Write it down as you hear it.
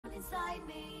inside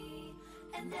me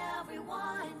and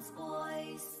everyone's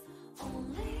voice.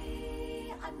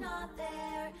 Only I'm not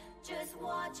there, just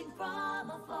watching from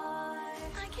afar.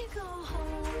 I can't go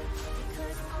home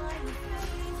because I'm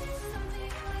afraid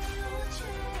something will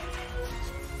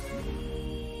change.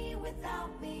 Me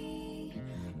without me,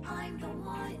 I'm the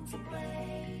one to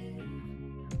blame.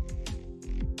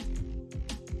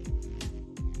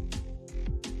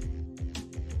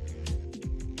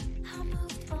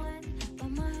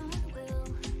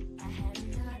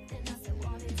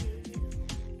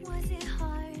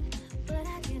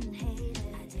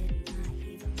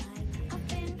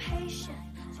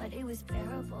 But it was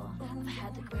bearable. I've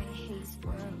had the gray haze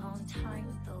for a long time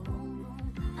though.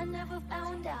 I never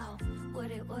found out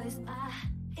what it was.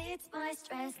 It's my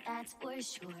stress, that's for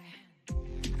sure.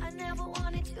 I never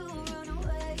wanted to run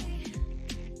away.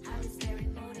 I was very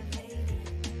motivated.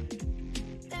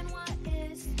 Then what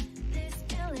is this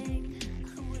feeling?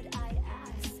 Who would I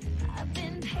ask? I've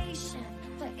been patient,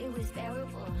 but it was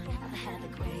bearable. I've had the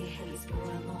gray haze for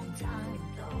a long time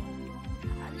though.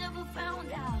 I never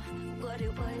found out what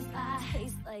it was. I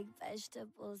taste like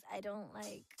vegetables I don't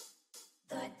like.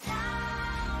 The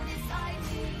town inside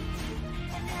me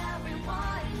and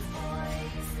everyone's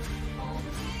voice.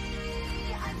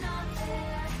 Only I'm not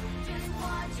there, just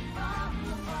watching from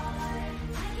afar.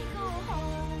 I can go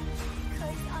home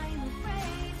because I'm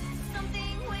afraid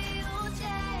something will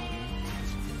change.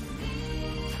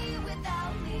 Me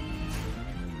without me,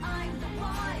 I'm the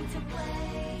one to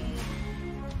blame.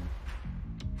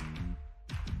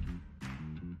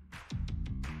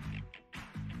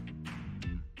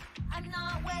 I'm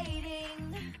not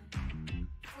waiting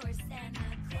for Santa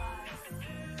Claus.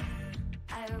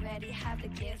 I already have the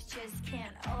gift, just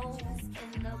can't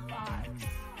open the box.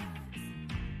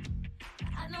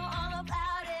 I know all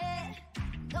about it,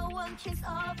 no one can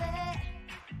solve it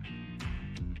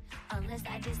unless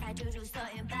I decide to do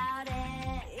something about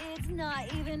it. It's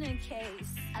not even a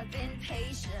case. I've been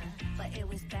patient, but it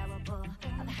was bearable.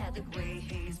 I've had the gray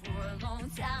haze for a long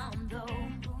time though.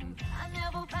 I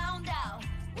never found out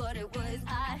what it was.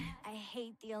 I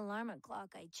hate the alarm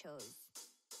clock I chose.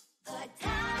 The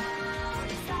town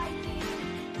inside me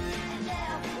and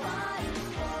everyone's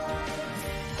voice.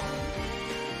 Only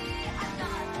I'm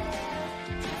not there,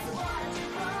 just watching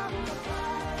from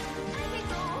afar. I can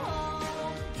go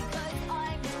home because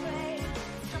I'm afraid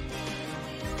something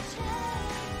will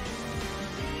change.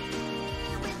 Me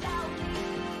without me,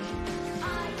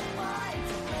 I'm the one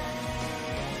to blame.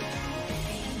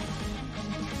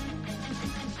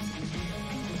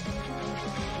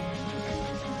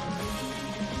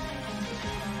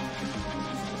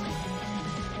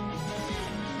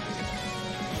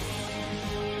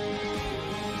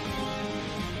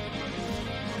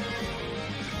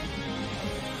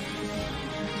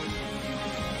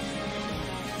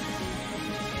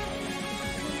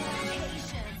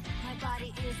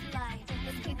 Is light.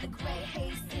 Let's paint the gray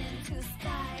haze into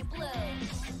sky blue.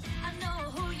 I know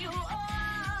who you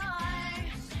are.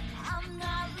 I'm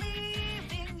not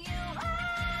leaving you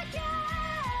again.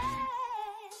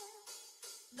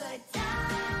 The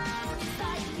town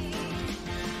inside me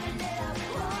and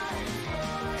everyone's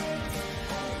voice.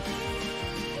 Only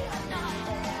I'm not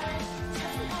there,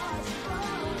 just watch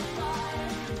from afar.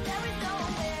 There is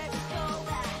nowhere to go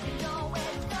back and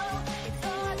nowhere to go. It's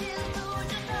all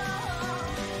delusional.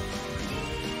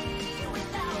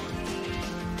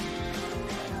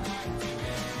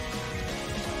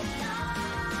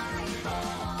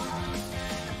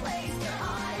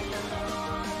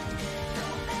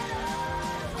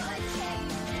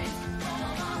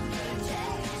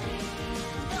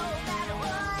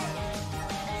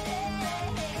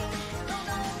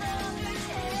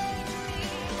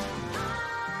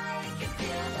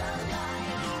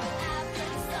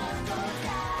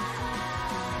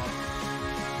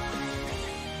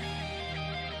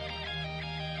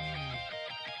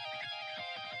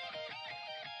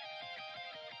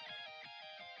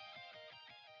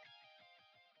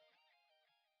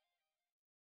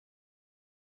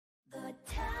 The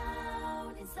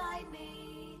town inside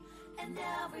me and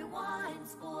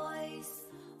everyone's voice.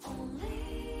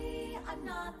 Only I'm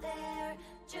not there,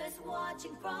 just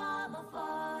watching from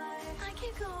afar. I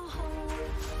can't go home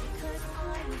because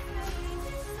I'm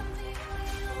afraid something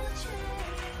will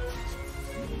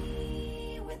change.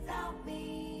 Me without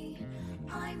me,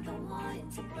 I'm the one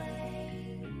to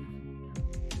blame.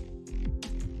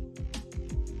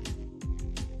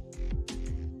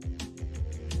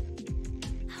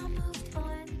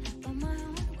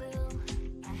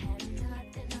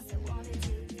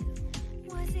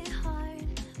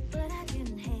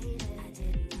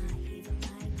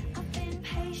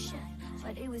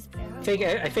 was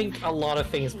bearable. I think a lot of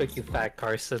things make you fat,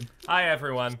 Carson. Hi,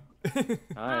 everyone.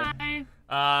 Hi.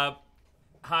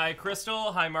 Hi,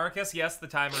 Crystal. Hi, Marcus. Yes, the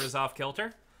timer is off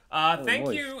kilter.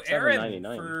 Thank you, Aaron,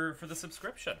 for the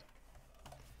subscription.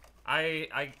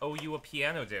 I owe you a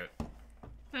piano, dude.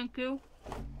 Thank you.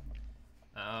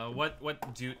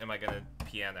 What dude am I gonna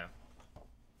piano?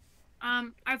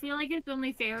 I feel like it's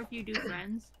only fair if you do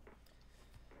Friends.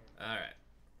 Alright.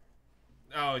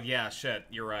 Oh, yeah, shit.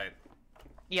 You're right.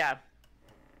 Yeah.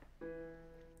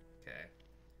 Okay.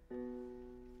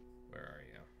 Where are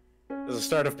you? This is the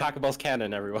start of Pachelbel's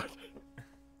canon, everyone.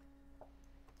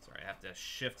 Sorry, I have to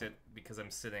shift it because I'm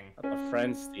sitting... The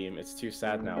Friends theme, it's too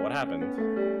sad now. What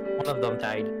happened? One of them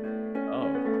died. Oh.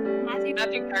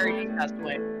 Matthew Perry just passed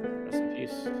away. Rest in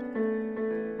peace.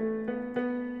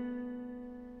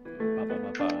 Ba, ba,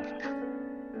 ba, ba.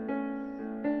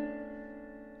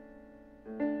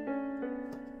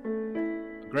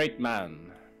 A great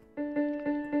man,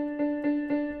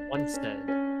 Once said.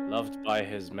 loved by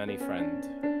his many friends.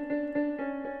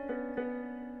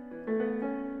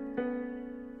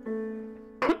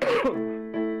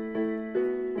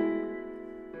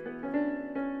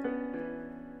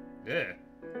 Yeah.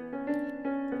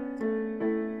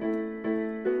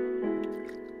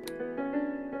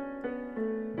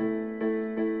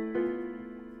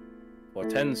 For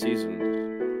 10 seasons,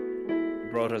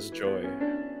 he brought us joy.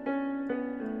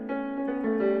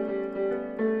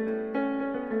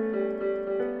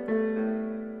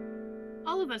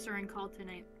 All of us are in call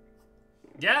tonight.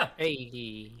 Yeah,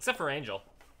 Hey. except for Angel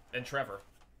and Trevor.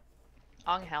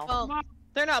 Ong hell. Well,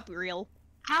 they're not real.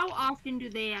 How often do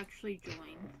they actually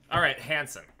join? Alright,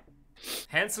 Hanson.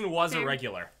 Hanson was a Fair.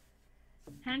 regular.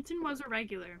 Hanson was a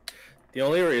regular. The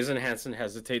only reason Hanson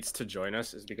hesitates to join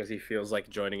us is because he feels like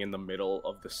joining in the middle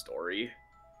of the story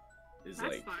is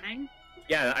That's like... fine.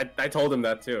 Yeah, I told him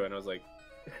that too, and I was like,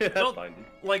 that's Well, fine.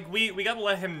 Like, we gotta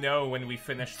let him know when we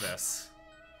finish this.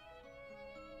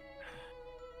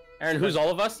 Aaron, who's all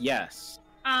of us? Yes.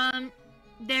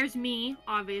 There's me,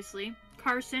 obviously.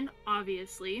 Carson,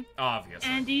 obviously. Obviously.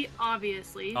 Andy,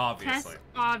 obviously. Obviously. Tess,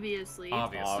 obviously.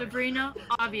 Obviously. Sabrina,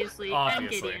 obviously. Obviously. And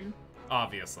Gideon.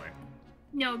 Obviously.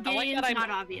 No, like Gideon's that I'm- not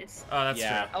obvious. Oh, that's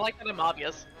Yeah. I like that I'm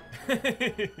obvious. true.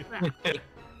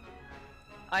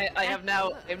 I have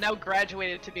now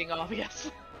graduated to being obvious.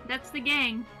 That's the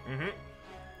gang. Mm-hmm.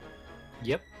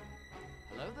 Yep.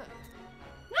 Hello there.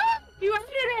 Ah, you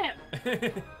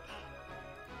ended it!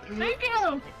 Thank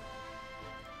you!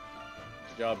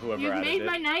 Good job, whoever You've added made it.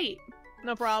 my night.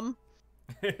 No problem.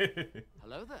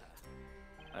 Hello there.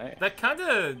 Aye. That kind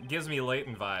of gives me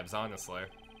Layton vibes, honestly.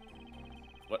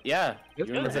 What? Yeah, Yep.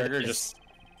 Ewan Yeah. McGregor just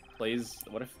plays.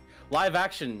 What if live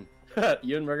action?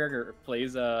 Ewan McGregor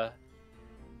plays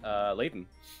Layton.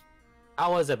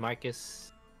 How was it, Marcus?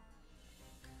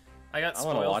 I got I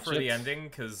wanna spoiled watch for the it. ending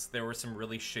because there were some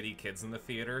really shitty kids in the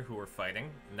theater who were fighting,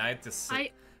 and I had to sit,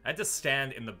 I- I had to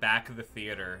stand in the back of the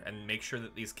theater and make sure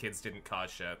that these kids didn't cause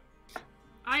shit.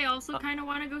 I also kind of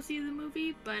want to go see the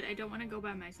movie, but I don't want to go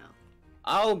by myself.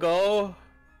 I'll go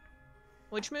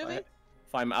Which movie?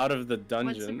 if I'm out of the What,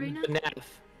 dungeon. Sabrina? FNAF.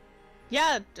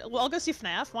 Yeah, well, I'll go see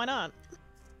FNAF. Why not?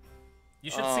 You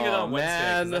should see it on Wednesday,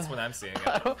 man. because that's when I'm seeing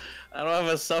I it. don't have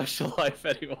a social life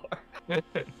anymore.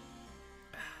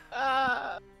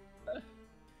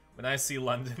 When I see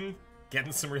London,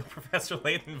 getting some real Professor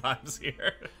Layton vibes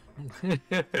here.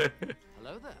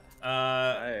 Hello there.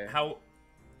 Hi. How...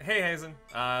 Hey, Hazen.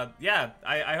 Yeah,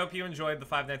 I hope you enjoyed the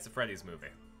Five Nights at Freddy's movie.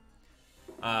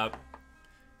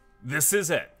 This is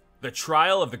it. The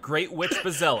trial of the Great Witch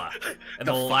Bazella. And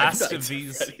the last of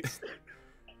these...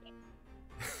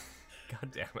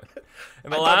 God damn it.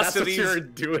 And the last of these... That's what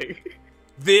you're doing.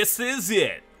 This is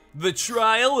it. The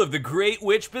trial of the Great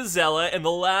Witch Bazella and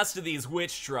the last of these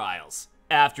witch trials.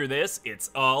 After this, it's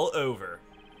all over.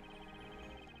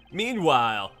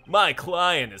 Meanwhile, my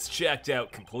client is checked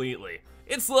out completely.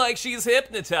 It's like she's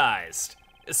hypnotized.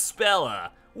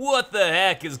 Espella, what the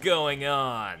heck is going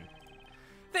on?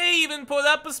 They even put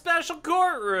up a special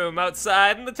courtroom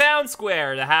outside in the town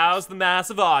square to house the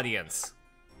massive audience.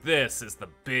 This is the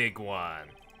big one.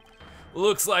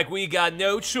 Looks like we got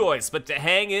no choice but to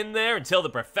hang in there until the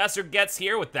professor gets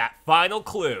here with that final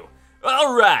clue.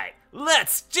 All right,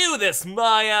 let's do this,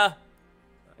 Maya.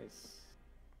 Nice.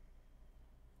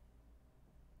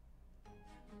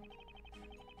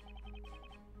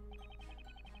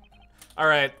 All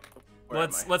right, Where am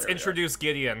let's I? let's There we are. introduce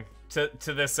Gideon to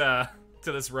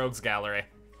this rogues gallery.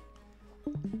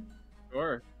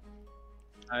 Sure.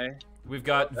 Hi. We've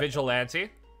got Vigilante.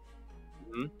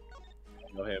 I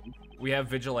know him. We have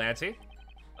Vigilante.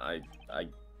 I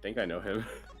think I know him.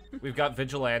 We've got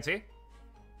Vigilante.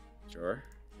 Sure.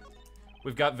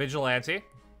 We've got Vigilante.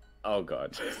 Oh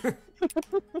god.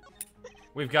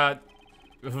 We've got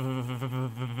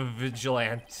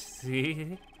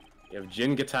Vigilante. You have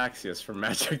Jin Gataxius from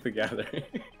Magic the Gathering.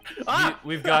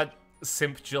 We've got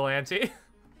Simpgilante.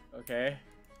 Okay.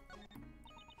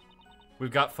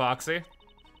 We've got Foxy.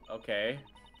 Okay.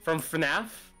 From FNAF?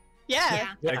 Yeah.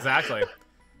 Yeah. Exactly.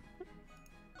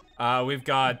 We've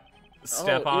got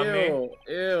Step on Me.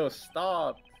 Ew,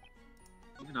 stop.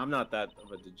 Even I'm not that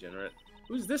of a degenerate.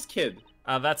 Who's this kid?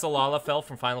 That's Alalafell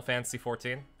from Final Fantasy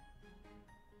XIV.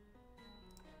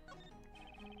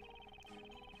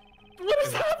 What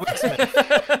is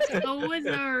happening? The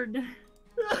wizard.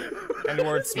 And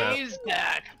Wordsmith. He's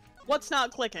back. What's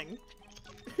not clicking?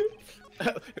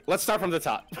 Let's start from the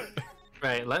top.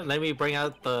 Right, let me bring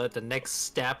out the next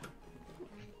step.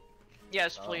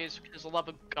 Yes, please. Because the love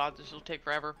of God, this will take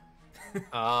forever.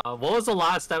 What was the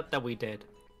last step that we did?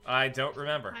 I don't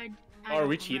remember. I Are don't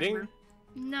we cheating? remember.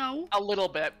 No. A little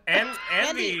bit. And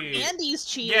Andy. Andy's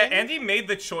cheating. Yeah, Andy made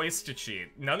the choice to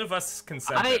cheat. None of us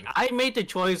consented. I made the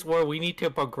choice where we need to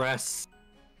progress,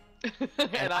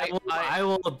 And I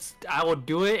will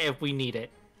do it if we need it.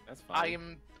 That's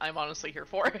fine. I'm honestly here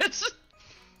for it.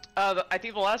 I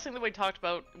think the last thing that we talked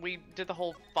about, we did the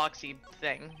whole Foxy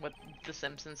thing with the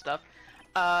Simpsons stuff.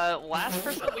 Last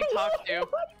person that we talked to.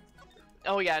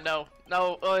 Oh yeah, no,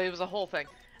 it was a whole thing.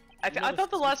 I thought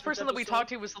the last person that we talked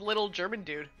to was the little German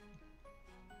dude.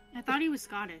 I thought he was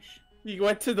Scottish. You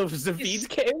went to the Zavid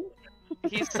cave?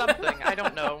 He's something. I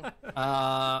don't know.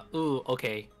 Ooh,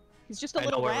 okay. He's just a I know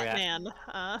little where we're rat at. man.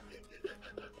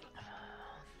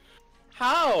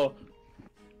 How?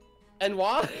 And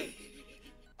why?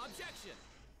 Objection.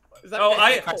 Is that Oh,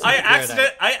 Paradise.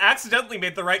 I accidentally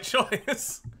made the right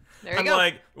choice. There you I'm go.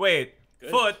 like, wait,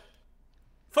 Good.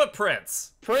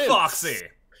 footprints, Prince. Foxy.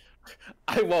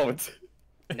 I won't.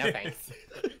 No thanks.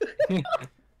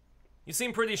 You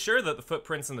seem pretty sure that the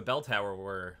footprints in the bell tower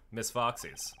were Miss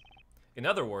Foxy's. In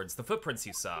other words, the footprints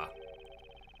you saw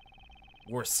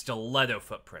were stiletto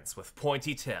footprints with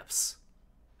pointy tips.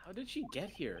 How did she get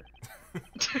here?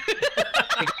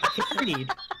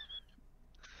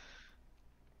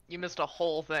 You missed a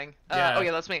whole thing. Yeah. Oh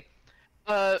yeah, that's me.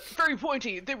 Very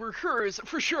pointy. They were hers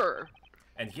for sure.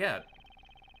 And yet,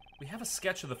 we have a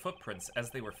sketch of the footprints as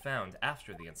they were found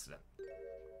after the incident.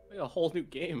 Like a whole new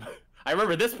game. I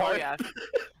remember this Oh part. yeah.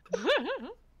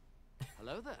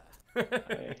 Hello there.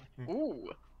 Hey. Ooh.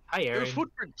 Hi, Aaron. There's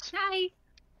footprints. Hi.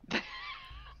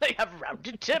 They have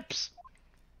rounded tips.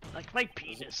 Like my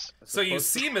penis. So you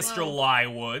see, Mr. Whoa.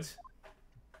 Lywood,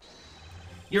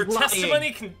 your He's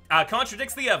testimony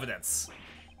contradicts the evidence,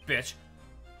 bitch.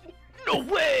 No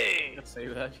way! Let's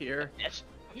save that here. Yes.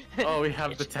 Oh, we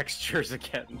have the textures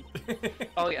again.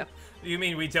 Oh yeah. You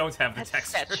mean we don't have the That's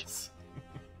sketch. textures?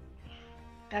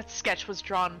 That sketch was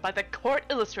drawn by the court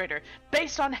illustrator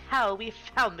based on how we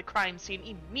found the crime scene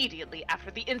immediately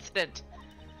after the incident.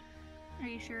 Are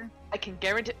you sure? I can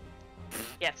guarantee.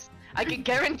 Yes, I can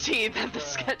guarantee that the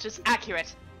sketch is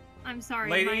accurate. I'm sorry.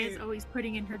 Lady- Maya's always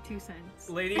putting in her 2 cents.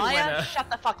 Lady, Maya, shut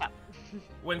the fuck up.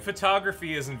 when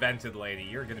photography is invented, lady,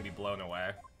 you're gonna be blown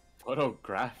away.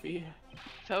 Photography?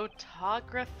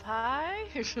 Photography?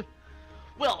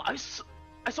 Well, I saw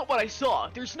what I saw.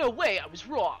 There's no way I was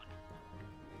wrong.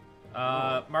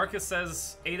 Marcus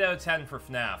says 8 out of 10 for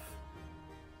FNAF.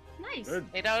 Nice. Good.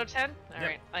 8 out of 10? Yep.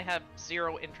 Alright, I have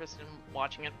 0 interest in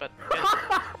watching it, but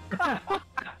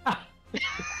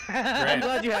I'm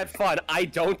glad you had fun. I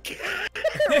don't care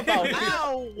about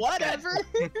Wow, whatever.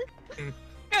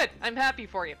 good. I'm happy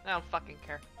for you. I don't fucking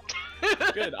care.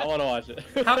 Good, I want to watch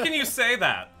it. How can you say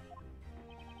that?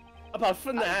 About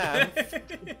FNAF?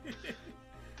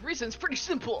 The reason's pretty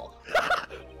simple.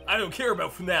 I don't care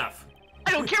about FNAF.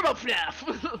 I don't care about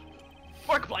FNAF.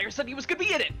 Markiplier said he was gonna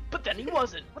be in it, but then he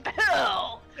wasn't. What the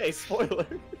hell? Hey, spoiler.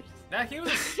 Nah, he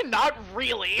was Not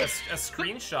really. a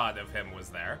screenshot of him was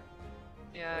there.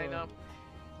 Yeah, I know.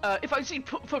 If I see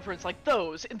footprints like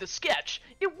those in the sketch,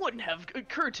 it wouldn't have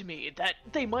occurred to me that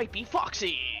they might be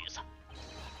Foxy's.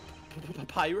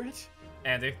 Pirate?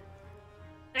 Andy.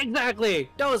 Exactly.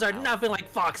 Those are nothing like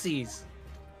Foxy's.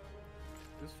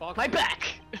 Who's Fox? My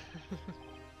back.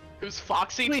 Who's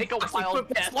Foxy? Take a wild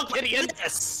guess, Look like Gideon.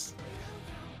 this.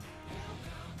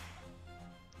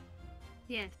 Yes.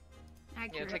 Yeah,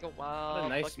 Accurate. take a What wild. a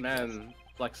nice fucking man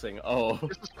flexing. Oh.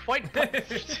 This is quite.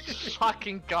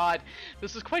 Fucking god,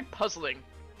 this is quite puzzling.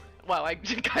 Wow, I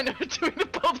kind of doing the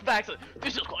both backs.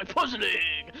 This is quite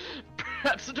puzzling.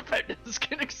 Perhaps the defendants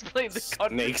can explain the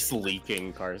context. Snakes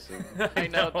leaking, Carson. I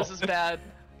know this is bad.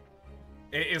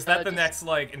 Is that the just- next,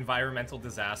 like, environmental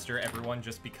disaster? Everyone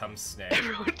just becomes snake.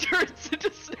 Everyone turns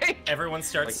into snake. everyone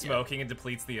starts Like, smoking and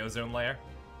depletes the ozone layer.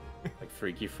 Like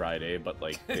Freaky Friday, but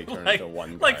like they turn like, into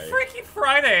one guy. like Freaky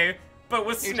Friday, but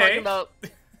with You're Snake. talking about?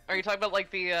 Are you talking about like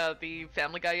the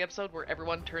Family Guy episode where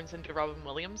everyone turns into Robin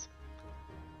Williams?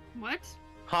 What?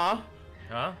 Huh?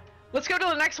 Huh? Let's go to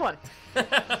the next one.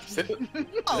 That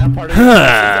part of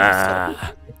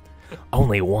the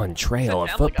Only one trail of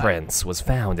Family Guy. footprints was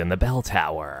found in the bell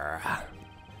tower.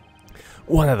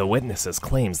 One of the witnesses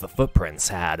claims the footprints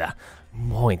had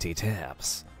pointy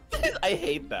tips. I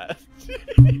hate that.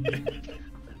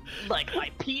 Like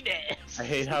my penis. I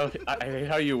hate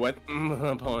how you went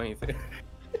point.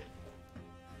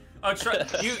 Oh,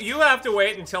 you have to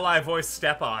wait until I voice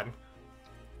Step On.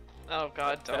 Oh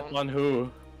god, don't. Step on who?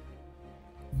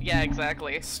 Yeah,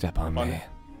 exactly. Step on On me.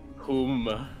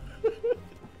 whom?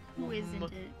 Who isn't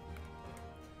it?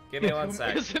 Give me one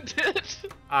sec. Isn't it?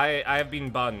 I have been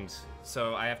bunned,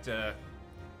 so I have to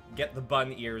get the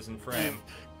bun ears in frame.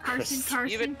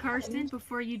 Carson,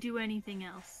 before you do anything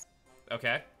else.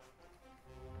 Okay.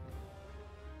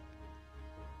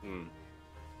 Hmm.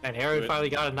 And Good. Aaron finally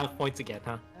got enough points again,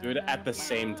 huh? Do it at the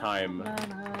same time.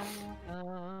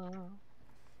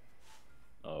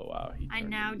 Oh wow. I'm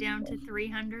now down to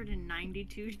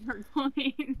 392 short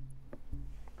points.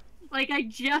 Like I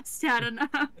just had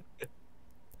enough.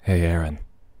 Hey, Aaron.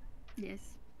 Yes.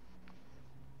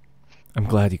 I'm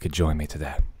glad you could join me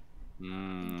today.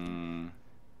 Hmm.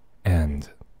 And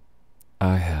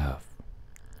I have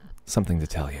something to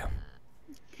tell you.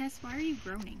 Tess, why are you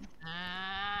groaning?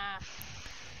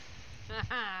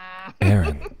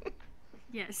 Aaron,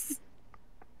 Yes.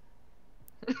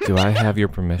 do I have your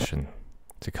permission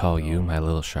to call you my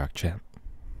little shark champ?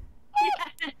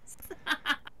 Yes.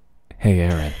 Hey,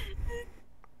 Aaron,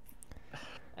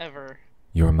 Ever.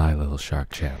 you're my little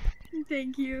shark champ.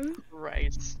 Thank you.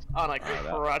 Christ. On a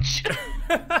that- crutch.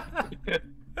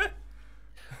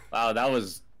 Wow, that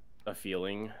was a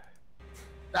feeling.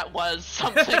 That was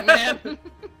something, man.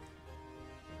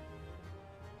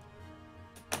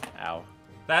 Ow.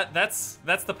 That's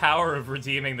the power of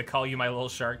redeeming the Call You My Little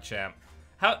Shark Champ.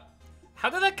 How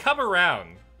did that come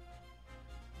around?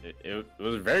 It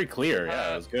was very clear.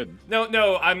 Yeah, it was good.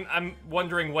 No, I'm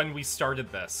wondering when we started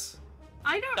this.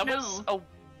 I don't That know. was a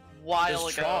while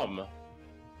It's ago. Trom,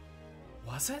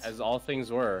 Was it? as all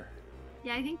things were.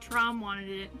 Yeah, I think Trom wanted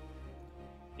it.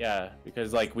 Yeah,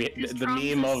 because like Because the Trom's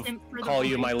meme a of simp for the "Call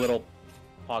You boys. My Little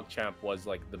Pogchamp" was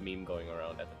like the meme going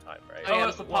around at the time, right? Oh, yeah, Oh, it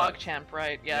was the it was. PogChamp,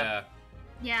 right? Yeah.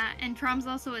 Yeah, and Trom's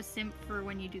also a simp for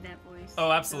when you do that voice.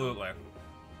 Oh, absolutely.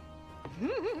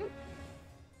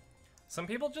 Some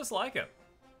people just like it.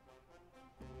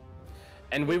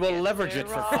 And we will Yes, leverage it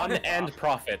they're for fun wrong. and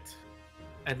profit.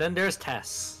 And then there's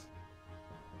Tess.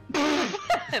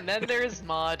 And then there's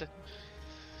Mod.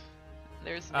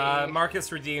 There's me.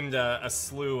 Marcus redeemed a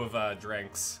slew of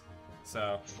drinks.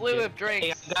 So Slew of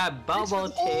drinks. got bubble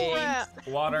tea.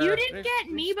 water. You didn't get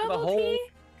me The bubble whole- tea?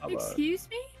 How about- Excuse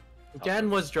me? Jen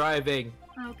was driving.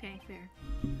 Okay, fair.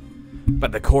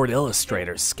 But the court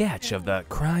illustrator's sketch of the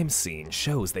crime scene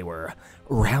shows they were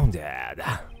rounded.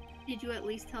 Did you at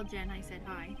least tell Jen I said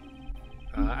hi?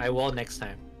 I will next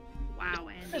time. Wow,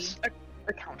 Andy. Is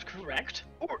account correct?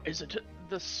 Or is it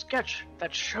the sketch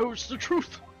that shows the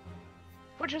truth?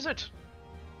 Which is it?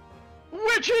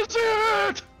 Which is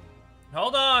it?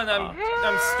 Hold on,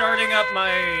 I'm starting up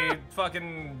my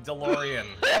fucking DeLorean.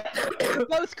 You're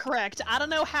both correct. I don't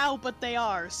know how, but they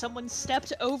are. Someone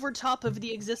stepped over top of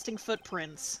the existing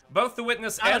footprints. Both the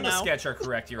witness I and don't the know. sketch are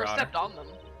correct, Your Or Honor. stepped on them.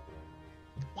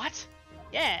 What?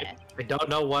 Yeah. I don't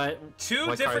know what. Two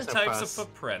What different cars are types of pressed?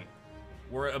 footprint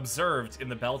were observed in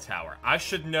the bell tower. I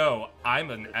should know.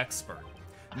 I'm an expert.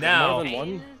 Now, More than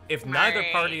one? if neither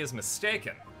Right. party is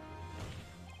mistaken,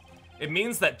 it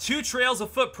means that two trails of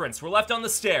footprints were left on the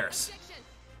stairs.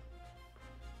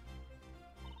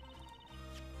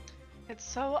 It's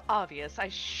so obvious I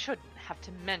shouldn't have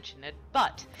to mention it,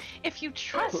 but if you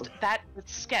trust that the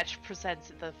sketch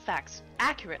presents the facts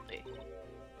accurately,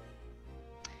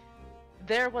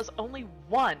 there was only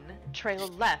one trail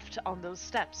left on those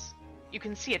steps. You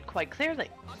can see it quite clearly.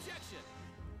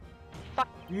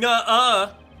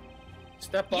 Nuh-uh.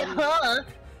 Step on. Yeah.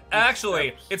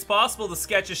 Actually, it's possible the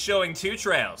sketch is showing two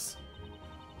trails.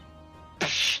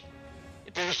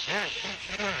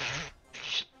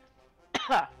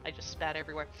 I just spat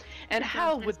everywhere. And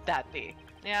how would that be?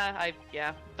 I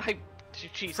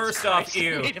Jesus First Christ, off, I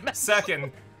ew. need a mess.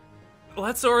 Second,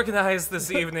 let's organize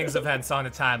this evening's events on a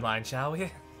timeline, shall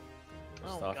we? Oh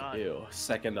First off, god. ew.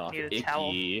 Second off, Need a towel.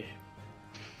 icky.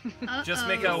 Just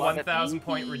make Uh-oh. a Love it. 1,000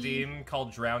 point redeem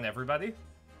called Drown Everybody.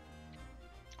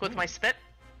 With my spit?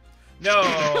 No.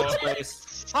 Sorry.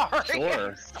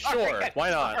 Sure, sure. Why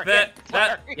not? Then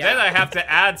I have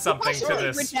to add something to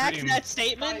this Redact stream. that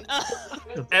statement.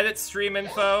 Edit stream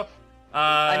info.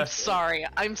 I'm sorry.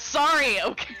 I'm sorry.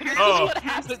 Okay. Oh. What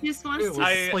happened? Just wants to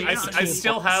I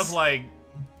still have like,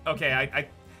 okay, I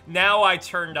now I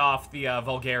turned off the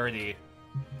vulgarity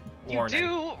You warning.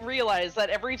 do realize that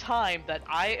every time that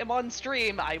I am on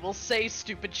stream, I will say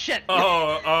stupid shit.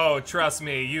 Oh, trust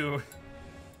me,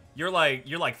 you're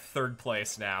like third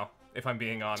place now, if I'm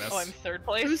being honest. Oh, I'm third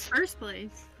place. Who's first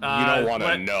place? You don't want to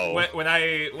when- know. When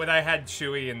I had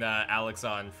Chewy and Alex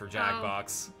on for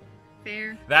Jackbox,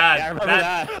 Fair. Yeah, I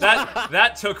remember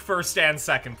that took first and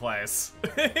second place.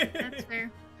 That's fair.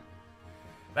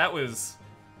 That was.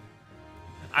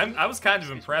 I was kind of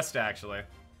impressed actually.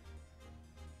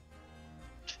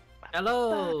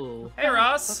 Hello. Hey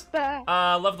Ross,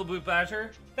 love the blue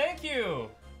badger. Thank you.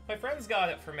 My friends got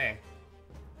it for me.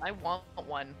 I want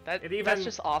one. It even- That's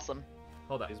just awesome.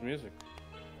 Hold on. His music.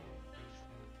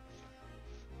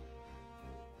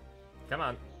 Come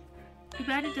on. Too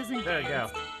bad it doesn't. There you go.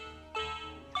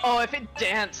 Oh, if it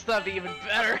danced, that'd be even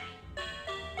better.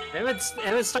 If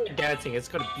it started dancing, it's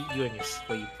gonna beat you in your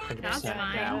sleep. 100% That's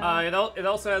fine. now. It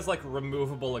also has like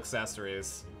removable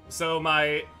accessories. So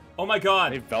oh my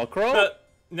god. They Velcro?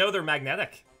 No, they're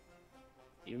magnetic.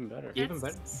 Even better. Even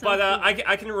better. So But cool.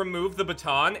 I can remove the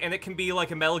baton and it can be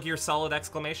like a Metal Gear Solid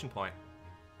exclamation point.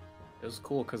 It was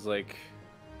cool because like,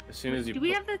 as soon as you Do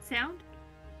we have that sound?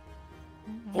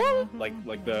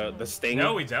 like the sting.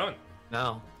 No, we don't.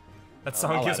 No. That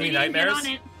song I'll gives add me it. We didn't get nightmares.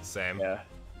 on it. Same. Yeah.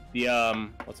 The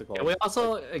what's it called? And we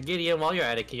also, Gideon, while you're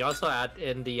at it, can you also add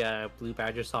in the Blue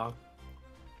Badger song?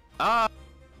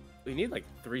 We need like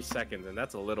 3 seconds, and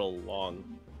that's a little long.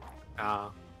 Ah.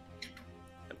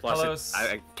 And plus,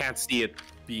 Hello, I can't see it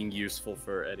being useful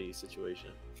for any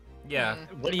situation. Yeah.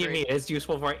 What do you mean? It's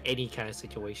useful for any kind of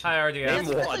situation. Hi, RDS. That's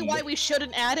Name probably one. why we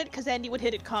shouldn't add it, because Andy would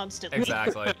hit it constantly.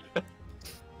 Exactly.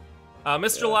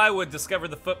 Mr. Lywood discovered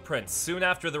the footprints soon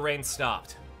after the rain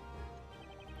stopped.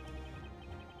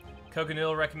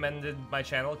 Coconut recommended my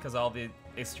channel because all the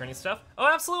Ace Attorney stuff. Oh,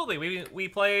 absolutely. We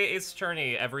play Ace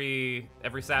Attorney every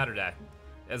Saturday,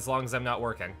 as long as I'm not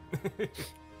working.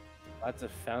 Glad to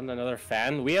found another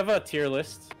fan. We have a tier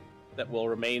list that will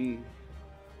remain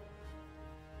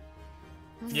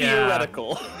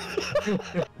theoretical.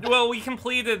 Well, we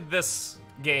completed this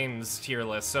game's tier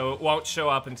list, so it won't show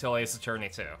up until Ace Attorney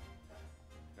 2.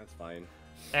 That's fine.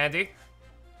 Andy?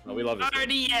 No, we love this game.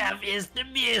 RDF is the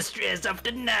mistress of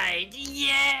the night.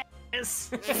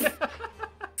 Yes.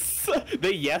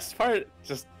 The yes part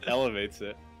just elevates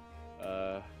it.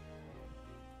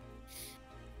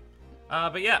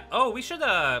 But yeah. Oh, we should,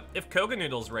 if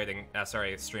Koganoodle's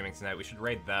streaming tonight, we should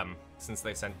raid them, since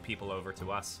they sent people over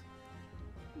to us.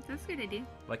 That's a good idea.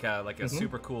 Like a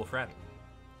super cool friend.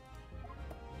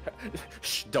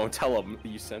 Shh, don't tell them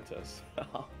you sent us.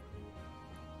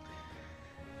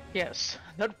 Yes,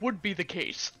 that would be the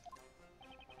case.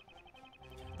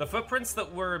 The footprints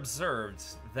that were observed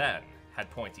then had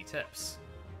pointy tips.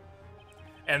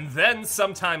 And then,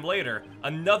 sometime later,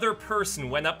 another person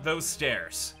went up those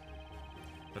stairs.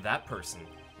 But that person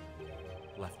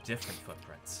left different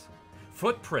footprints.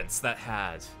 Footprints that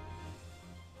had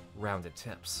rounded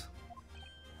tips.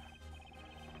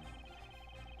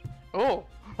 Oh!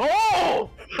 Oh!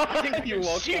 I think You you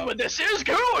woke see up. where this is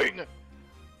going!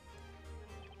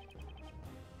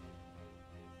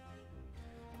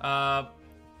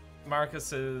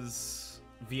 Marcus's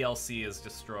VLC is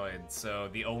destroyed, so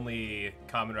the only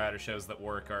Kamen Rider shows that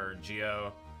work are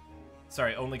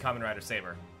only Kamen Rider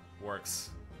Saber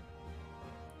works.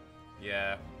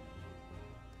 Yeah.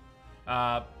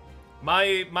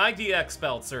 My DX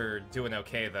belts are doing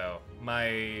okay though.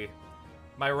 My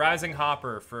Rising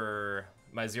Hopper for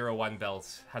my 01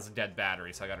 belt has a dead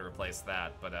battery, so I gotta replace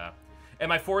that. But and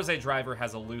my Forze driver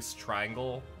has a loose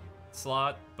triangle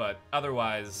slot, but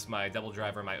otherwise my double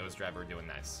driver and my O's driver are doing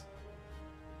nice.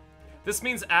 This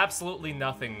means absolutely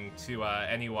nothing to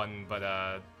anyone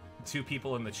but 2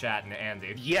 people in the chat and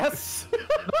Andy. Yes!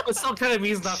 It still kind of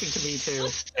means nothing to me too.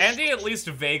 Andy at least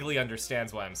vaguely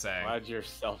understands what I'm saying. Glad you're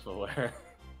self-aware.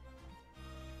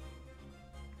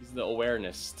 He's the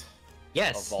awareness.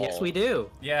 Yes, Of all. yes we do.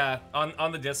 Yeah,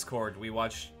 on the Discord we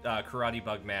watch Karate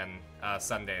Bugman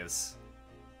Sundays.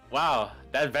 Wow,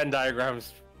 that Venn diagram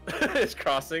is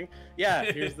crossing. Yeah,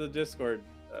 here's the Discord.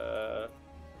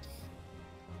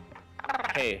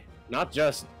 Hey, not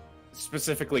just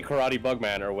specifically Karate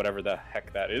Bugman or whatever the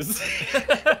heck that is.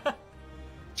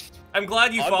 I'm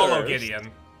glad you follow Others. Gideon.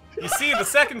 You see, the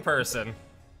second person.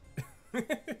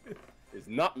 Is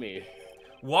not me.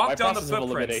 walked By on the process of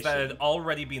footprints that had elimination.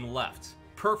 already been left,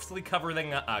 perfectly covering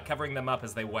them up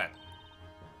as they went.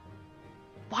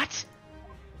 What?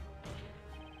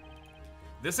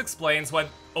 This explains why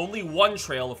only one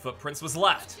trail of footprints was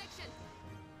left.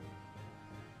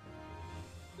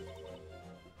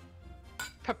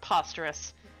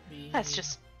 Preposterous. That's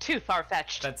just too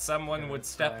far-fetched. That someone would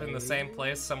step in the same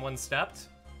place someone stepped?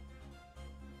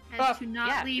 And to not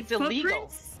yeah, leave it's illegal.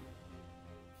 footprints?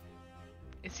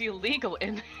 It's illegal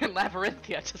in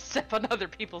Labyrinthia to step on other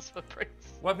people's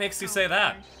footprints. What makes you say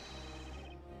that?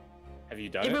 Have you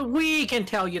done it? Even we can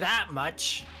tell you that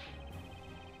much.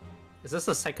 Is this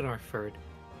the second or third?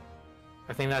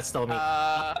 I think that's still me.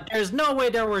 There's no way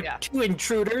there were yeah. 2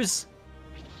 intruders.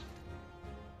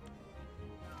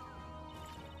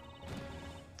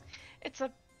 It's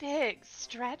a big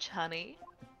stretch, honey.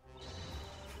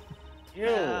 Ew.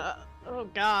 Oh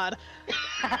god.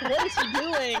 What is he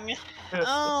doing?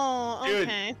 Oh, Dude,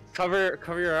 okay.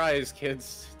 cover your eyes,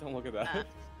 kids. Don't look at that.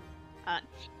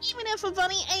 Even if a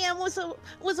bunny AM was a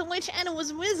witch and it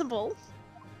was visible.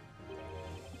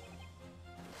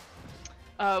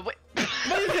 Wait.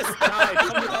 Just die.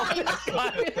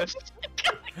 Caught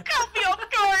me off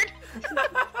guard!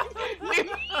 We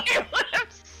would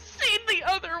have seen the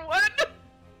other one!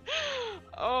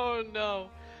 Oh no.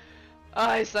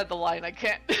 I said the line, I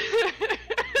can't.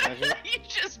 He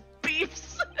just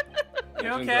beefs. You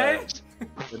okay?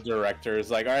 The director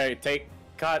is like, alright,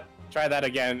 cut, try that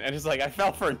again. And it's like, I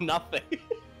fell for nothing.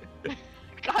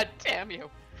 God damn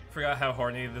you. Forgot how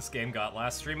horny this game got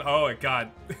last stream. Oh, it got...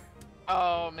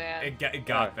 Oh man. It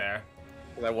got there.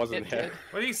 That wasn't It there. did.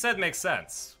 What you said makes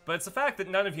sense, but it's the fact that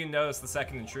none of you noticed the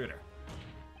second intruder.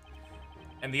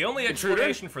 And the only Intruder?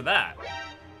 explanation for that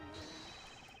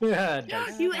Yeah,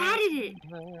 You added it!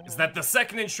 is that the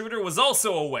second intruder was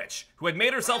also a witch, who had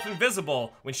made herself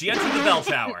invisible when she entered the bell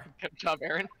tower. Good job,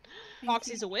 Aaron.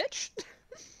 Foxy's a witch?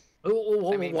 I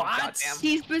mean, what? goddamn.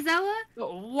 Cheese Brazella?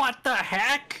 What the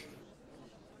heck?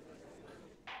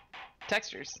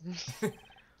 Textures.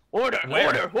 Order!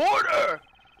 Where? Order!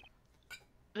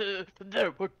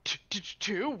 There were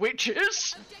 2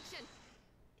 witches?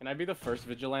 Can I be the first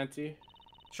vigilante?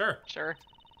 Sure. Sure.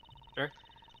 Sure.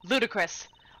 Ludicrous.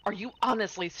 Are you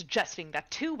honestly suggesting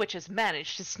that 2 witches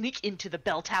managed to sneak into the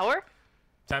bell tower?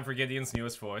 Time for Gideon's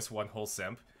newest voice, One Whole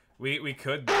Simp. We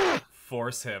could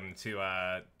force him to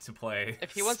play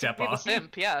If he wants Step to be On. the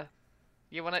simp, yeah.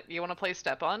 You wanna play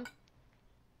Step On?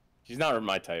 She's not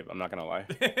my type, I'm not gonna lie.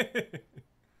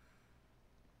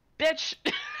 Bitch!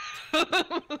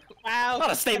 Wow.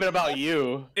 Not a statement about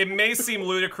you. It may seem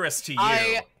ludicrous to you,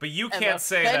 I but you am can't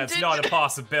say that's offended. not a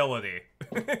possibility.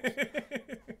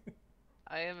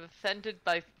 I am offended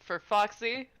for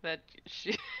Foxy that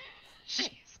she's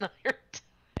not your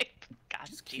type. God,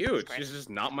 She's Jesus cute. Christ. She's just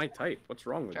not my type. What's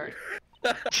wrong with Sure.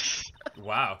 you?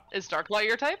 Wow. Is Darklight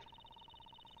your type?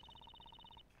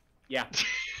 Yeah.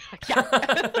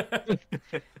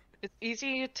 It's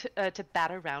easy to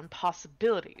bat around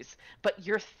possibilities, but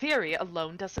your theory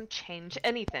alone doesn't change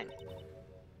anything.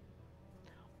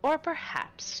 Or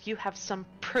perhaps you have some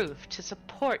proof to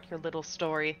support your little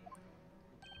story.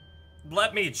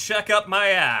 Let me check up my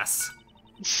ass.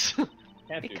 Can't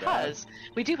do Because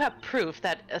we do have proof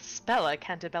that Espella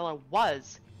Cantabella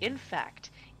was, in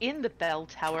fact, in the bell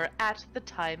tower at the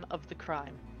time of the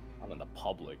crime. that. Not in the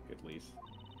public, at least.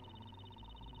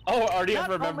 Oh, RDF Not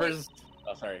remembers.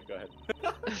 Oh, sorry. Go ahead.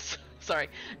 Sorry.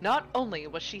 Not only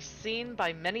was she seen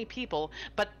by many people,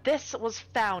 but this was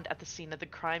found at the scene of the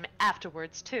crime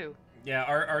afterwards, too. Yeah,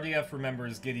 RDF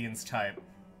remembers Gideon's type.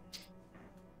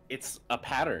 It's a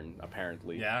pattern,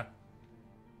 apparently. Yeah.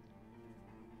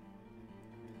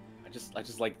 I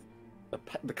just like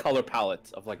the color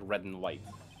palette of like red and white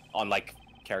on like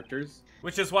characters,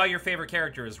 Which is why your favorite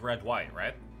character is Red White,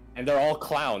 right? and they're all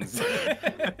clowns.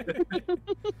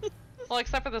 Well,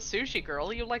 except for the sushi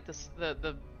girl, you like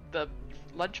the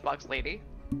lunchbox lady.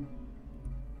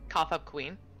 Cough up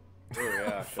queen. Oh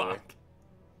yeah, sure.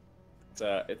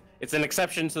 Fuck. It's an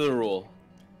exception to the rule.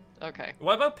 Okay.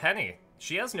 What about Penny?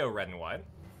 She has no red and white.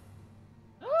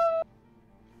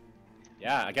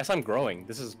 Yeah, I guess I'm growing.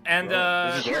 This is And,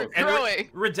 growth. This is You're growth. And growing.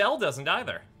 Riddell doesn't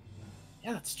either.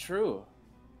 Yeah, that's true.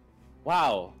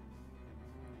 Wow.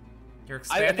 You're I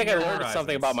expanding think I your learned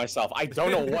something about horizons. myself. I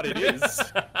don't know what it is.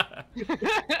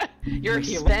 You're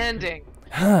expanding.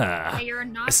 Huh. Hey, you're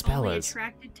not only Espella's.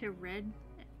 attracted to red,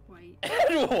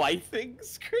 white. White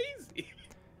thing's crazy.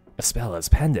 Espella's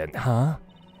pendant, huh?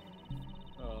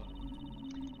 Oh.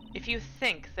 If you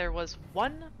think there was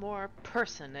one more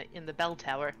person in the bell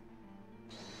tower,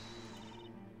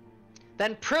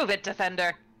 then prove it,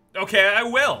 Defender. Okay, I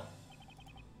will.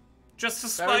 Just to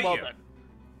Very spite well you. then.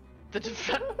 The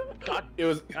defense. God. It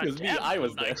was me. Goddamn, I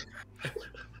was there. Knight.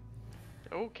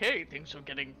 Okay, things are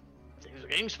getting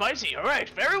spicy. All right,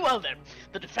 very well then.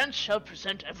 The defense shall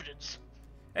present evidence.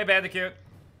 Hey, Bandicoot.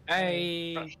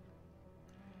 Hey.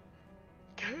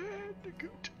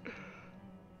 Bandicoot.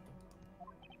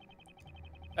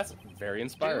 That's very Do you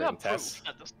inspiring, have Tess.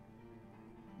 proof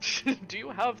that Do you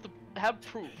have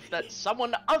proof that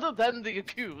someone other than the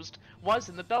accused was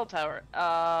in the bell tower?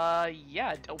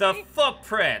 Yeah, don't The we?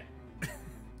 footprint.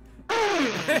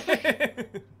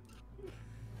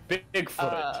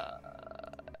 Bigfoot.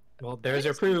 Well, there's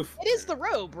your proof. It is the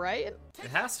robe, right? It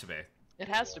has to be. It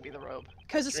has to be the robe.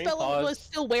 Because Dream Espella pause. was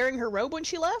still wearing her robe when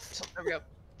she left? There we go.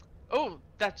 Oh,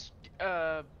 that's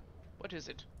what is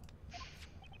it?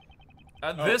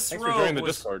 This Thanks for joining robe the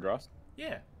was. Discord, Ross.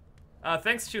 Yeah.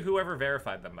 Thanks to whoever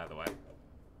verified them, by the way.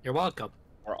 You're welcome.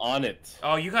 We're on it.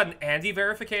 Oh, you got an Andy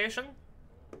verification?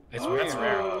 It's That's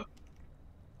rare. rare.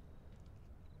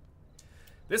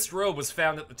 This robe was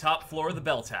found at the top floor of the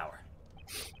bell tower.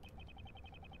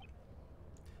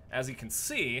 As you can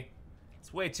see,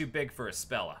 it's way too big for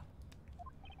Espella.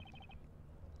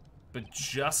 But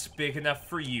just big enough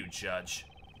for you, Judge.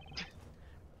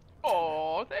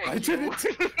 Oh, thank I you. did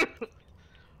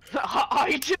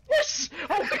I did this!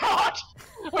 Oh god!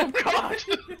 Oh god!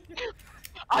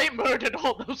 I murdered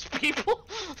all those people!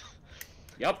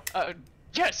 Yep.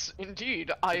 Yes,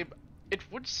 indeed. It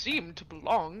would seem to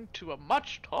belong to a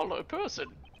much taller person.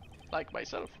 Like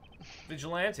myself.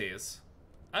 Vigilantes,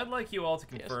 I'd like you all to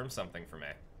confirm something for me.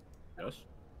 Yes.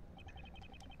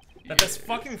 That this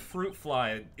fucking fruit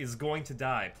fly is going to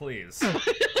die, please.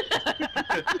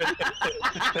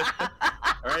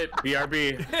 Alright,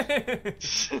 BRB.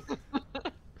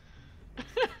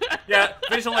 Yeah,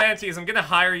 Vigilantes, I'm gonna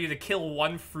hire you to kill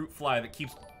one fruit fly that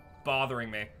keeps bothering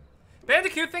me.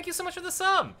 Bandicoot, thank you so much for the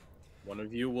sub! One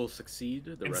of you will succeed,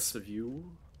 the rest of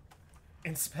you...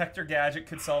 Inspector Gadget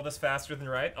could solve this faster than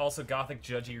Wright. Also, Gothic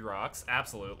Judgy rocks.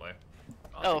 Absolutely.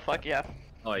 Oh, fuck yeah.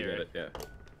 Oh, I get it, yeah.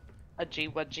 A G,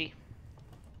 what G?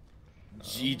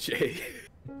 GJ.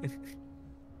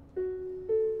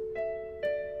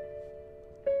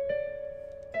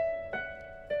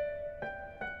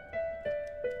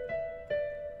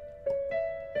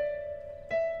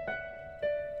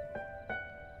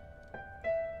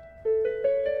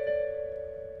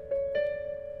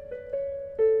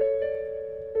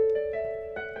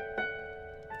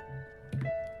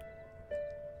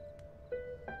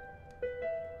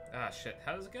 Ah, shit.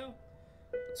 How does it go?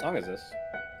 What song is this?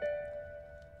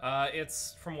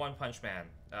 It's from One Punch Man.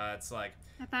 It's like...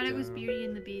 I thought it was Beauty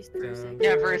and the Beast for a second.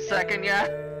 Yeah, for a second, yeah.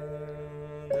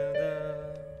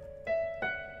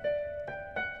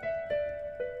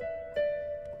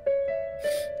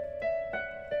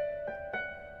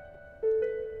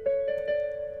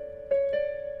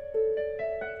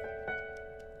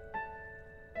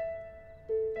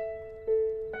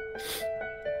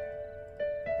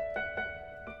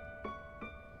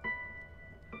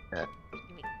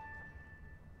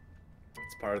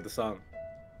 It's part of the song.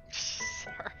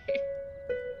 Sorry.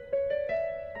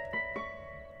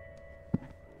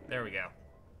 There we go.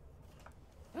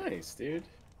 Nice, dude.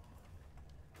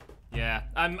 Yeah,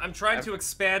 I'm trying to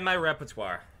expand my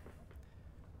repertoire.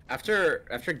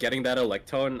 After getting that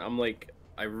Electone, I'm like,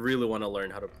 I really want to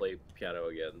learn how to play piano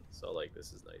again. So like,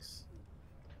 this is nice.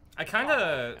 I kind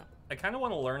of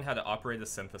want to learn how to operate a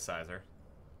synthesizer.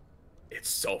 It's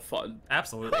so fun.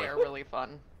 Absolutely. They are really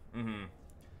fun. Mm-hmm.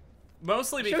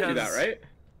 Mostly Showed because you that, right?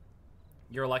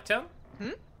 You're Electone?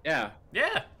 Yeah.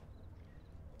 Yeah.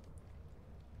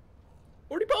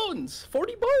 40 bones.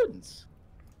 40 bones.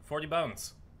 40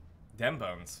 bones. Dem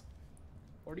bones.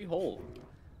 40 whole.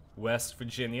 West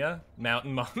Virginia,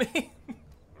 Mountain Mommy.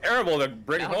 Terrible to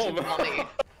bring home. Mountain Mommy.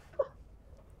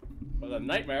 What a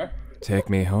nightmare. Take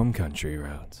me home, country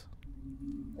roads.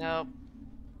 No.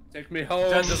 Take me home.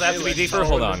 Does that have to be deeper? Electone.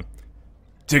 Hold on.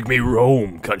 Take me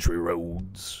home, country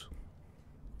roads.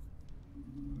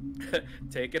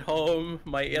 Take it home,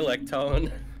 my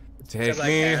Electone. Take I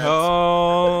me can't.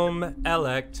 home.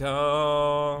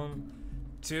 Electone,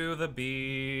 to the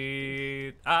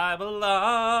beat I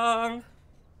belong.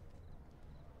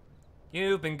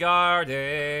 You've been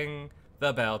guarding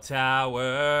the bell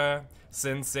tower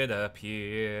since it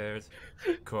appeared.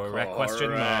 Correct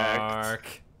question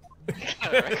mark.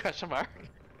 Question mark.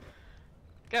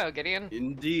 Go, Gideon.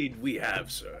 Indeed, we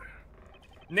have, sir.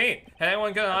 Neat. Had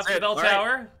anyone gone off That's the it. bell All right.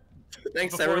 tower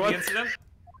Thanks, before everyone. the incident?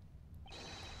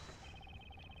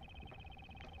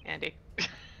 Andy.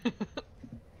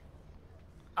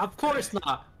 Of course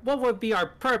not. What would be our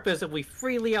purpose if we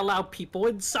freely allow people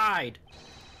inside?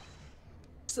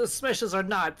 Suspicious or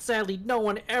not, sadly no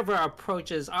one ever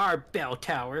approaches our bell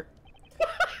tower.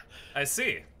 I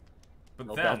see. But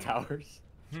No then, bell towers.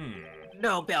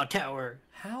 No bell tower.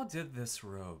 How did this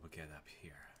robe get up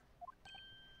here?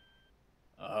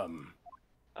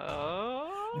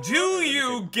 Do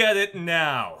you get it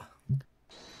now?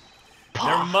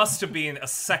 There must have been a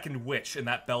second witch in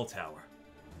that bell tower.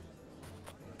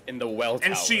 In the well tower.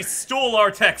 And she stole our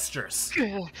textures.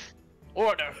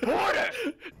 Order! Order!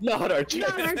 Not our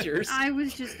textures. I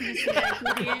was just gonna say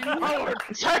that, Gideon. Our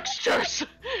textures!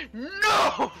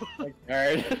 No!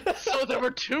 Alright. So there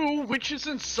were 2 witches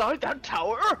inside that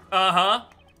tower? Uh-huh.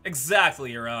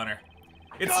 Exactly, Your Honor.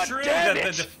 It's God true damn that the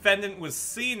it! defendant was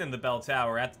seen in the bell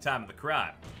tower at the time of the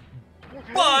crime.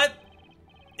 But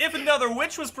if another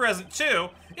witch was present too,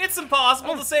 it's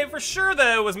impossible to say for sure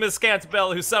that it was Miss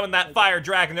Cantabella who summoned that fire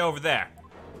dragon over there.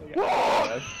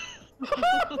 What?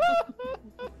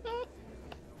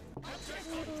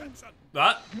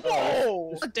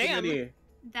 Whoa! Damn.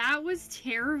 That was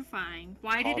terrifying.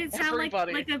 Why did it sound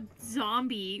everybody. like a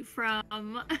zombie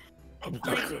from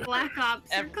like Black Ops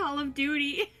or Call of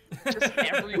Duty? Just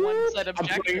everyone said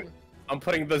objection. I'm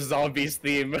putting the zombies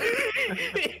theme.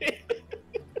 I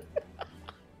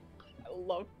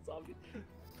love zombies.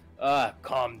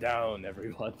 Calm down,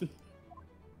 everyone.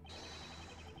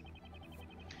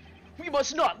 We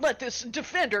must not let this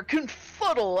defender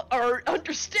confuddle our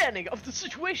understanding of the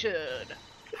situation.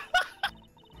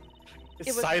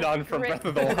 It's Sidon from Breath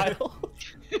of the Wild.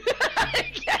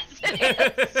 Yes, it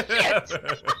is.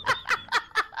 Shit.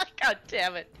 God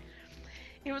damn it.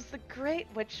 It was the great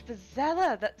witch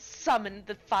Vizela that summoned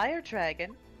the fire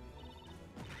dragon.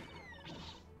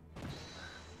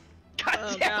 God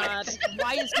Oh damn god, it.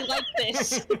 why is he like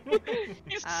this?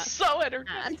 He's so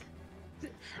energetic.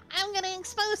 I'm gonna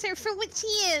expose her for what she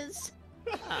is.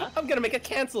 I'm gonna make a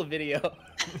cancel video.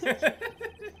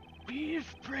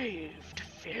 We've braved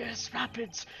fierce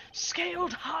rapids,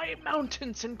 scaled high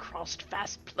mountains, and crossed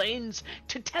vast plains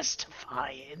to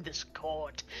testify in this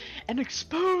court and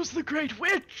expose the Great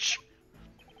Witch.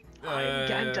 I'm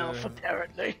Gandalf,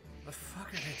 apparently. The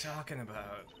fuck are they talking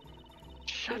about?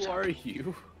 Shut Who up. are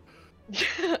you?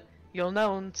 You'll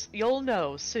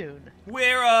know soon.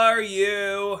 Where are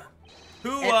you?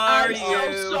 Who And are I'm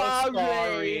you? so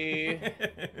sorry.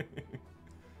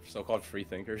 So-called free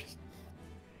thinkers.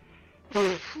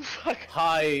 Fuck.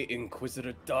 High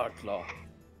Inquisitor Darklaw,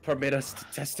 permit us to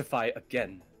testify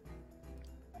again.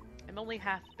 I'm only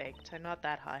half baked. I'm not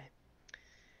that high.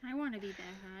 I want to be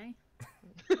that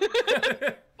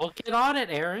high. Well, get on it,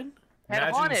 Aaron. Head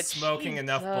Imagine on it, smoking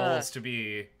enough Jesus. bowls to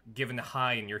be given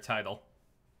high in your title.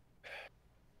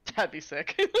 That'd be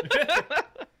sick.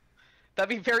 That'd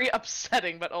be very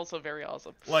upsetting, but also very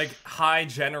awesome. Like, high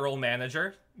general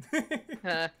manager?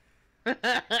 I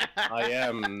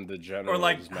am the general's Or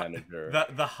like, manager.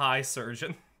 the high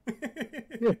surgeon.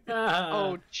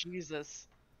 Oh, Jesus.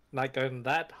 Like in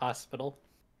that hospital.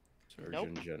 Surgeon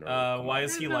Nope. General. Why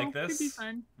is I he don't know, like could be this?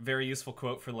 fun. Very useful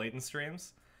quote for Layton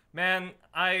streams. Man,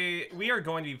 we are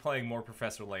going to be playing more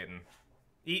Professor Layton.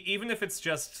 Even if it's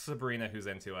just Sabrina who's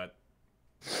into it.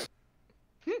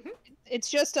 It's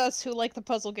just us who like the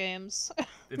puzzle games.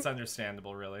 It's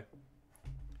understandable, really.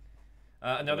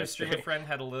 Another streamer friend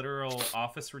had a literal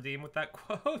office redeem with that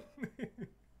quote.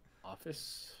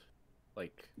 Office?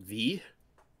 Like, the?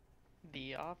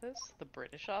 The office? The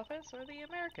British office? Or the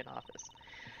American office?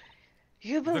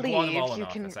 You The believe Guatemalan you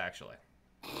can... office, actually.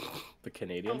 The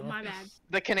Canadian Oh, my office? bad.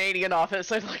 The Canadian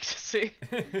office, I'd like to see.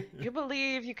 You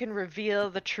believe you can reveal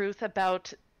the truth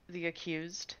about the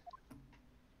accused?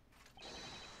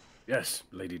 Yes,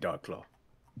 Lady Darklaw.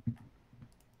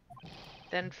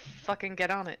 Then fucking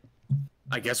get on it.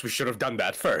 I guess we should have done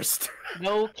that first.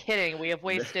 No kidding, we have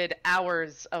wasted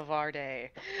hours of our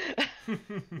day.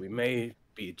 We may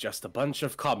be just a bunch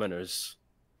of commoners.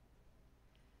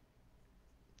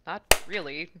 Not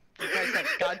really. You guys have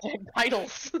goddamn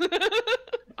titles.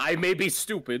 I may be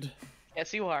stupid,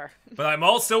 Yes, you are. But I'm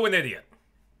also an idiot.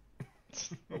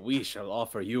 but we shall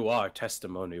offer you our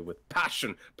testimony with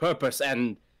passion, purpose,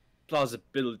 and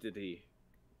plausibility.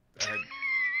 Could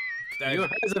You I,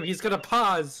 heard him, he's gonna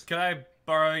pause. could I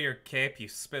borrow your cape? You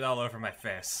spit all over my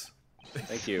face.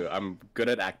 Thank you. I'm good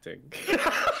at acting.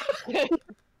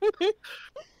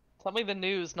 Tell me the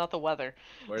news, not the weather.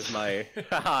 Where's my...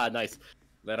 Haha, nice.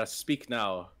 Let us speak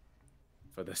now,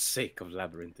 for the sake of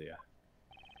Labyrinthia.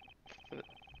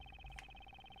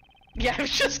 Yeah, I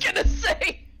was just gonna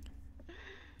say!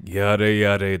 Yare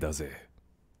yare daze.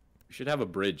 We should have a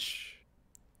bridge.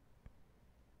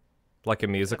 Like a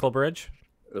musical bridge?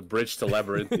 A bridge to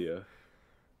Labyrinthia.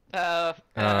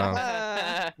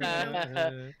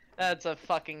 That's a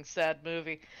fucking sad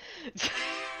movie.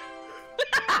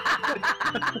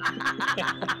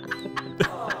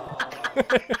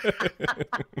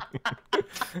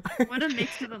 What a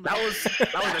mix of emotions.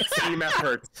 That was a team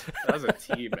effort. That was a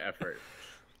team effort.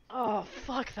 Oh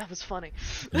fuck, that was funny.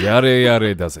 Yare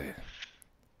yare does it.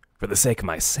 For the sake of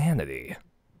my sanity,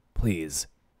 please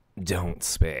don't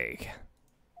speak.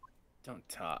 Don't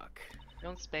talk.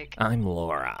 Don't speak. I'm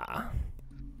Laura.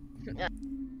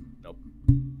 Nope.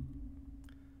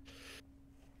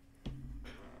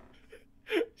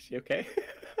 She okay?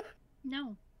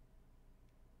 No.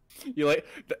 You like?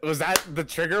 Was that the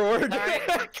trigger word?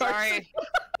 Sorry.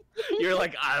 You're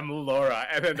like, I'm Laura,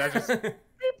 and then that just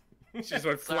she just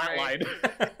went Sorry.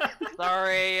 flatline.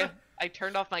 Sorry. I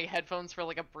turned off my headphones for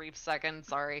like a brief second.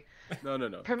 Sorry. No.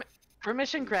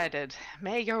 Permission granted.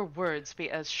 May your words be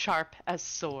as sharp as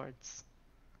swords.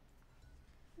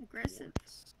 Aggressive.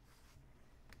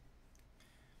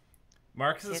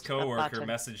 Marcus's Hit the coworker button.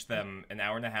 messaged them an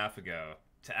hour and a half ago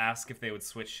to ask if they would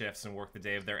switch shifts and work the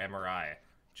day of their MRI,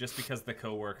 just because the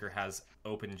coworker has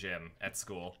open gym at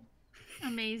school.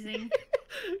 Amazing.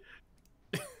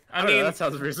 I mean, that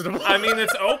sounds reasonable. I mean,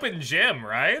 it's open gym,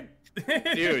 right?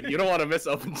 Dude, you don't want to miss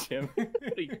open gym. Are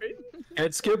you crazy?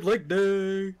 Can't skip leg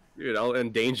day. Dude, I'll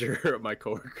endanger my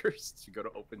coworkers to go to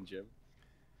open gym.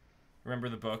 Remember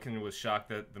the book and was shocked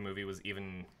that the movie was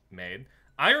even made?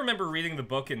 I remember reading the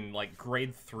book in like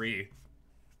grade 3.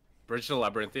 Bridge to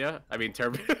Labyrinthia? I mean,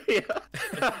 Terabithia.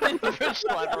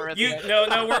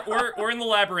 We're in the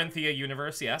Labyrinthia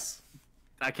universe, yes.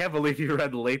 I can't believe you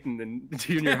read Layton in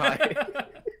junior high.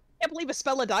 I can't believe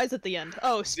Espella dies at the end.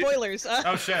 Oh, spoilers.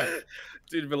 Oh shit.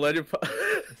 Dude, Millennium...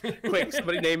 Quick,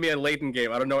 somebody name me a Layton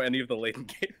game. I don't know any of the Layton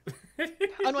games.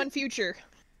 Unknown Future.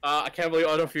 I can't believe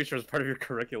Auto Future is part of your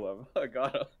curriculum. I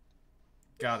got him.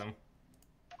 Got him.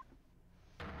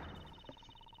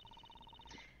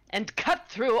 And cut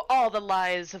through all the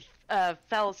lies of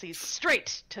fallacies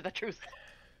straight to the truth.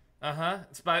 Uh-huh.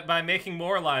 It's by making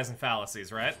more lies and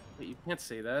fallacies, right? But you can't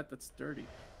say that. That's dirty.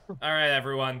 Alright,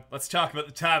 everyone. Let's talk about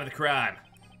the time of the crime.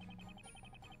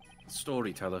 The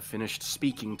storyteller finished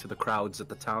speaking to the crowds at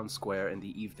the town square in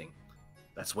the evening.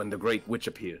 That's when the Great Witch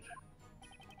appeared.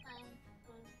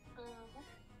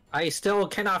 I still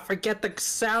cannot forget the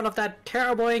sound of that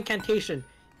terrible incantation.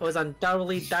 It was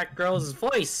undoubtedly that girl's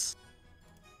voice.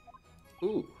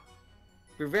 Ooh.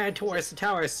 We ran towards the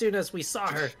tower as soon as we saw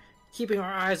her, keeping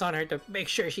our eyes on her to make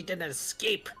sure she didn't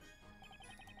escape.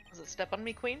 Was it Step on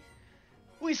Me, Queen?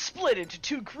 We split into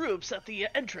two groups at the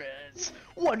entrance.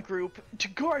 One group to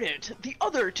guard it, the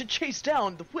other to chase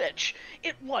down the witch.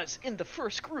 It was in the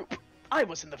first group. I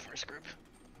was in the first group.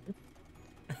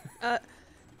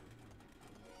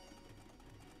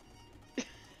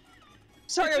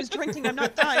 Sorry, I was drinking. I'm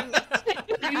not dying.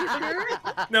 Are you sure?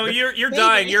 No, you're Maybe.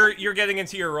 dying. You're getting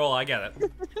into your role. I get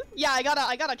it. Yeah, I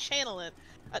gotta channel it.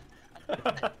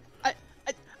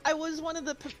 I was one of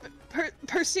the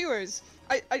pursuers.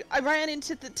 I ran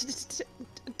into the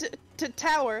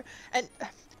tower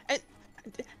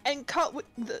and caught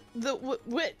the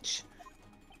witch.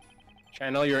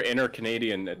 Channel your inner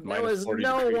Canadian at There was -40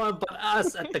 no degrees. one but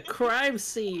us at the crime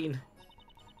scene.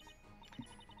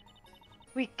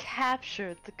 We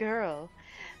captured the girl.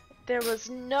 There was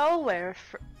nowhere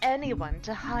for anyone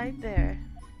to hide there.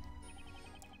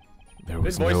 There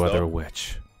was Good voice, no other though.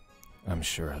 witch. I'm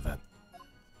sure of it.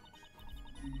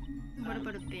 What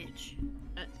about a bitch?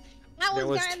 I There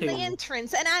was was guarding two. the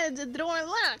entrance and I had the door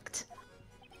locked.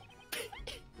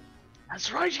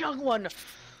 That's right, young one.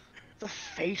 The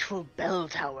fateful bell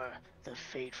tower, the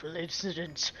fateful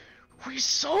incidents. We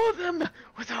saw them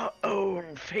with our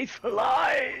own faithful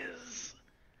eyes.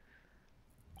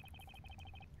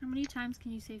 How many times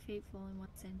can you say fateful in one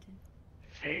sentence?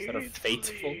 Instead of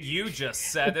fateful. You just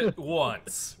said it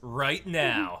once, right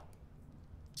now.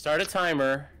 Start a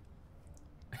timer.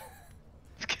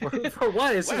 For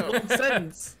what? It's just one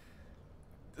sentence.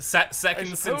 Second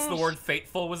since the suppose- word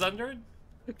fateful was entered?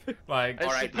 Like, I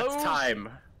Alright, it's suppose- time.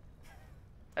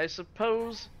 I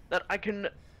suppose that I can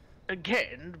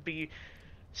again be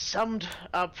summed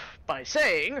up by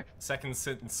saying, second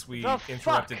since we The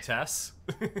interrupted fuck? Tess.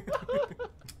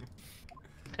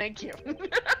 thank you.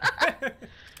 Alright,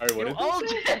 what You is all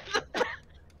this? did.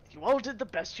 You all did the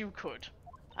best you could.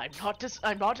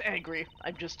 I'm not angry.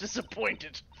 I'm just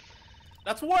disappointed.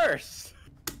 That's worse.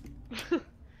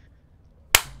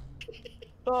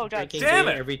 Oh god. Drinking damn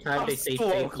beer it! Every time they say slow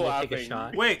fateful, take a clapping.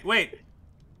 shot. Wait.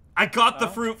 I got the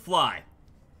Huh? fruit fly.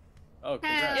 Oh,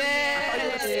 congrats.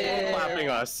 Yay! Clapping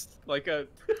us like a.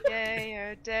 Yay,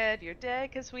 you're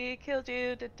dead, 'cause we killed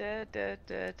you. Da, da, da,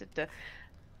 da, da, da.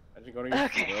 Imagine going to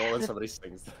Okay. jail when somebody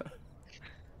sings that.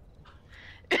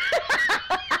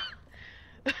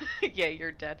 Yeah,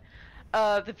 you're dead.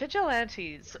 The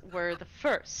vigilantes were the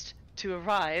first to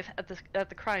arrive at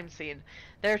the crime scene.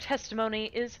 Their testimony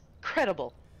is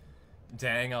credible.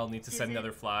 Dang, I'll need to send it?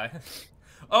 another fly.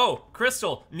 Oh,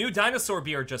 Crystal, new dinosaur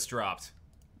beer just dropped.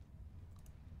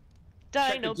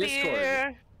 Dino the Discord.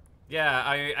 beer.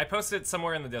 Yeah, I posted it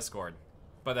somewhere in the Discord.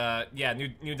 But, yeah,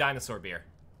 new dinosaur beer.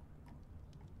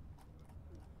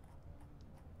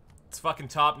 It's fucking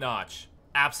top notch.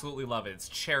 Absolutely love it. It's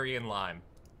cherry and lime.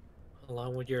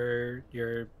 Along with your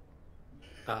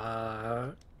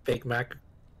Big Mac.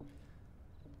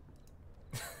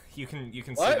 You can see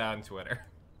What? that on Twitter.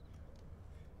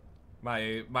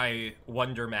 My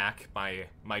Wonder Mac, my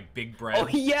big bread. Oh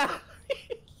yeah.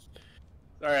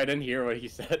 Sorry, I didn't hear what he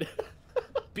said.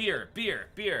 Beer.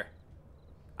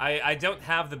 I don't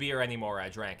have the beer anymore, I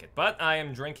drank it. But I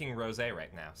am drinking rosé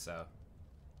right now, so.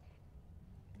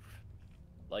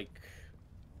 like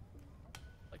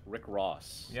Rick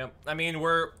Ross. Yep. I mean,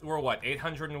 we're what,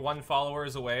 801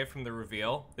 followers away from the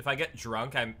reveal? If I get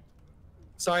drunk, I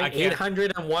Sorry, can't-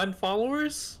 801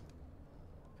 followers?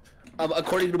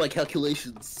 According to my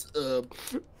calculations,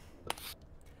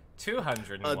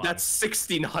 201. That's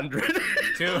 1,600.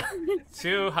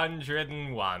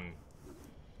 201.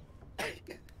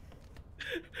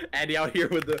 Andy out here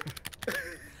with the.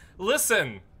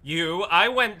 Listen, I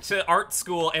went to art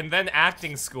school and then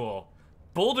acting school.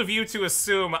 Bold of you to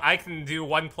assume I can do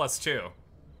 1 + 2.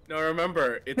 No,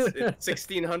 remember, it's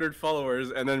 1,600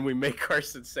 followers, and then we make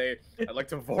Carson say, "I'd like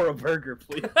to vor a burger,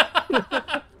 please."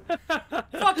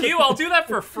 Fuck you, I'll do that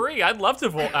for free. I'd love to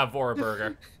vor a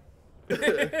burger.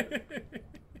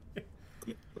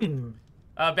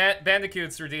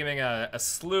 Bandicoot's redeeming a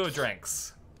slew of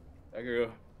drinks. There you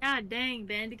go. God dang,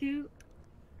 Bandicoot.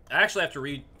 I actually have to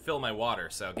refill my water,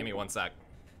 so give me 1 sec.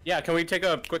 Yeah, can we take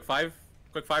a quick fiver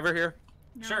here?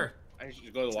 No. Sure. I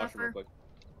should go to the washroom real quick.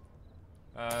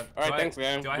 All Alright, thanks,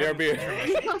 man. Do I BRB.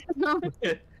 have No,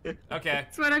 Okay.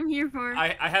 that's what I'm here for.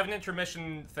 I have an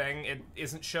intermission thing. It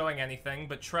isn't showing anything,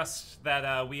 but trust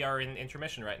that we are in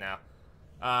intermission right now.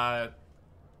 I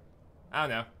don't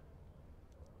know.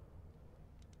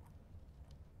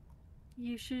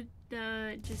 You should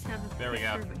just have a There we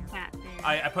picture go. of a cat there.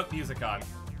 I put music on.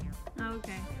 Oh,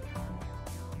 okay.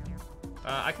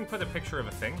 I can put a picture of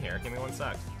a thing here. Give me 1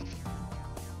 sec.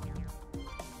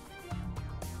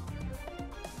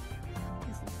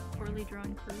 This is a poorly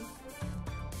drawn crew.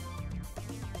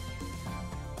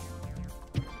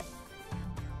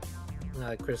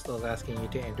 Crystal's asking you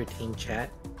to entertain chat,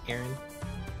 Aaron.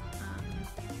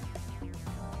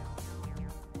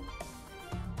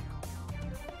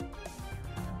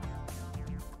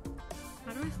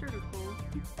 How do I start a poll?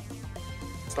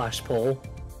 /poll.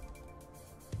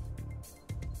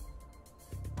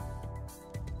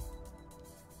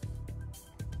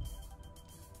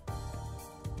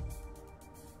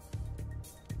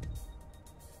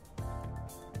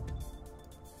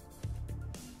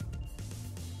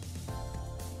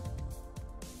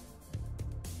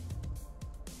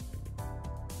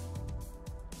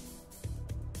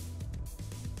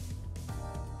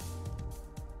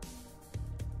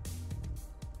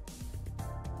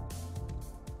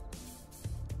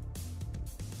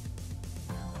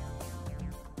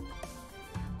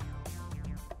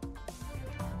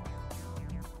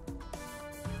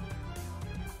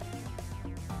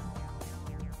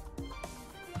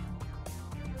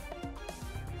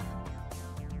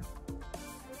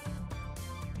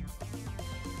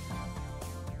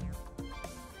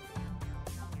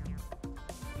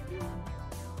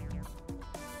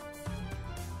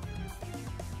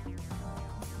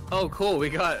 Oh, cool. We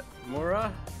got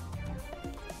Mora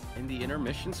in the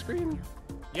intermission screen.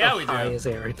 Yeah, we do. Hi, is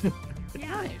Aaron. Yeah.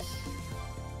 Nice.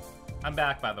 I'm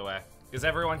back, by the way. Is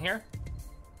everyone here?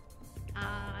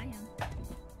 I am.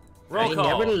 Roll I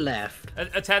call. never left.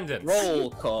 Attendance. Roll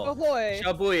call. Oh boy.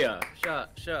 Shabuya.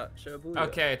 Shabuya.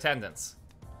 Okay, attendance.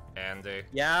 Andy,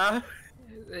 Yeah.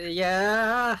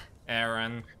 Yeah.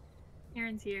 Aaron,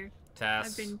 Aaron's here. Tess,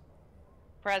 I've been.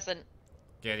 Present.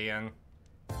 Gideon.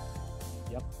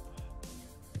 Yep.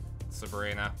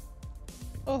 Sabrina.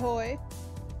 Ahoy.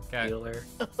 Okay. Bueller.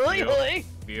 Oi,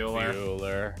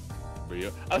 Bueller.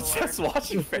 Bueller. I was just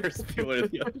watching Ferris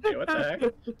Bueller the other day. What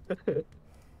the heck?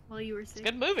 While you were sick.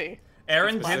 Good movie.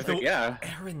 Aaron, did Yeah.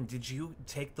 Aaron, did you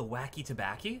take the wacky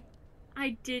tobacco?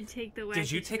 I did take the. Did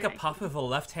you wacky take a tobacco. puff of a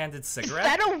left-handed Is cigarette?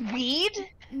 that a weed?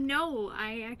 No,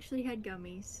 I actually had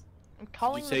gummies. I'm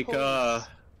calling You the take police.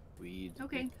 weed.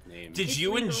 Okay. Name. Did It's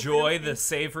you legal, but enjoy okay. the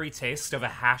savory taste of a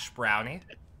hash brownie?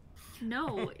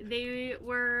 No, they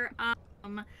were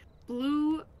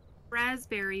blue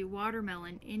raspberry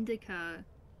watermelon indica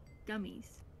gummies.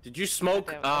 Did you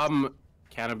smoke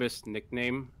cannabis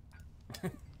nickname?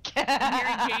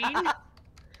 Mary Jane?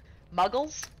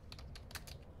 Muggles?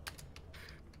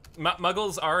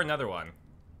 Muggles are another one.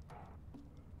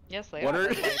 Yes, they What are.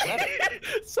 are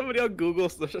somebody on Google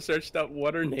searched up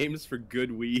what are names for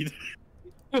good weed?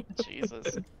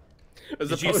 Jesus.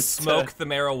 Did you smoke the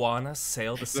marijuana,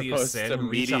 sail the sea of sin,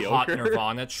 reach a hot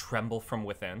nirvana, tremble from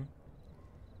within?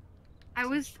 I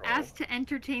was asked to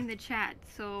entertain the chat,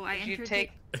 so I entertained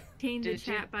the Did you-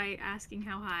 chat by asking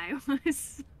how high I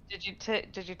was. Did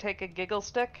you take a giggle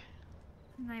stick?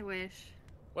 I wish.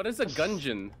 What is a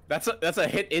gungeon? That's a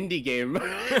hit indie game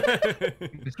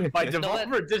by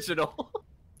Devolver Digital.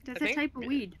 That's a type of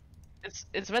weed.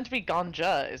 It's meant to be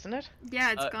ganja, isn't it?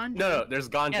 Yeah, it's ganja. No, there's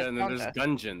ganja Yeah, and then there's ganja.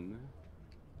 gungeon.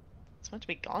 It's meant to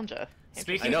be ganja.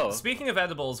 Speaking of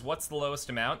edibles, what's the lowest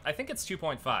amount? I think it's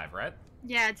 2.5, right?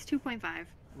 Yeah, it's 2.5.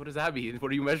 What does that mean?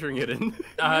 What are you measuring it in?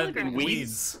 Milligrams.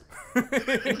 Weeds.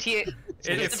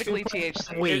 Specifically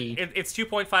THC. It's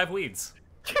 2.5 weeds.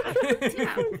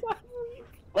 Yeah.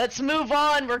 Let's move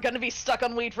on. We're gonna be stuck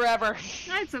on weed forever.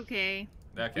 That's okay.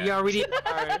 Okay. We already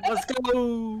are. Let's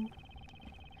go.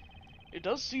 It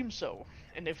does seem so.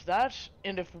 And if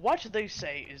what they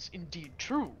say is indeed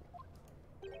true,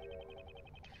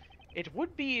 it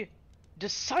would be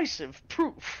decisive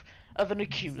proof of an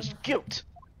accused's guilt.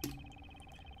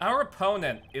 Our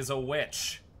opponent is a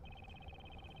witch.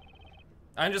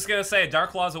 I'm just gonna say,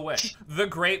 Darklaw's a witch. The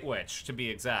Great Witch, to be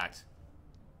exact.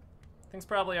 Things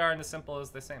probably aren't as simple as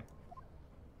they seem.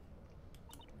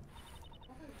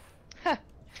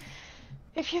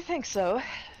 If you think so,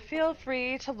 feel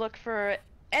free to look for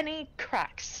any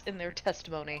cracks in their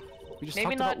testimony. We just Maybe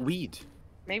talked not about weed.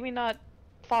 Maybe not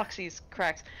Foxy's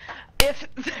cracks, if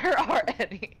there are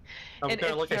any. I'm and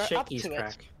gonna if look at they're up Shaky's to it-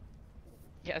 crack.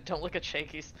 Yeah, don't look at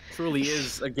Shaky's. Truly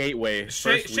is a gateway. First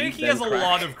weed, Shaky then has a crack.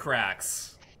 lot of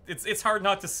cracks. It's hard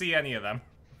not to see any of them.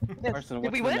 Carson, Did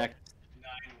what's we the win? next?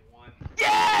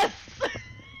 Yes!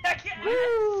 Heck yeah!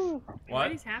 Woo!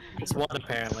 What is happening? It's one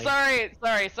apparently. Sorry. My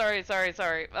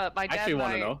I dad actually and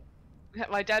want I, to know.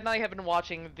 my dad and I have been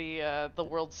watching the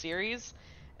World Series,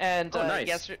 and Oh, nice.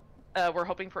 yesterday we're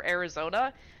hoping for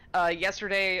Arizona.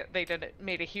 Yesterday they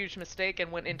made a huge mistake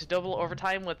and went into double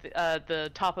overtime with the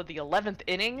top of the 11th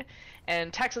inning,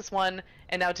 and Texas won.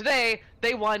 And now today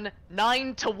they won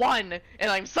 9-1,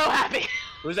 and I'm so happy.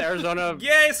 Who's Arizona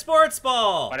Yay, sports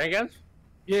ball! fighting against?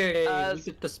 Yay, Uh, we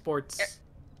get the sports.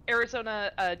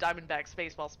 Arizona Diamondbacks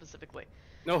baseball specifically.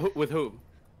 No, with who?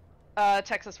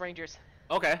 Texas Rangers.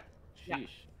 Okay. Yeah. Sheesh.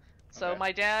 So Okay.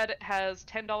 my dad has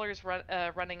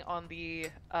 $10 running on the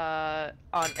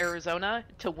on Arizona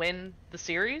to win the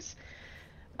series,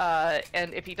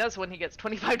 and if he does win, he gets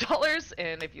 $25,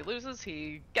 and if he loses,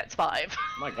 he gets $5.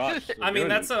 Oh my gosh. I mean,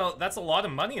 that's a lot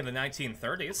of money in the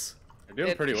 1930s. They're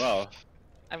doing pretty well.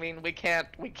 I mean, we can't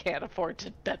afford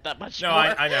to bet that much No, more.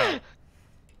 I know.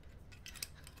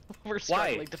 We're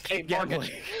struggling to pay Keep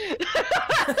mortgage.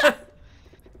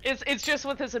 It's just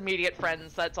with his immediate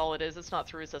friends. That's all it is. It's not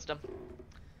through a system.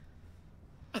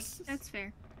 That's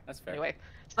fair. That's fair. Anyway,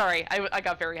 sorry, I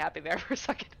got very happy there for a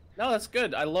second. No, that's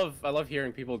good. I love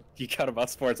hearing people geek out about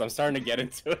sports. I'm starting to get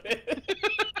into it.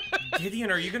 Gideon,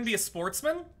 are you gonna be a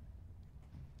sportsman?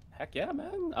 Heck yeah,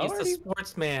 man. He's the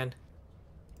sportsman.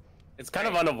 It's kind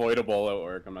of unavoidable at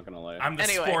work. I'm not gonna lie. I'm the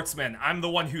Anyway. sportsman. I'm the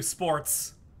one who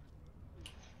sports.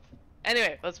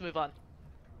 Anyway, let's move on.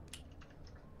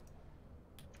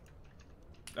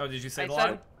 Oh, did you say I the said,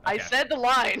 line? I Okay. said the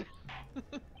line.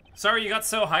 Sorry, you got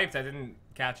so hyped I didn't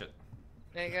catch it.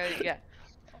 Yeah.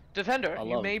 Defender, I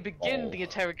you love may begin ball. the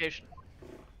interrogation.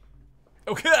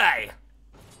 Okay.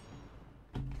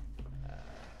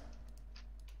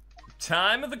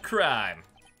 Time of the crime.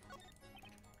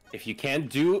 If you can't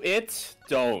do it,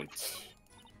 don't.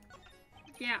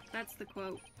 Yeah, that's the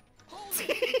quote.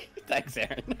 Thanks,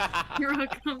 Aaron. You're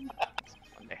welcome.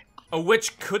 A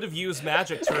witch could have used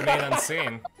magic to remain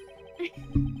unseen.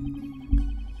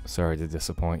 Sorry to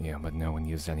disappoint you, but no one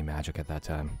used any magic at that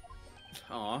time.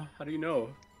 Aw, how do you know?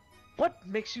 What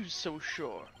makes you so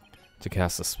sure? To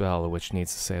cast a spell, a witch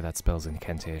needs to say that spell's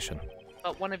incantation.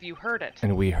 But one of you heard it.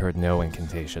 And we heard no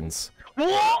incantations.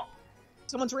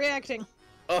 Someone's reacting.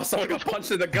 Oh, someone got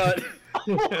punched in the gut.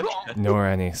 Nor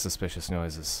any suspicious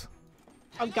noises.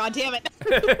 Oh, god damn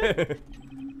it.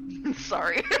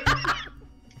 Sorry.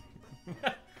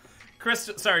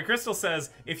 Crystal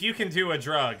says, if you can do a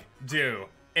drug, do.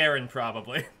 Aaron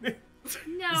probably.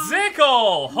 No.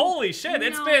 Zickle! Holy shit,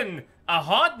 it's No. been a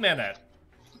hot minute.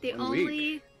 The 1 week.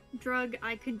 only drug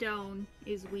I condone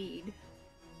is weed.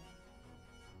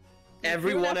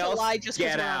 Everyone have to else, lie just 'cause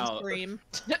get we're on out. stream.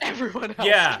 Everyone else.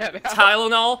 Yeah, get out.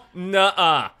 Tylenol,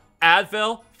 nuh-uh.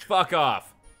 Advil, fuck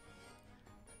off.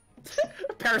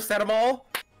 Paracetamol,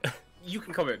 you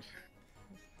can come in.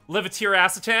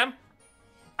 Levetiracetam,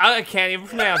 I can't even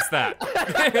pronounce that.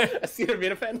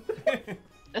 Acetaminophen.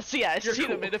 Yeah,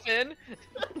 acetaminophen.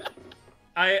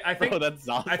 I think Oh, that's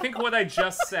awesome. I think what I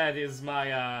just said is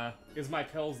my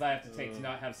pills that I have to take to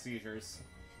not have seizures.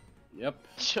 Yep.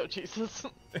 Oh, Jesus.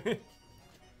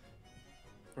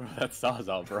 Bro, that's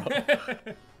Sawzall, bro.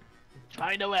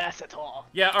 Phenoacetol.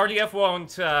 Yeah, RDF won't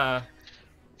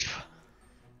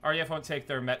take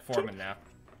their metformin now.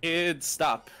 Kids,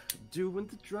 stop doing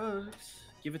the drugs.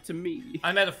 Give it to me.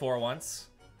 I met a 4 once.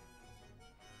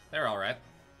 They're all right.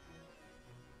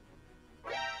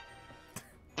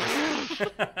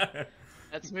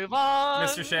 Let's move on.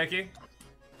 Mr. Shaky.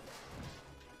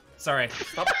 Sorry.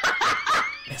 Stop.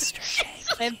 Mr. Shaky.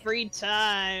 Every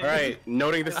time. All right,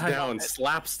 noting this down.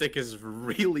 Slapstick is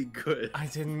really good. I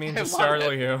didn't mean I to love startle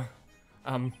it. you.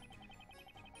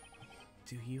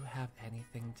 Do you have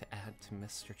anything to add to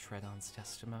Mr. Treadon's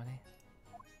testimony?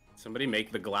 Somebody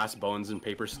make the glass bones and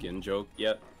paper skin joke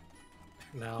yet?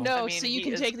 No. No, I mean, so you he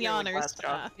can is take the clearly honors. glass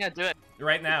jaw. Yeah, do it.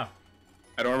 Right now.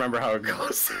 I don't remember how it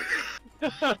goes.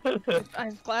 I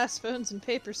have glass bones and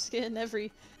paper skin every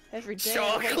day. I wake up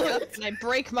Chocolate. and I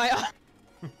break my arm.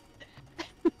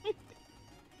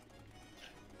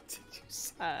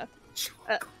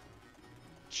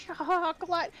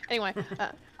 Chocolate. Anyway,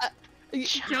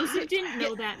 Joseph didn't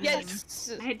know that meme.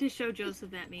 yes. I had to show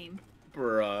Joseph that meme.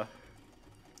 Bruh.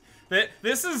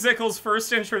 This is Zickel's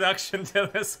first introduction to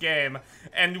this game,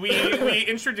 and we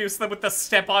introduced them with the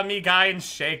Step On Me guy and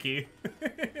Shaky.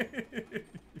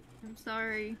 I'm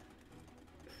sorry.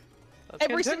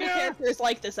 Every single character is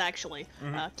like this, actually.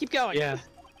 Keep going. Yeah.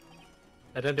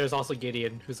 And then there's also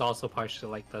Gideon, who's also partially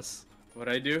like this.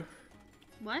 What'd I do?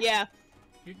 What? Yeah.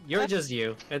 You're just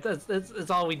you. It's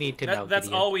all we need to know. That's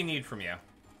Gideon. all we need from you.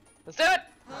 Let's do it.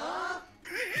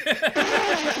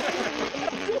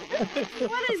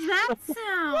 What is that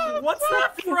sound? What's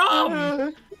that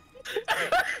from?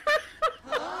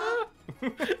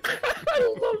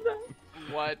 I love that.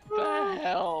 What the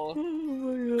hell?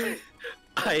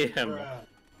 I am.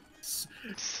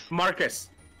 Marcus,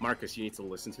 you need to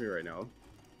listen to me right now.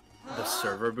 The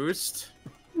server boost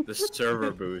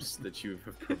that you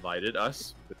have provided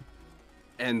us with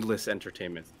endless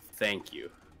entertainment. Thank you.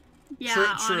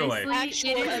 Yeah, truly. honestly,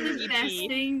 Actual it is the MVP. best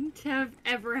thing to have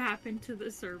ever happened to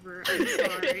the server. I'm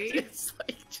sorry. It's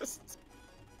like just.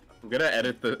 I'm gonna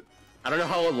edit the. I don't know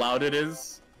how loud it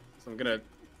is, so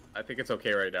I think it's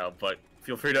okay right now, but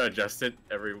feel free to adjust it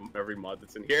every mod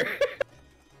that's in here.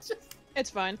 It's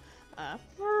fine. Huh?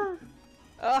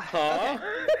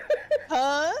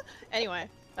 Huh? Anyway,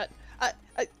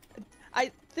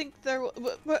 I think there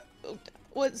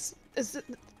was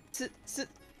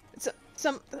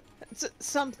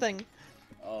something.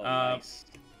 Oh, nice.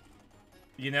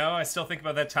 You know, I still think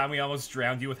about that time we almost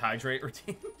drowned you with hydrate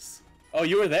routines. Oh,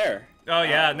 you were there. Oh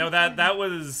yeah, no, that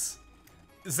was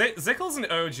Zickel's an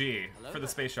OG for the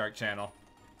Space Shark channel.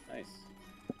 Nice.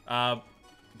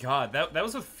 God, that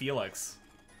was with Felix.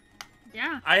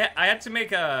 Yeah. I had to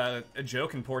make a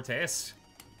joke in poor taste.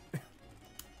 I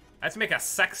had to make a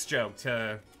sex joke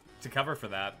to cover for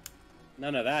that.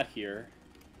 None of that here.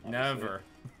 Obviously. Never.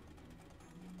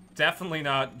 Definitely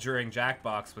not during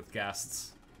Jackbox with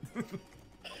guests.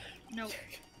 Nope.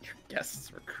 Your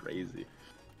guests were crazy.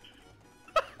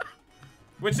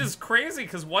 Which is crazy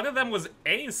because one of them was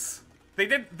Ace. They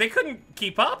couldn't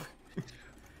keep up.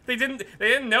 They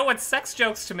didn't know what sex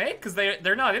jokes to make because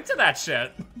they're not into that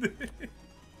shit.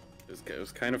 It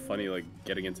was kind of funny, like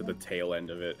getting into the tail end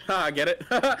of it. Ha! Get it?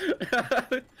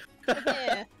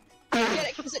 Yeah.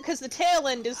 Because the tail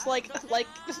end is like.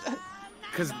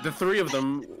 Because the three of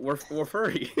them were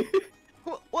furry.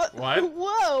 What? What?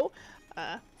 Whoa.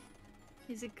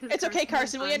 Is it 'cause It's okay,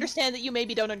 Carson. We fun? understand that you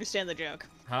maybe don't understand the joke.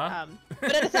 Huh?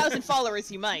 But at 1,000 followers,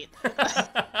 you might.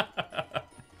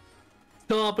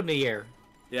 Still up in the air.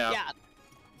 Yeah. Yeah.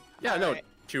 Yeah, no. Alright.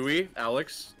 Chewie,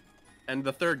 Alex, and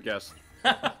the third guest.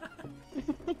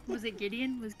 Was it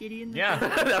Gideon? Was Gideon? Yeah.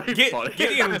 That'd be funny.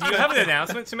 Gideon, do you have an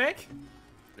announcement to make?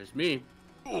 There's me.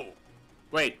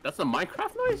 Wait, that's a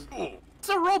Minecraft noise? It's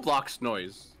a Roblox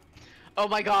noise. Oh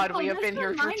my god, we Oh, have been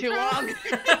here that's for too long.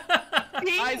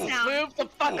 Ping Guys, sound. move the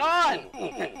fuck on!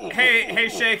 Hey,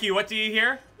 Shaky, what do you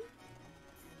hear?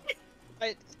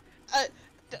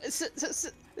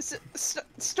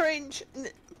 Strange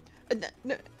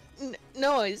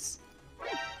noise.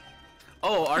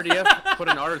 Oh, RDF put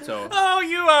an Aruto. Oh,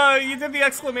 you did the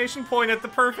exclamation point at the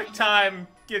perfect time,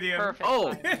 Gideon. Perfect.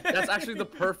 Oh, that's actually the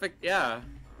perfect,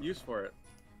 use for it.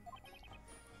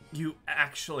 You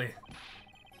actually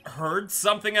heard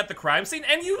something at the crime scene,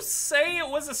 and you say it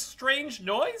was a strange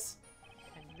noise?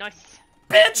 Nice.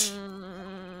 Bitch!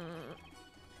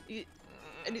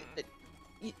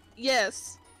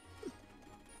 Yes.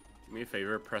 Do me a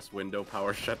favor, press window,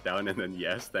 power shut down, and then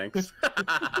yes, thanks.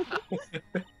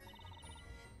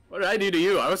 What did I do to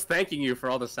you? I was thanking you for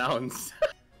all the sounds.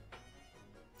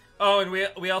 Oh, and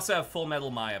we also have Full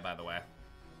Metal Maya, by the way.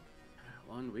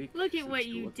 1 week. Look at since what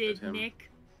you did, him.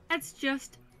 Nick. That's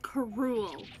just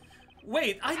cruel.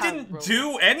 Wait, I How didn't rude.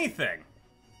 do anything.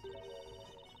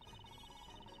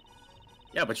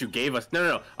 Yeah, but you gave us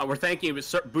no. We're thanking you.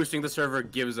 Boosting the server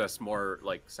gives us more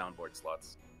like soundboard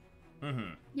slots.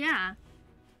 Mm-hmm. Yeah.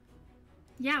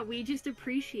 Yeah, we just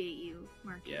appreciate you,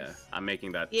 Marcus. Yeah, I'm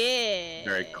making that Yeah.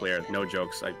 very clear. No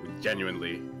jokes. I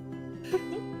genuinely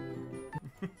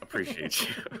appreciate you.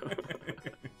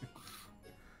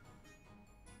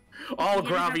 All You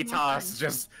gotta have more gravitas fun.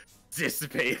 just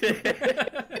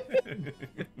dissipated.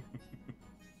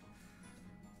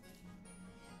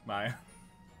 Maya.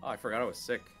 Oh, I forgot I was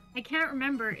sick. I can't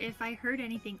remember if I heard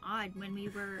anything odd when we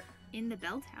were in the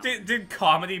bell tower. Did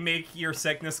comedy make your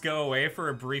sickness go away for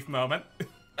a brief moment?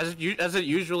 As it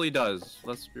usually does.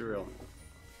 Let's be real.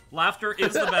 Laughter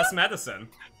is the best medicine.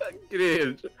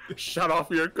 Gideon, shut off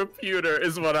your computer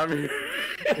is what I'm hearing.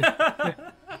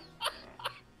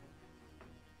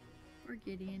 Or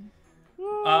Gideon.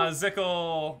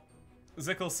 Zickle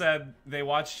said they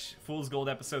watched Fool's Gold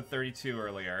episode 32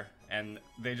 earlier, and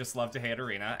they just love to hate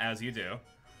Arena, as you do.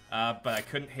 But I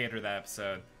couldn't hate her that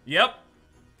episode. Yep!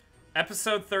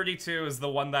 Episode 32 is the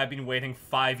one that I've been waiting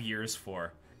 5 years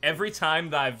for. Every time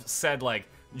that I've said, like,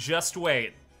 just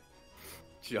wait.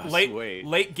 Just wait.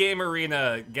 Late game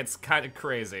Arena gets kind of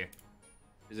crazy.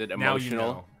 Is it Now emotional? you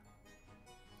know.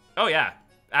 Oh yeah,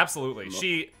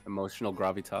 absolutely. Emotional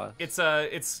gravitas.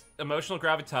 It's emotional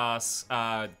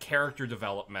gravitas, character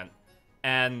development,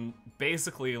 and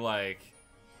basically like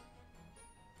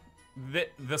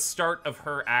the start of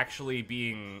her actually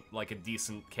being like a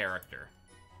decent character.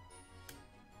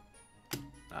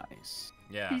 Nice.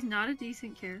 Yeah. She's not a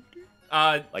decent character?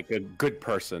 Like a good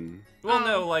person. Well,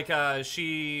 no, like,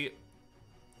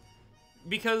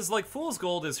 because, like, Fool's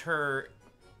Gold is her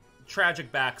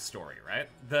tragic backstory, right?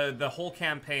 The whole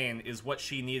campaign is what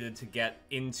she needed to get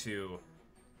into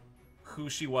who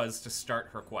she was to start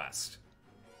her quest.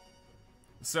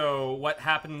 So, what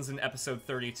happens in episode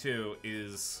 32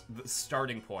 is the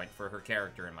starting point for her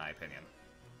character, in my opinion.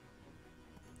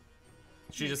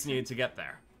 She just needed to get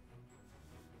there.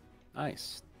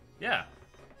 Nice. Yeah.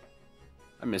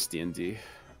 I miss D&D.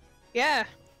 Yeah.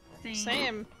 Same.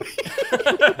 Same.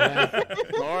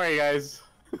 Don't worry, guys.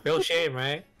 Real shame,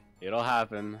 right? It'll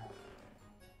happen.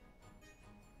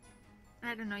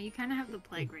 I don't know, you kind of have the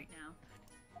plague right now.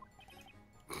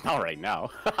 Not right now.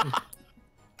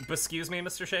 Excuse me,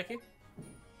 Mr. Shaky?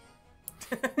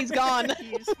 He's gone.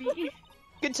 Excuse me.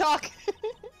 Good talk.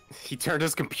 He turned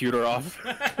his computer off.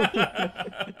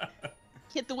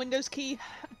 Hit the Windows key.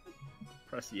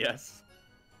 Press yes.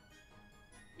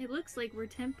 It looks like we're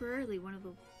temporarily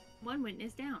one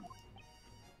witness down.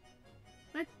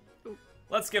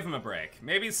 Let's give him a break.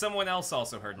 Maybe someone else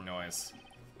also heard a noise.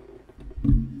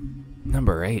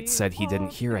 Number 8 said he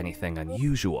didn't hear anything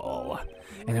unusual,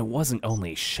 and it wasn't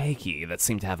only Shaky that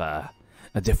seemed to have a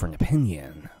different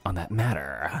opinion on that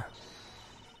matter.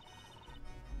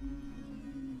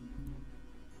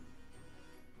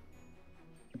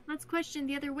 Let's question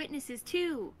the other witnesses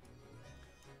too.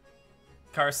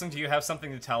 Carson, do you have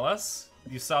something to tell us?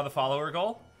 You saw the follower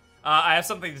goal? I have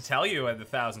something to tell you at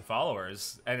 1,000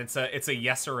 followers, and it's a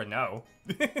yes or a no.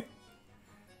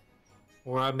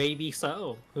 Or maybe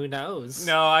so. Who knows?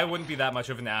 No, I wouldn't be that much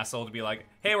of an asshole to be like,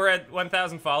 hey, we're at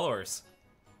 1,000 followers.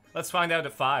 Let's find out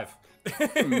at 5.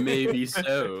 Maybe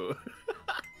so.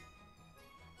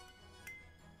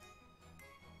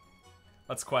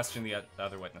 Let's question the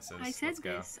other witnesses. I said Let's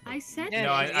go. this. I said Yeah,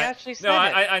 No, this. you actually said no, it.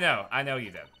 I know. I know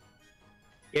you did.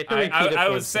 You have to repeat it I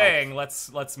for was himself. saying,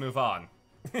 let's move on.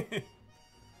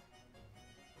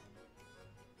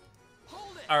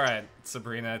 All right,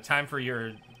 Sabrina, time for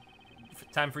you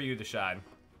to shine.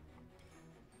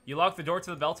 You locked the door to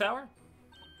the bell tower?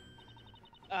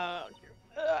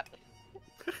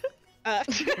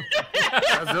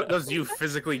 Does you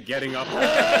physically getting up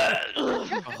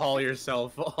to haul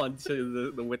yourself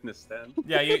onto the witness stand?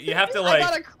 Yeah, you have to I like.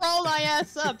 gotta crawl my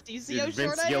ass up. Do you see Dude, how short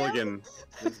Vince I am? Gilligan.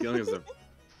 Vince Gilligan is a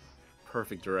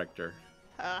perfect director.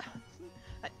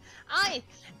 And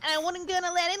I wasn't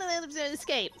gonna let any of them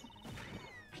escape.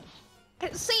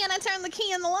 See, and I turned the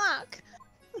key in the lock.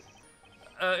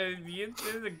 You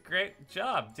did a great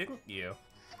job, didn't you?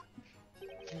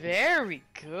 Very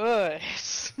good.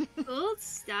 Gold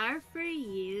star for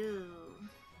you.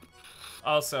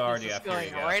 Also, This is RDF, here going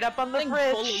you go. right up on the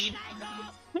fridge.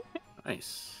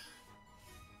 Nice.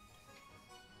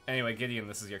 Anyway, Gideon,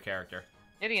 this is your character.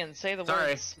 Gideon, say the Sorry.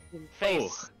 words.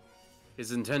 Face. Oh,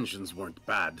 his intentions weren't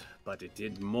bad, but it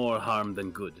did more harm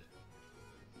than good.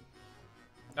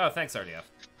 Oh, thanks, RDF.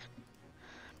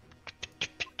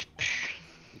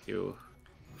 Thank you.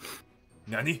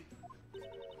 Nani?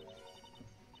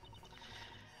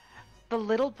 The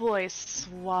little boy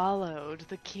swallowed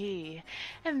the key,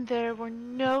 and there were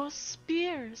no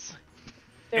spears.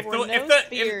 If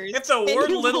the word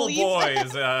 "little boy"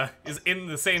 is in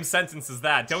the same sentence as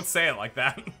that, don't say it like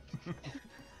that.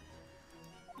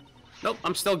 Nope,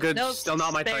 I'm still good. No Still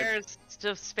not my type. spares,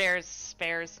 just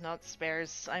spares, not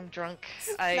spares. I'm drunk.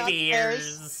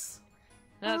 Spears.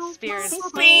 Not spears.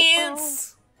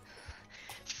 Spears.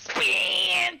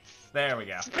 Spears. There we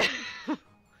go.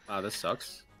 Wow, this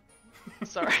sucks.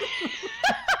 Sorry.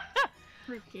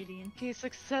 Poor Gideon. He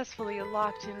successfully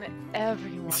locked in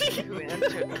everyone who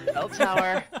entered the bell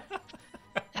tower.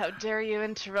 How dare you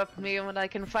interrupt me when I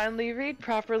can finally read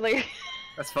properly?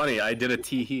 That's funny. I did a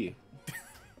tee-hee.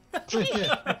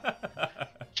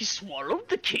 She swallowed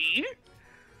the key?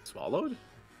 Swallowed?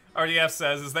 RDF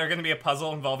says, is there going to be a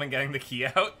puzzle involving getting the key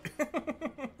out?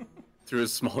 Through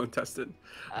his small intestine.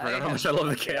 I forgot how much I love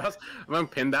the chaos. I'm gonna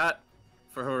pin that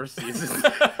for her season.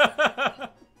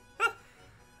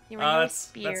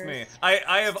 That's me.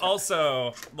 I have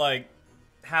also, like,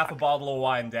 half a bottle of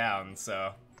wine down,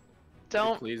 so...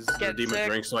 Don't please get redeem sick. a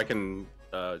drink so I can,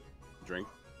 drink.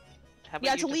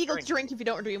 Yeah, it's illegal to drink if you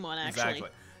don't redeem one, actually. Exactly.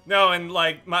 No, and,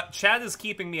 like, Chad is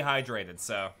keeping me hydrated,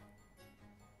 so...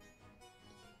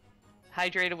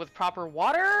 Hydrated with proper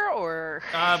water, or...?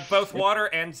 Both water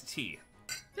and tea.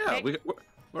 Yeah, Okay.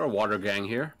 we're a water gang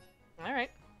here.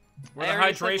 Alright. We're I the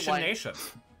already said the hydration line. nation.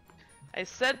 I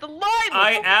said the line!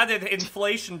 I added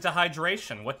inflation to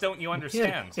hydration. What don't you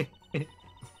understand?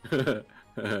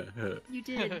 You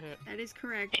did. That is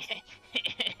correct.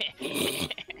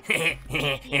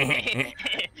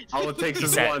 All it takes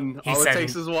is one. All it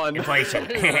takes is one. Inflation.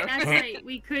 That's right.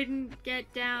 We couldn't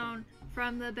get down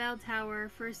from the bell tower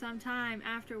for some time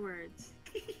afterwards.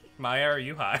 Maya, are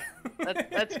you high?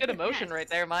 That's good emotion right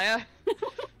there, Maya.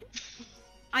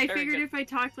 I Very figured good. if I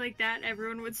talked like that,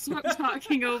 everyone would stop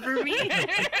talking over me.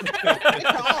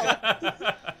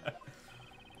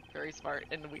 Very smart,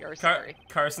 and we are sorry.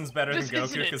 Carson's better than This Goku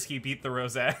incident- because he beat the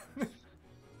rosette.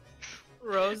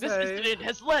 This incident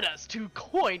has led us to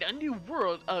coin a new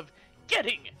world of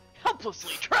getting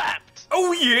helplessly trapped.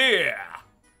 Oh yeah!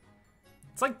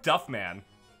 It's like Duff Man.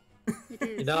 It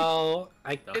is. No,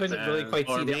 I couldn't really quite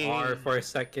Or see the me. R for a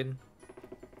second.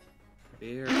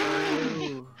 Here are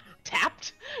you.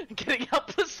 Tapped? Getting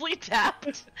helplessly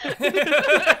tapped?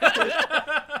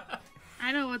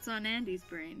 I know what's on Andy's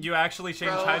brain. You actually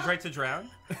changed Bro. hydrate to drown?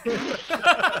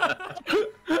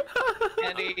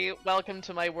 Andy, welcome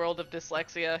to my world of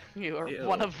dyslexia. You are Ew.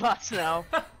 one of us now.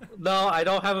 No, I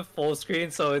don't have a full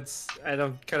screen, so and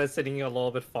I'm kind of sitting a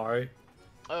little bit far.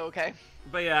 Oh, okay.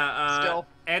 But yeah, Still,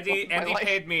 Andy welcome to my life.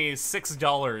 paid me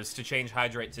 $6 to change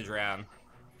hydrate to drown.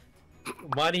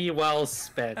 Money well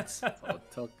spent.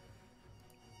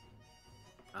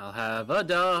 I'll have a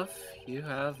Duff. You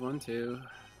have one too.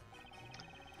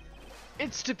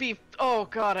 It's to be. Oh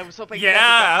god, I was hoping.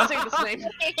 Yeah! Say this name.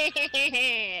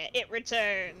 It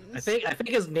returns. I think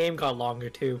his name got longer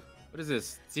too. What is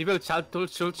this? It's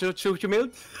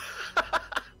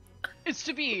It's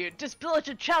to be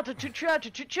disability child.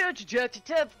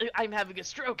 I'm having a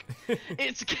stroke.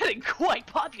 It's getting quite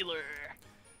popular.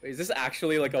 Is this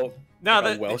actually like a, No, like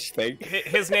a the- Welsh thing?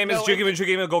 His name is Jugima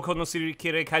Jugima Goko no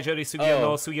Surikire Kajari Sugio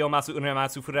no Suyo Masu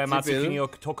Unematsu Furematsu Kinyo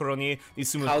Tokoro ni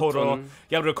Isumu Koro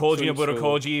Yabra Koji no Bura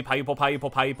Koji Paipo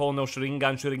Paipo no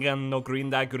Shurigan no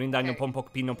Grinda no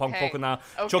Pompok Pino Pompok na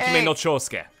Chokime no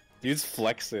Chosuke. Dude's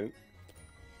flexing.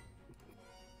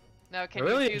 Now, I can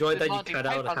really you enjoyed the that you Monty cut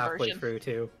out Python halfway version? through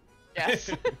too. Yes.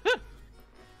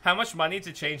 How much money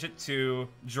to change it to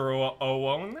Juro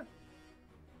Owon?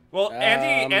 Well,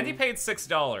 Andy paid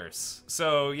 $6,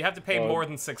 so you have to pay Oh. more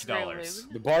than $6.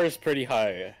 The bar is pretty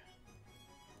high.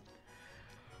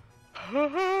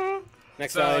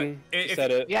 Next So, line. You if-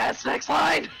 said it. Yes, next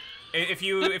line. If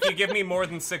you give me more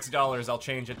than $6, I'll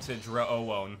change it to Juro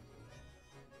Owon.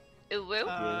 It will.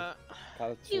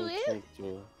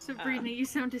 Sabrina, you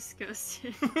sound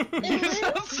disgusted. You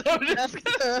sound so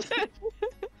disgusted.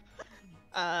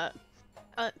 Don't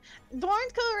go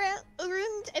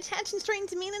around attaching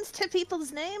strange meanings to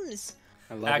people's names.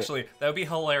 Actually, that would be a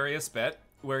hilarious bit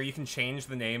where you can change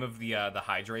the name of the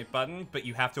hydrate button, but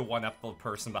you have to one-up the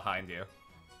person behind you.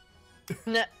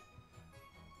 Nah.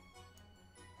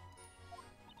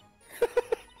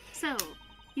 So,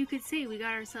 you could say we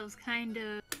got ourselves kind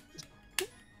of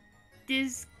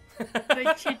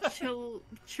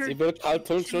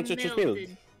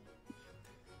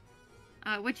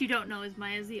what you don't know is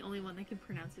Maya's the only one that can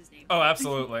pronounce his name. Oh,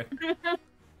 absolutely.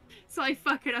 So I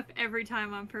fuck it up every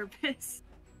time on purpose.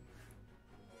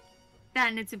 That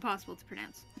and it's impossible to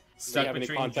pronounce. Stuck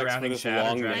between drowning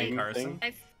Chad and drowning Carson.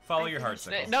 Follow your heart,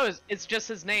 Sickles. No, it's just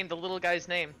his name, the little guy's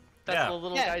name. That's the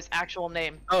little guy's actual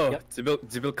name. Oh,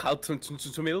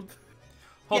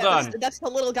 Hold on. That's the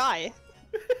little guy.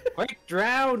 Wait,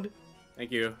 drowned.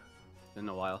 Thank you. Been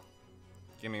a while.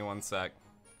 Give me 1 sec.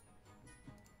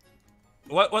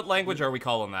 What language are we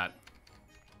calling that?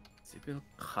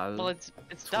 Well, it's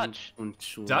Dutch.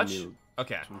 Dutch?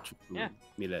 Okay. Yeah.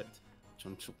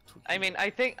 I mean, I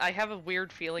think I have a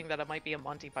weird feeling that it might be a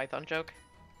Monty Python joke.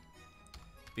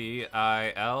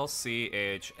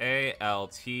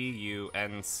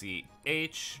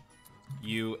 BILCHALTUNCH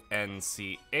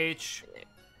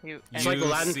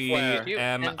UNCHUCMILLED.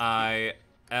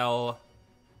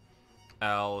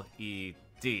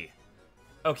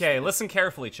 Okay, listen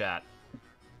carefully, chat.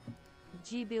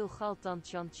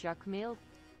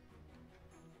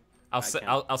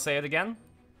 I'll say it again.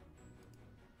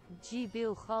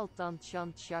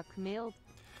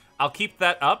 I'll keep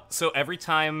that up, so every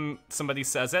time somebody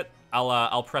says it,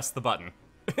 I'll press the button.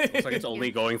 It's like it's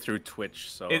only going through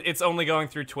Twitch, so it's only going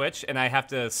through Twitch, and I have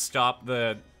to stop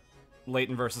the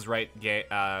Layton versus Wright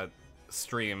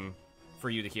stream for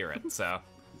you to hear it. So.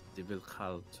 Okay.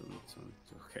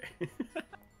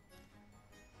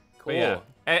 Cool. But yeah,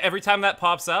 every time that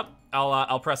pops up,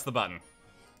 I'll press the button.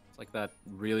 It's like that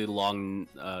really long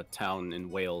town in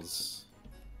Wales.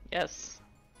 Yes.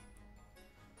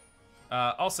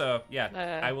 Also,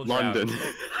 yeah, I will London.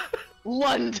 drown.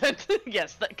 London.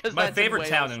 Yes, because my favorite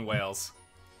town in Wales.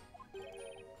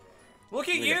 Look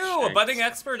at you, a budding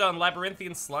expert on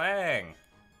labyrinthian slang.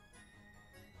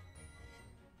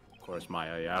 Of course,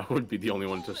 Maya. Yeah, would be the only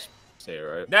one to say it,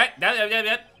 right? That.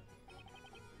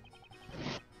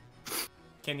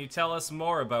 Can you tell us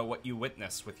more about what you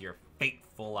witnessed with your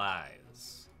fateful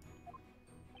eyes?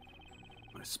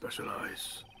 My special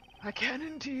eyes. I can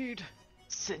indeed,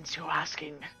 since you're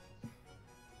asking.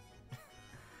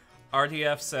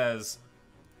 RDF says,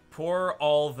 pour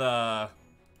all the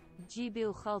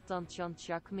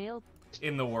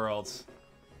in the world,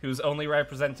 whose only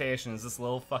representation is this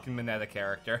little fucking Mineta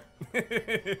character.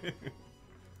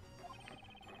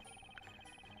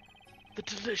 The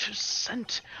delicious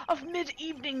scent of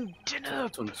mid-evening dinner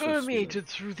permeated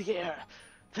through the air.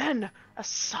 Then a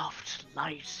soft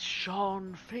light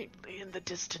shone faintly in the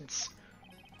distance.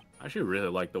 I actually really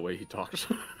like the way he talks.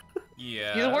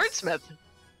 Yeah. He's a wordsmith.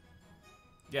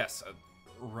 Yes,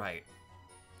 right.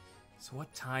 So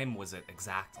what time was it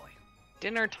exactly?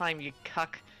 Dinner time, you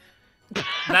cuck.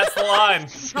 That's the line.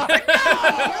 Sorry. No!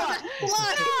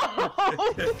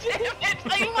 Damn it!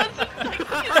 I wasn't.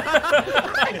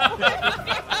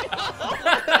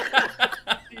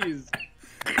 Jeez.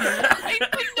 I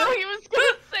didn't know he was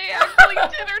gonna say actually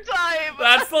dinner time.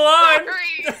 That's the line.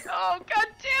 Sorry. Oh god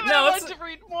damn it! No, I want to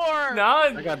read more. No.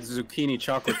 I got zucchini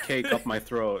chocolate cake up my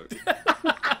throat.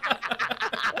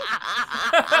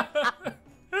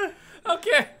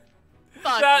 Okay.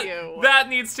 Fuck you. That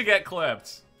needs to get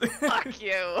clipped. Fuck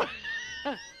you.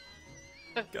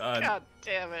 God. God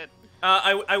damn it.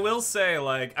 I will say,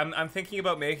 like, I'm thinking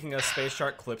about making a Space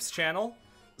Shark Clips channel.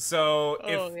 So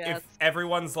if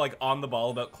everyone's like on the ball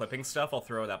about clipping stuff, I'll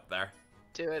throw it up there.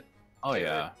 Do it. Oh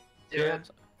yeah. Do it.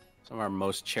 Some of our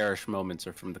most cherished moments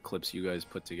are from the clips you guys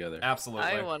put together. Absolutely.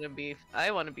 I want to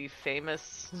be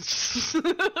famous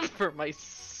for my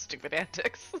stupid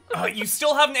antics. You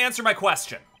still haven't answered my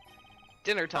question.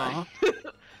 Dinner time.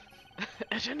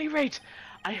 At any rate,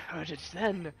 I heard it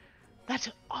then. That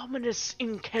ominous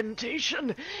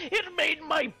incantation. It made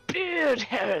my beard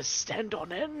hairs stand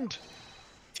on end.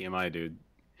 TMI, dude.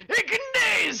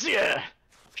 Ignacia!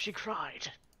 She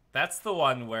cried. That's the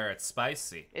one where it's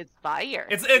spicy. It's fire.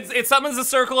 It summons a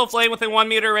circle of flame within 1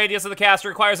 meter radius of the caster.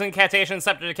 Requires an incantation and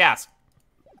scepter to cast.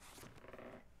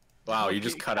 Wow, you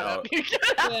just cut out.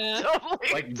 Yeah.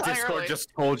 Totally, Like entirely. Discord just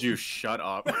told you, shut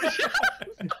up.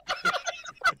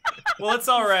 Well, it's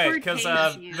all right because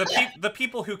Discord the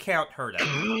people who count heard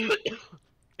it.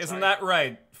 Isn't that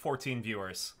right? 14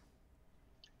 viewers.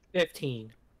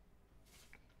 15.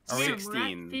 Are we- Damn, we're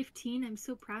 16. at 15. I'm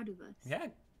so proud of us. Yeah,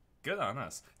 good on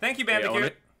us. Thank you, Hey, I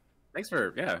Bandicoot. Thanks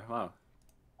for, yeah, wow.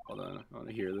 Hold on, I want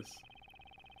to hear this.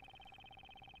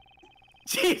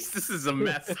 Jeez, this is a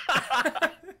mess.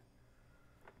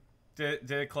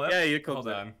 Did it clip? Yeah, you clipped Hold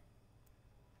it. on.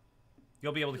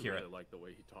 You'll be able to hear it. I like the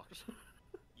way he talks.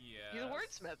 Yeah. He's a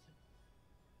wordsmith.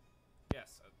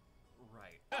 Yes.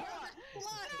 Right.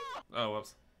 Oh,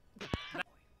 whoops.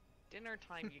 Dinner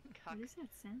time, you cuck. What is that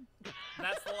sound?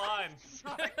 That's the line.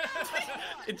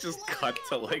 It just cut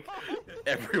to like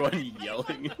everyone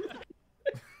yelling.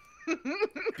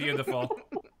 Beautiful.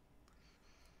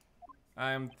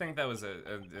 I think that was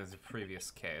a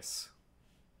previous case.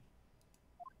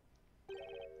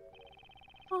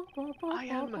 I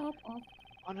am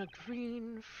on a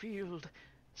green field,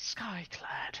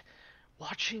 sky-clad,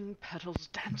 watching petals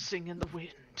dancing in the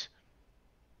wind.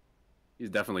 He's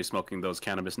definitely smoking those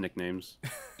cannabis nicknames.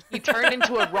 He turned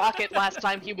into a rocket last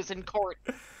time he was in court.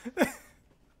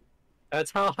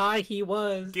 That's how high he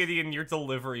was. Gideon, your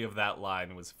delivery of that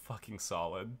line was fucking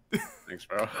solid. Thanks,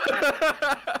 bro.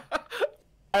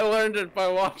 I learned it by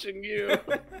watching you.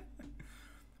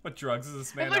 What drugs is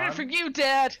this I man learned on? it from you,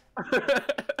 Dad!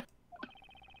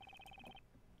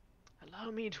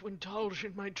 Allow me to indulge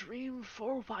in my dream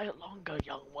for a while longer,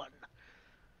 young one.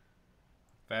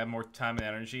 If I have more time and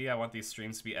energy, I want these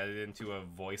streams to be edited into a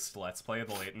voiced Let's Play of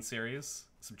the Layton series,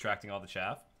 subtracting all the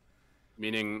chaff.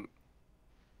 Meaning...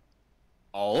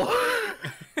 all?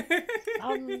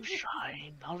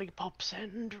 Sunshine, lollipops,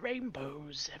 and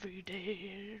rainbows every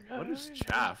day. What is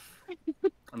chaff?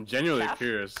 I'm genuinely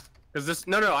curious. Because this...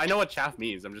 No, I know what chaff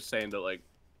means. I'm just saying that, like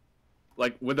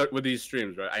with these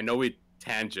streams, right? I know we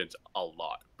tangent a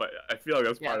lot, but I feel like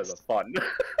that's part of the fun.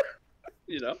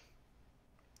 You know?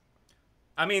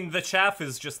 I mean, the chaff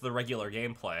is just the regular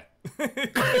gameplay.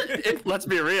 Let's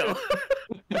be real.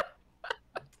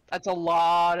 That's a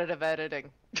lot of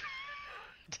editing.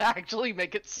 To actually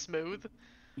make it smooth.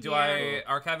 Do I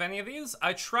archive any of these?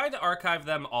 I try to archive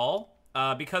them all,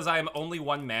 because I am only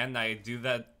one man, and I do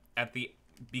that at the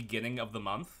beginning of the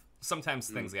month. Sometimes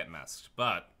things get messed,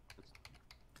 but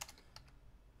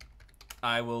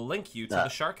I will link you to the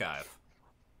Sharkive.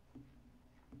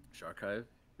 Sharkive,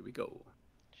 here we go.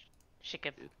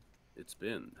 Chicken. It's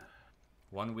been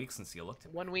 1 week since you looked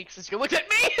at me. 1 week since you looked at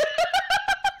me!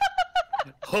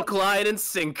 Hook, line, and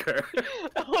sinker.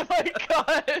 Oh my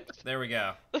god! There we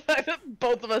go. The fact that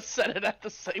both of us said it at the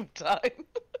same time.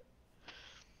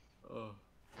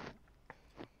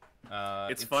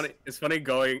 It's funny. It's funny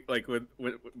going like with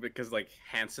because like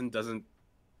Hanson doesn't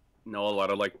know a lot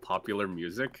of like popular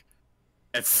music,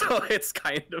 and so it's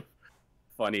kind of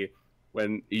funny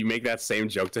when you make that same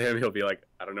joke to him. He'll be like,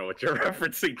 "I don't know what you're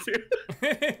referencing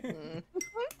to."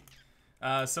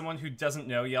 Someone who doesn't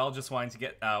know y'all just wanting to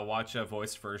get watch a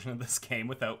voiced version of this game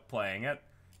without playing it,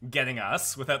 getting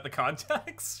us without the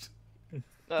context.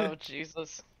 Oh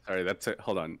Jesus! Sorry, that's it.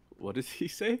 Hold on. What did he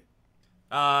say?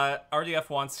 RDF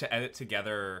wants to edit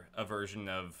together a version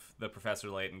of the Professor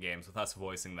Layton games with us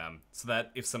voicing them, so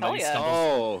that if somebody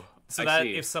stumbles,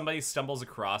 if somebody stumbles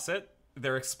across it,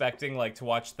 they're expecting like to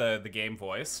watch the game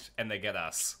voiced, and they get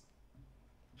us.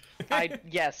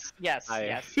 Yes. No.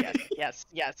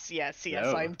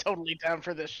 I'm totally down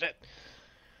for this shit.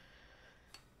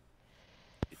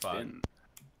 It's been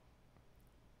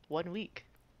 1 week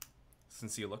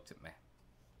since you looked at me.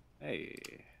 Hey.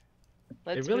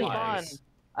 Let's really move on. is.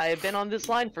 I have been on this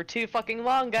line for too fucking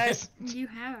long, guys. You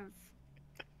have.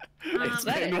 It's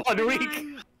been 1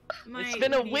 week. It's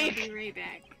been a week. I'll be right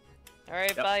back. All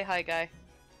right, bye, hi guy.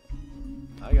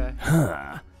 Hi, guy.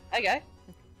 Huh. Hi guy.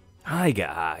 Hi,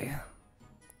 guy.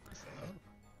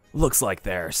 Looks like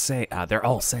they're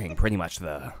all saying pretty much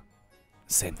the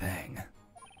same thing.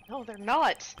 No, they're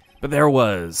not. But there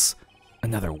was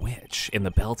another witch in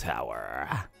the bell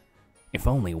tower. If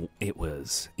only it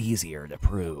was easier to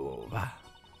prove.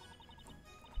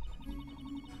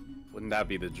 Wouldn't that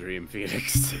be the dream,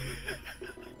 Phoenix?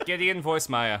 Gideon, voice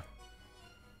Maya.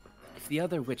 If the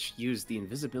other witch used the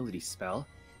invisibility spell,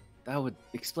 that would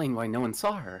explain why no one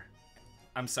saw her.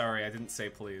 I'm sorry, I didn't say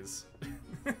please.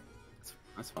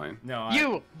 That's fine. No,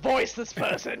 You voice this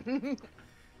person.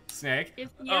 Snake.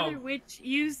 If the other witch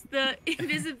used the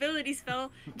invisibility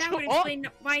spell, that would explain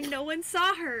why no one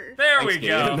saw her. There we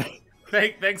go.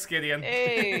 Thanks, Gideon.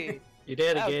 Hey. You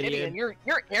did it, Wow, Gideon. Your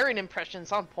Aaron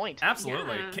impression's on point.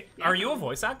 Absolutely. Yeah, Are you a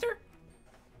voice actor?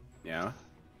 Yeah.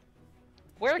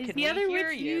 Where Is can the we other hear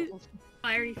witch you?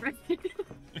 I already read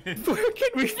it. Where can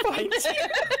we find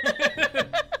you?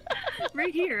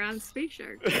 Right here on Space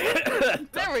Shark.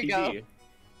 There we go.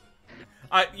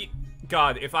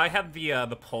 God, if I had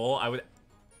the poll, I would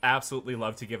absolutely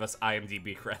love to give us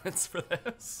IMDb credits for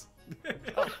this.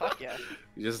 Oh fuck yeah!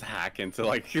 You just hack into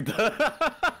like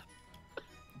the.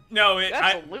 No,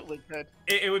 Absolutely could.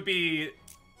 It would be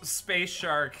Space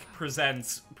Shark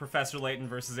presents Professor Layton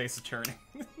versus Ace Attorney.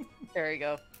 There you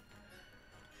go.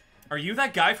 Are you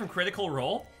that guy from Critical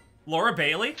Role? Laura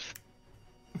Bailey?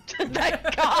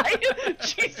 That guy?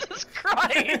 Jesus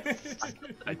Christ!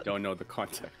 I don't know the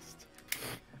context.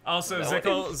 Also, No,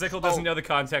 Zickle doesn't know the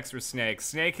context for Snake.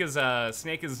 Snake is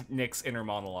Nick's inner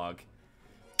monologue.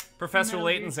 Professor No,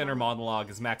 Layton's you're inner monologue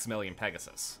is Maximilian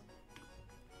Pegasus.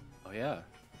 Oh yeah,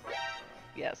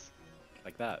 Yes.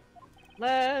 like that.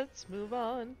 Let's move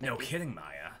on. No kidding,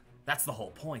 Maya. That's the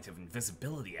whole point of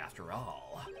invisibility after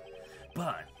all.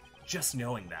 But just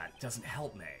knowing that doesn't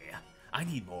help me. I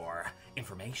need more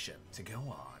information to go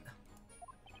on.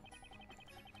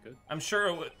 Good. I'm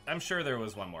sure there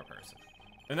was one more person.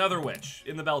 Another witch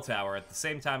in the bell tower at the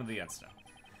same time of the incident.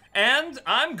 And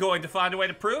I'm going to find a way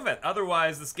to prove it,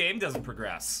 otherwise this game doesn't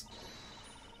progress.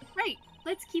 Right.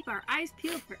 Let's keep our eyes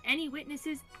peeled for any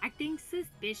witnesses acting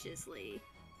suspiciously.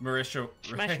 Marisha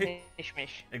Shmish, Ray. shmish, shmish.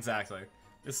 Exactly.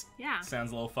 This Yeah.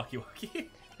 sounds a little fucky-wucky.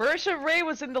 Marisha Ray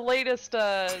was in the latest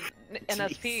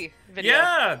NSP video.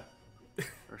 Yeah!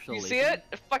 You see it?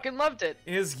 I fucking loved it.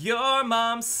 Is your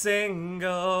mom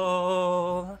single?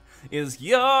 Is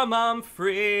your mom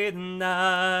free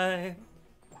tonight?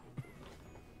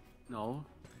 No.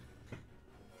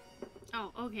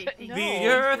 Oh, okay. Thank No. The you.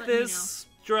 earth Let me is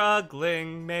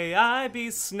struggling. May I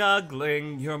be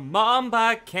snuggling your mom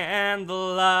by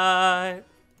candlelight?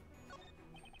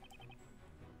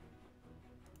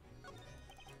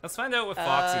 Let's find out what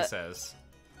Foxy says.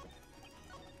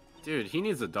 Dude, he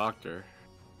needs a doctor.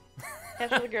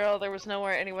 After the girl, there was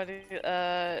nowhere anybody.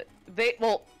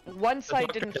 One side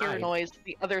didn't hear a noise,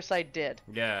 the other side did.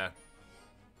 Yeah.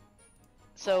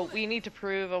 So we need to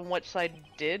prove on which side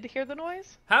did hear the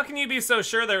noise. How can you be so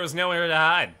sure there was nowhere to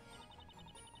hide?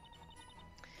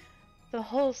 The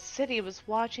whole city was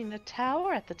watching the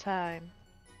tower at the time.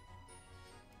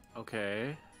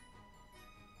 Okay.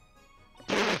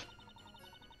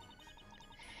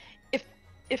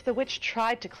 If the witch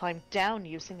tried to climb down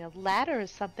using a ladder or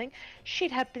something,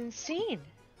 she'd have been seen.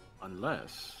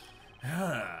 Unless.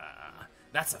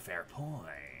 That's a fair point.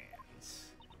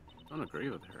 I don't agree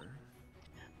with her.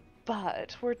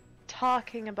 But we're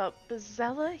talking about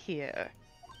Bezella here.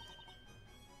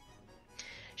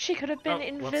 She could have been Oh,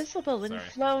 whoops. invisible and Sorry.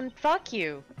 flown. Fuck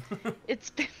you. It's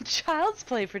been child's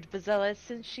play for Bezella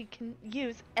since she can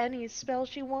use any spell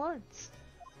she wants.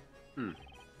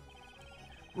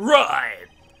 Right!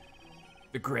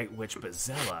 The Great Witch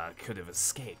Bezella could have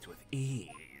escaped with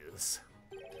ease.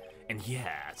 And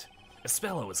yet,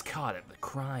 Espella was caught at the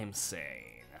crime scene.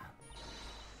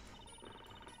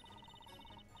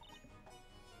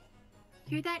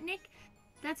 Hear that, Nick?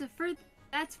 That's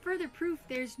further proof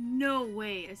there's no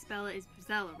way Espella is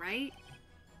Brazella, right?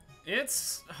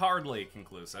 It's hardly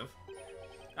conclusive.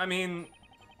 I mean,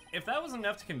 if that was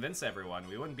enough to convince everyone,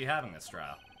 we wouldn't be having this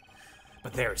trial.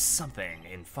 But there's something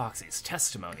in Foxy's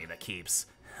testimony that keeps,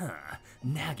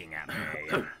 nagging at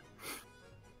me.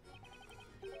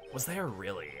 Was there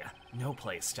really no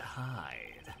place to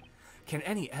hide? Can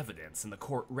any evidence in the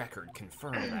court record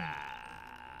confirm that?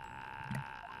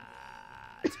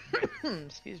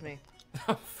 Excuse me.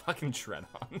 Fucking tread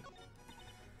on.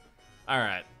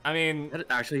 Alright, I mean... Is that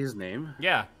actually his name?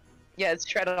 Yeah. Yeah, it's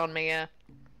treaded on me, yeah.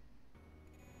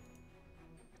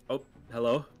 Oh,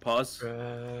 hello. Pause.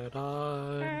 Tread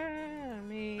on.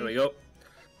 There we go.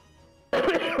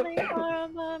 Only for a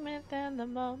moment, then the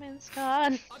moment's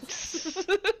gone.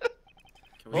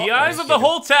 The eyes of the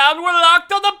whole town were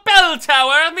locked on the bell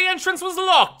tower, and the entrance was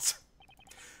locked.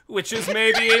 Witches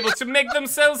may be able to make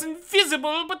themselves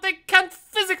invisible, but they can't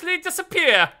physically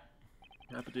disappear.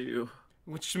 Happened to you.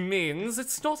 Which means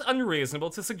it's not unreasonable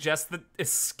to suggest that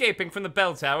escaping from the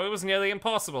bell tower was nearly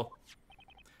impossible.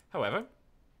 However,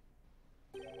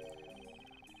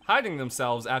 hiding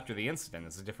themselves after the incident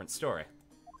is a different story.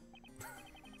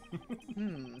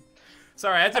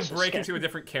 Sorry, I had to break into a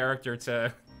different character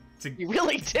to You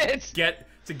really did. get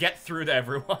through to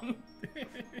everyone.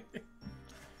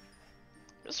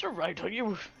 Mr. Wright, are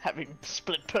you having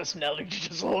split personality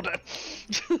disorder?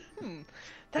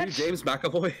 Are you James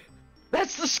McAvoy?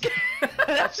 That's the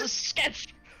that's the sketch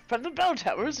from the bell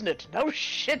tower, isn't it? No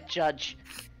shit, Judge.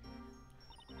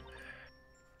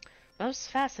 Most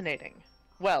fascinating.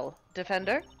 Well,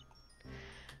 Defender,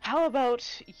 how about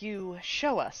you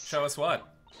show us Show us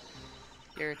what?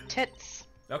 your tits?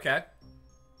 Okay.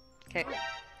 Okay.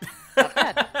 Not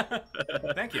bad.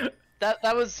 Thank you.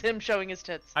 That was him showing his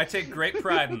tits. I take great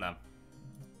pride in them.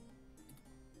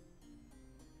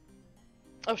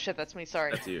 Oh shit, that's me.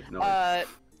 Sorry. That's you. No.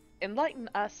 Enlighten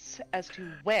us as to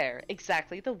where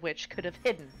exactly the witch could have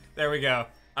hidden. There we go.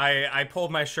 I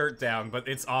pulled my shirt down, but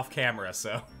it's off camera,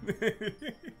 so.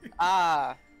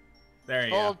 There you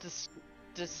go.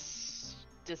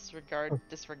 Disregard.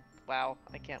 Wow,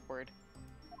 I can't word.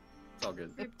 It's all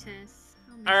good.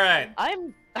 All right.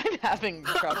 I'm having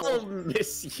trouble. I'll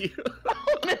miss you.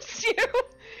 I'll miss you.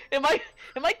 Am I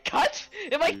cut?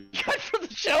 Am I cut from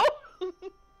the show?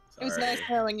 It was nice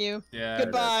knowing you. Yeah.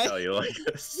 Goodbye. Tell you like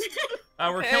this.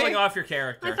 We're killing off your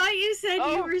character. I thought you said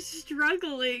you were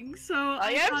struggling, so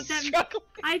I am thought that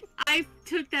struggling. I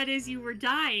took that as you were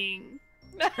dying.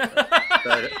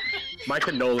 My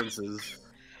condolences.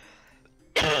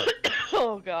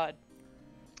 Oh god.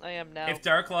 I am now. If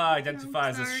Darklaw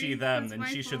identifies as sorry, she them, that's then my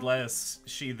she should fault. let us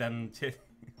she them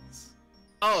titties.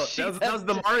 Oh, that was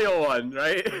the Mario one,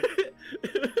 right?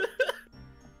 That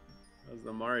was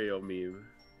the Mario meme.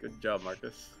 Good job,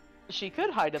 Marcus. She could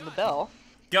hide in the bell.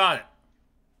 Got it.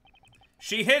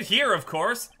 She hid here, of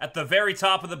course, at the very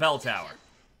top of the bell tower.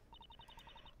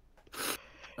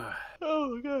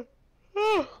 Oh god.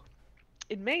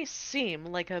 It may seem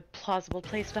like a plausible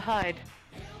place to hide.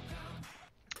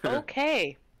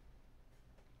 Okay.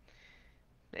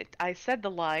 I said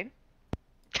the line.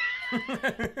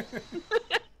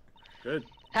 Good.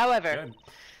 However, Good.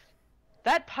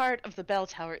 that part of the bell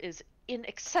tower is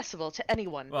inaccessible to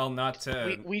anyone. Well, not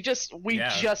to we just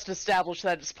yeah. established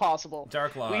that it's possible.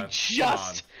 Darklaw. We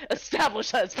just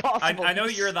established that it's possible. I know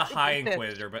you're the High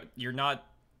Inquisitor, but you're not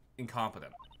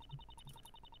incompetent.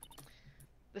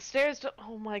 The stairs don't.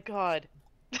 Oh my god.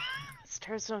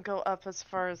 Stairs don't go up as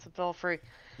far as the belfry.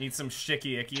 Need some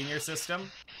sticky icky in your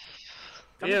system?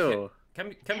 Ew.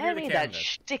 Come Tell here to me Camden. that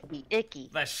sticky icky.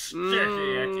 That sticky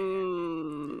icky.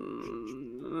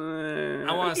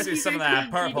 I want to see some of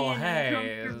that purple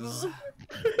haze.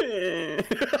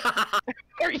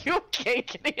 Are you okay,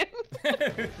 Gideon?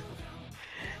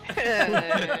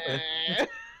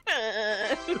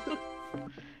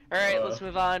 Alright, let's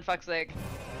move on, fuck's sake.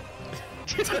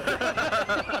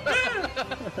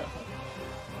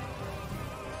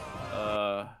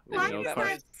 Why is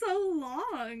that so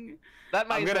long? That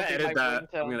might I'm gonna as well be edit my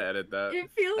that. ringtone. I'm gonna edit that. It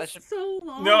feels so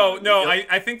long. No,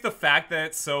 I think the fact that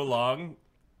it's so long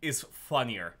is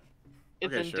funnier.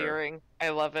 It's Okay, sure. endearing. I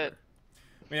love it.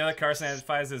 You know that Carson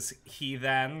identifies as he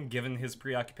then, given his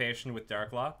preoccupation with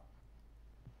Darklaw?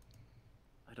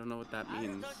 I don't know what that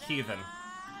means. Heathen.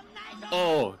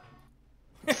 Oh.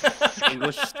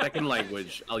 English second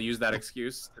language. I'll use that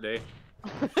excuse today.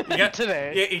 You got,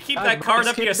 Today. You keep that card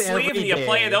up your excuse sleeve and you every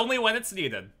play day. it only when it's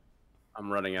needed.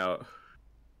 I'm running out.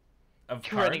 Of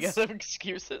You're running cards. out of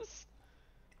excuses.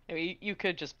 I mean, you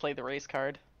could just play the race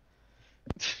card.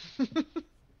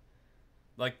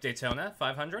 Like Daytona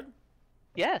 500?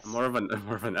 Yes. I'm more of a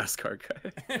NASCAR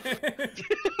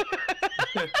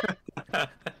guy.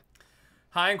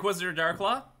 High Inquisitor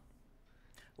Darklaw?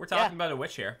 We're talking about a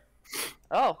witch here.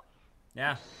 Oh.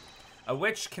 Yeah. A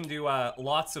witch can do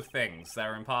lots of things that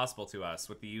are impossible to us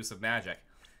with the use of magic.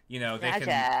 You know, they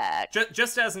can...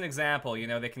 Just as an example, you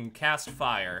know, they can cast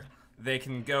fire. They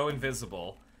can go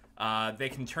invisible. They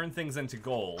can turn things into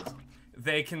gold.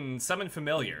 They can summon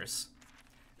familiars.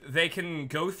 They can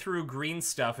go through green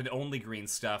stuff and only green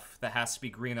stuff that has to be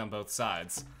green on both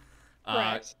sides.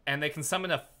 Right. And they can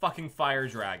summon a fucking fire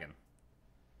dragon.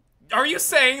 Are you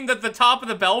saying that the top of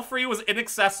the belfry was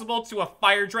inaccessible to a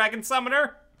fire dragon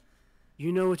summoner?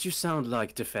 You know what you sound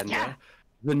like, Defender? Yeah.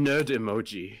 The nerd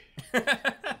emoji.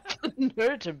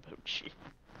 Nerd emoji.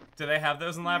 Do they have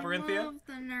those in I Labyrinthia? love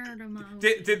the nerd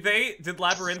emoji. Did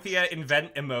Labyrinthia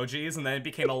invent emojis and then it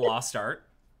became a lost art?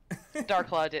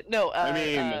 Darklaw did. No, I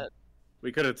mean,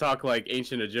 we could have talked like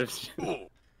ancient Egyptian. I'm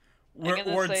gonna say that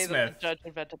Wordsmith. the judge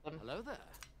invented them. Hello there.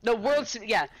 No,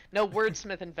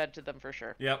 Wordsmith invented them for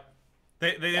sure. Yep.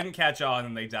 They didn't catch on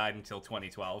and they died until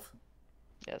 2012.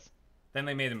 Yes. Then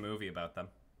they made a movie about them.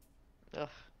 Ugh.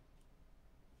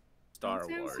 Star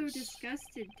You Wars. sound so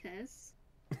disgusted, Tess.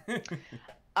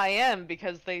 I am,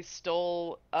 because they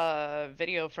stole a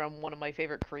video from one of my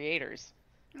favorite creators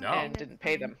No. and didn't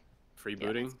pay them.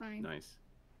 Freebooting? that's fine. Nice.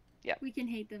 We can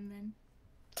hate them then.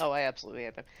 Oh, I absolutely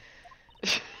hate them.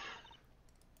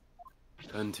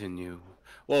 Continue.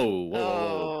 Whoa.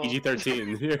 Oh.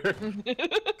 PG-13 here.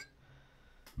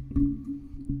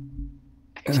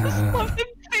 I just love him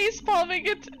facepalming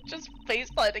it, just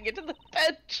faceplanting into the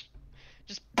bench.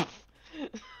 Just poof.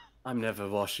 I'm never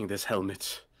washing this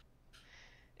helmet.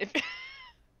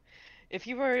 If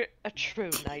you were a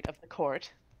true knight of the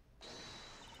court,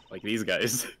 Like these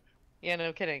guys. yeah,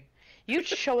 no kidding, you'd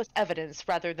show us evidence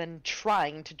rather than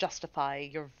trying to justify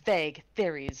your vague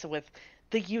theories with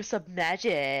the use of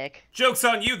magic. Joke's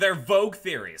on you, they're Vogue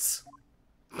theories.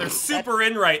 They're super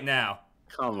in right now.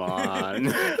 Come on.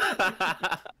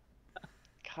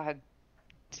 God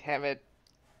damn it,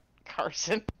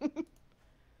 Carson.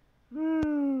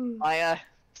 Maya,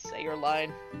 say your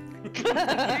line. Kinda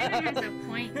has a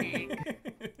point, Nick.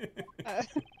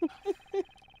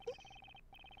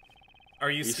 Are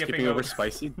you skipping over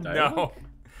spicy dialogue?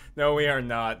 No, we are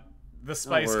not. The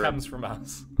spice we're- comes from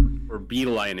us. We're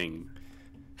beelining.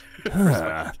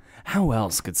 How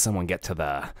else could someone get to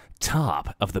the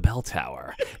top of the bell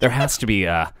tower? There has to be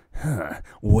a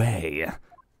way.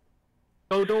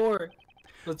 Go door.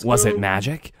 Let's Was go. it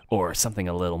magic or something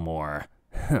a little more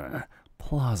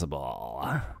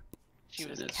plausible? She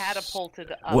was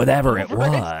catapulted up. Whatever it over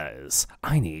was,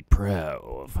 I need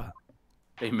proof.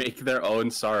 They make their own.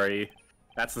 Sorry,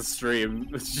 that's the stream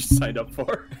that you signed up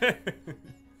for.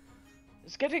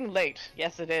 It's getting late.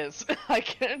 Yes, it is. I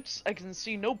can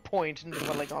see no point in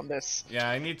dwelling on this. Yeah,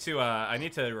 I need to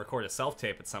record a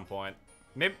self-tape at some point.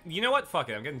 Maybe, you know what? Fuck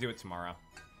it, I'm gonna do it tomorrow.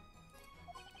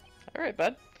 Alright,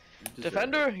 bud.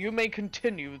 Defender, you may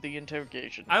continue the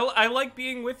interrogation. I like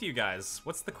being with you guys.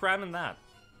 What's the crime in that?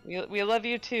 We love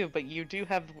you too, but you do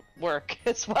have work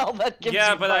as well that gives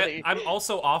Yeah, you but money. I'm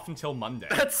also off until Monday.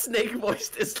 That snake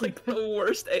voice is like the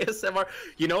worst ASMR.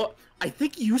 You know, I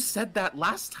think you said that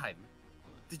last time.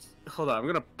 Hold on, I'm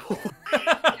gonna pull.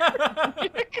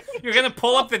 You're gonna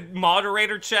pull up the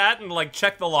moderator chat and like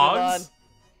check the logs?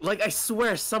 Like I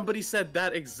swear, somebody said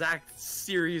that exact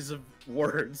series of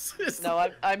words. No,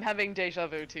 I'm having deja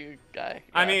vu too, guy.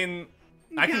 I mean,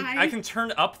 I can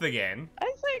turn up the gain.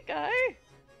 I say, guy.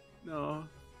 No.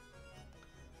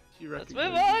 She Let's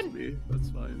move recognizes on. me. That's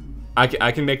fine.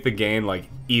 I can make the gain like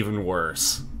even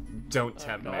worse. Don't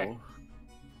tempt me.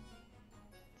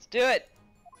 Let's do it.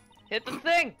 Hit the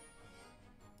thing.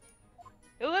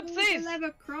 Ellipses.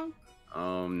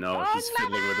 Oh no, Oh, he's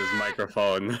fiddling with his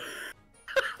microphone.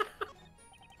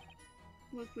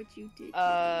 Look what you did.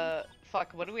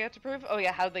 Fuck, what do we have to prove? Oh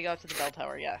yeah, how they got to the bell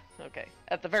tower, yeah. Okay.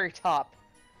 At the very top.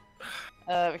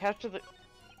 We captured the...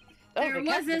 Oh, There they was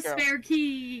captured a the girl. spare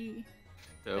key.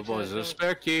 There was a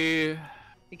spare key.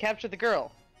 We captured the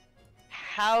girl.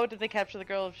 How did they capture the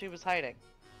girl if she was hiding?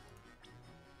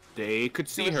 They could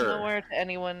see There was her. nowhere to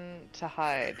anyone to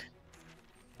hide.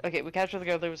 Okay, we captured the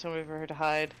girl, there was somewhere for her to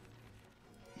hide.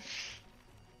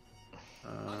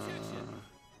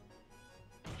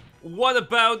 What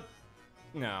about...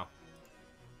 No.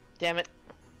 Damn it.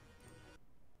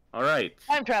 Alright.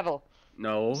 Time travel!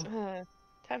 No,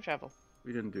 Time travel.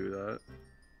 we didn't do that.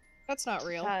 That's not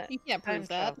real. Ti- You can't time prove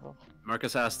that. travel.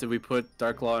 Marcus asked, did we put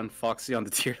Darklaw and Foxy on the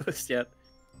tier list yet?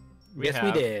 Yes,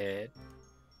 we did.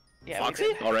 Yeah, Foxy?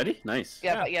 we did. Already? Nice.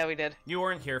 Yeah, we did. You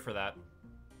weren't here for that.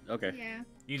 Okay, Yeah.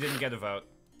 You didn't get a vote.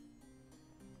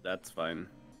 that's fine.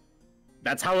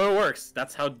 That's how it works.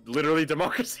 That's how literally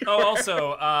democracy Oh, works.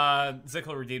 also,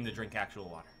 Zickle redeemed to drink actual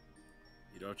water.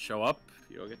 You don't show up,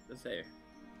 you don't get to say.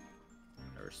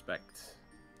 I respect.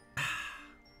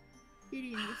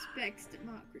 Gideon respects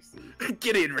democracy.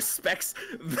 Gideon respects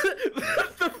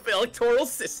the electoral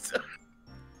system.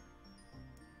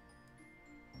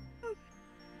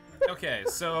 Okay,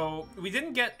 so we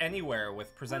didn't get anywhere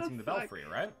with presenting the fuck. belfry,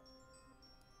 right?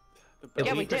 Did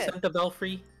Yeah, we we did. present the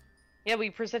belfry? Yeah,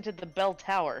 we presented the bell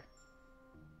tower.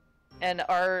 And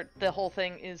the whole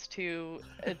thing is to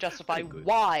justify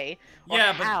why or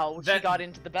Yeah, but how she that- got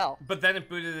into the bell. But then it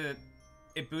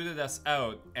booted us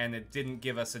out, and it didn't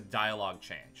give us a dialogue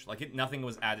change. Like nothing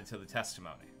was added to the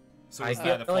testimony. So I is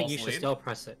feel that a like false you should lead? still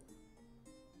press it.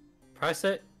 Press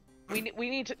it. We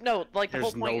need to no, like the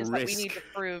whole There's point no is that we risk. need to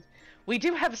prove. We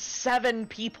do have 7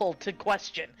 people to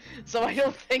question, so I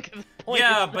don't think the point.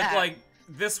 Yeah, is but that. like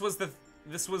this was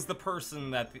the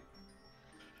person that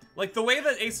like the way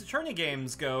that Ace Attorney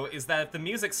games go is that if the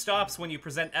music stops when you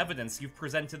present evidence, you've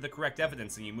presented the correct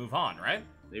evidence and you move on, right?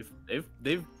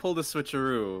 They've pulled a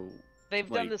switcheroo. They've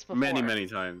done like, this before. many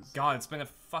times. God, it's been a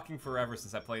fucking forever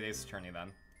since I played Ace Attorney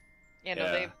then. You know,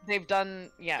 Yeah. they've done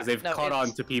 'Cause they've caught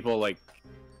on to people like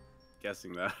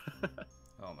guessing that.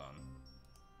 Hold on.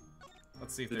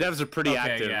 Let's see if The there's- devs are pretty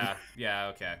okay, active. Yeah,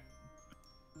 okay.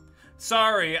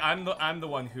 Sorry, I'm the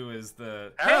one who is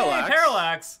the Parallax. Hey,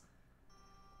 Parallax.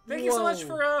 Thank you so much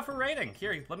Whoa. for rating.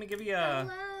 Here, let me give you a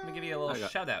little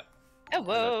shout out.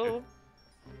 Hello.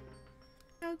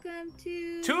 Welcome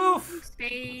to Toof!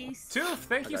 space. Toof,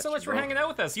 thank I you got so you, much for bro. hanging out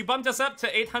with us. You bumped us up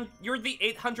to 800. You're the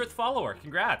 800th follower.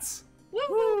 Congrats.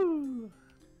 Woo!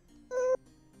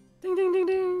 Ding ding ding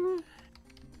ding.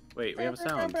 Wait, we have a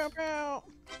sound.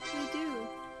 We do.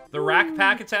 The Rack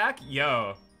Pack Attack?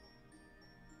 Yo.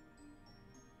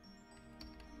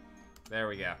 There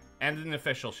we go. And an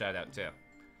official shout out too.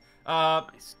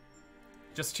 Nice.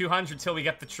 Just 200 till we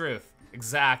get the truth.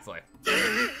 Exactly.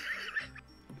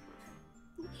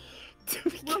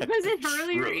 What was it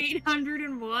earlier?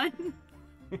 801?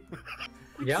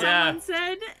 Yeah. Someone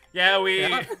said? Yeah, we...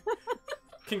 Yeah.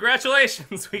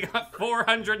 Congratulations, we got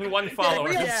 401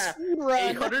 followers. Yeah,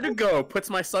 800 to go. Puts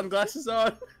my sunglasses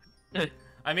on.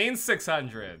 I mean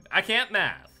 600. I can't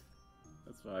math.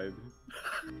 That's fine.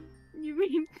 You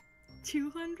mean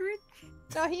 200?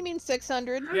 No, he means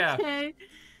 600. Yeah. Okay.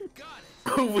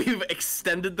 We've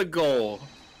extended the goal.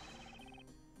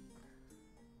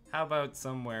 How about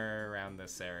somewhere around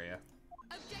this area?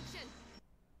 Objection.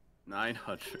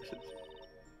 900.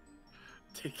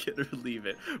 Take it or leave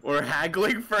it. We're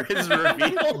haggling for his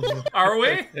reveal. Are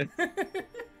we?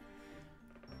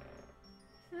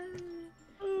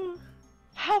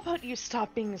 How about you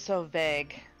stop being so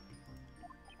vague?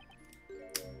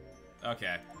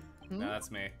 Okay. No,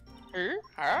 that's me.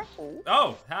 Huh?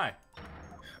 Oh, hi.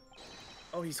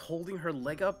 Oh, he's holding her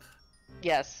leg up?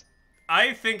 Yes.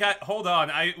 I think hold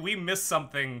on, we missed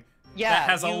something Yeah. that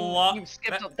has a lot. You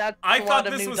skipped. That's I a thought lot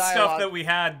of this new was dialogue. stuff that we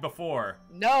had before.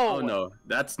 No. Oh no,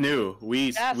 that's new.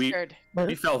 We Bastard.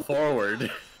 fell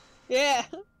forward. Yeah.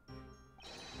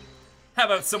 How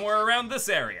about somewhere around this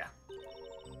area?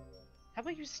 How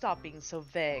about you stop being so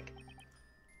vague?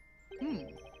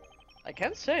 I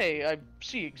can't say I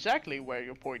see exactly where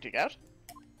you're pointing at.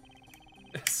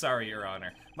 Sorry, Your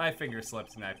Honor. My finger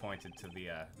slipped and I pointed to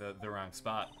the wrong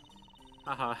spot.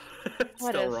 Haha.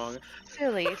 What Still a wrong.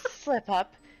 silly slip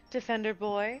up, Defender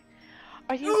Boy.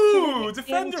 Are you Ooh, giving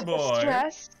Defender in to Boy.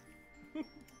 stress?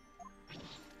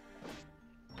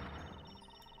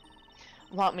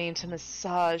 Want me to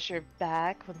massage your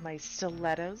back with my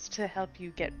stilettos to help you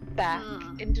get back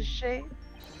into shape?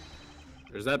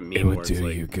 There's that meme It where would it's do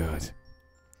like, you good.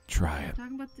 Try it.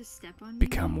 Talking about the step on me?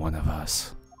 Become one of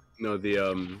us. no, the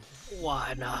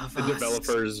One of the us.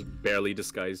 developer's barely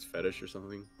disguised fetish or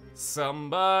something.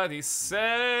 Somebody save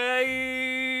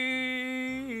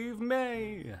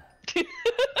me.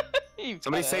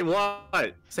 Somebody say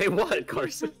what? Say what,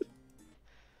 Carson?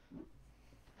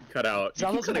 Cut out. You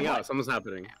keep Zelda's cutting my out. what? Something's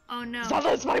happening. Oh no.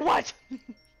 Zelda's my what?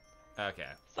 Okay.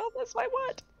 Zelda's my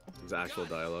what? It's actual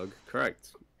dialogue.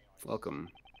 Correct. Welcome.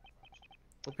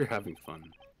 Hope you're having fun.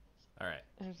 All right.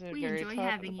 We enjoy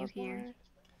having you here.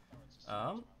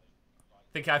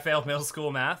 Think I failed middle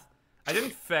school math? I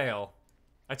didn't fail.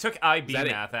 I took IB Is that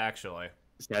it? math actually.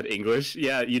 Is that English?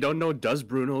 Yeah, you don't know Does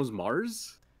Bruno's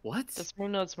Mars? What? Does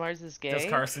Bruno's Mars is gay? Because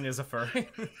Carson is a furry.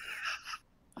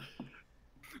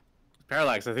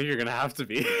 Parallax, I think you're gonna have to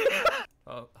be.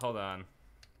 Oh, hold on.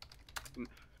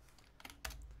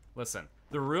 Listen,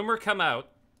 the rumor come out,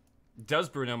 does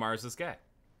Bruno Mars is gay?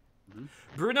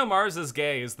 Bruno Mars is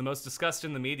gay is the most discussed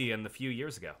in the media in the few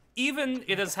years ago. Even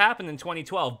it has happened in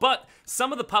 2012, but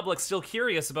some of the public still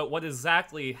curious about what is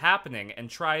exactly happening and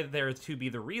try there to be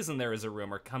the reason there is a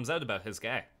rumor comes out about his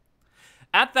gay.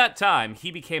 At that time,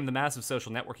 he became the massive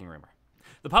social networking rumor.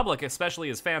 The public, especially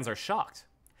his fans, are shocked.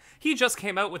 He just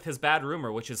came out with his bad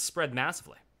rumor, which has spread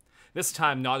massively. This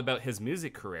time, not about his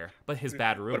music career, but his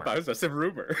bad rumor. What about his just a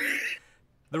rumor?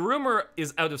 The rumor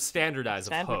is out of standardized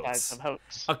of hoax.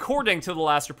 According to the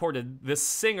last reported, this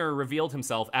singer revealed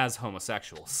himself as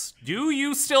homosexual. Do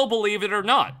you still believe it or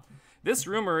not? This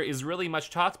rumor is really much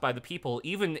talked by the people,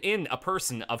 even in a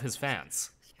person of his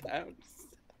fans.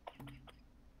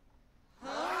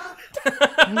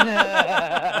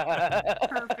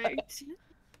 Perfect.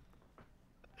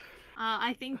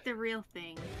 I think the real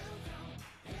thing.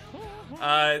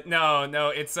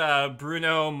 No, it's a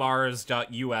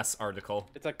brunomars.us article.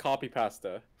 It's a copy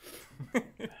pasta.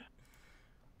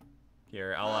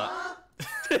 Here, I'll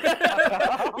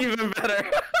Even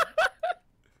better.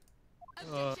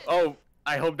 Oh,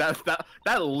 I hope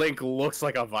that link looks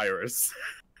like a virus.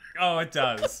 Oh, it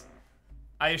does.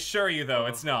 I assure you, though,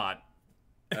 it's not.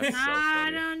 That's so I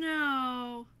funny. don't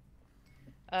know.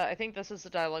 I think this is the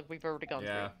dialogue we've already gone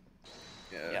Yeah.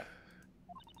 through. Yeah.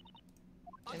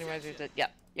 Anyways, we did.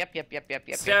 Yep.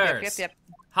 Yep. Stairs.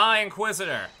 Hi,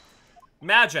 Inquisitor.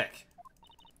 Magic.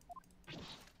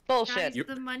 Bullshit. Guys,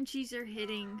 the munchies are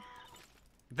hitting.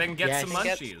 Then get Yes. some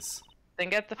munchies. Then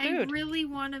get the I food. really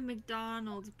want a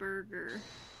McDonald's burger.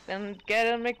 Then get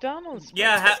a McDonald's.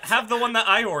 Yeah, have the one that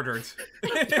I ordered.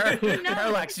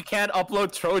 Parallax, you can't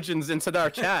upload Trojans into our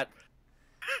chat.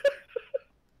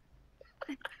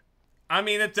 I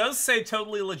mean, it does say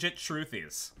totally legit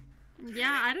truthies.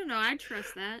 Yeah, I don't know. I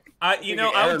trust that. You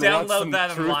know, I would Aaron wants download some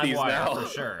that on truthies LimeWire now. for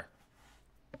sure.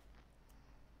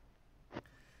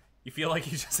 You feel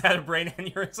like you just had a brain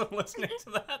aneurysm listening to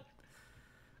that?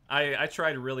 I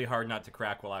tried really hard not to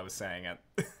crack while I was saying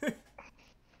it.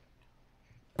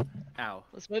 Ow.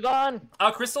 Let's move on.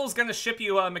 Crystal's gonna ship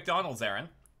you McDonald's, Aaron.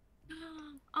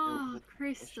 Oh,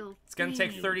 Crystal. It's gonna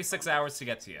take thanks. 36 hours to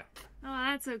get to you. Oh,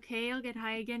 that's okay. I'll get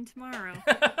high again tomorrow.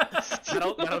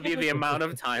 That'll be the amount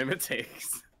of time it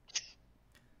takes.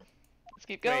 Let's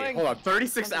keep going. Wait, hold on,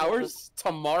 36 hours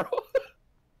tomorrow?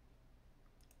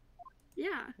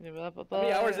 Yeah. How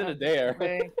many hours in a day are?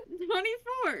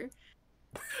 24.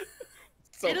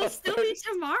 So It'll what's still be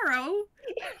tomorrow.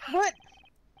 What?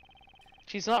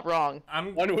 She's not wrong.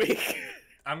 1 week.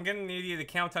 I'm gonna need you to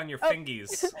count on your fingies.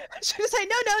 She was say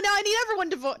no. I need everyone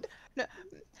to vote. No,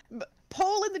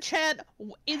 poll in the chat.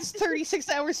 Is 36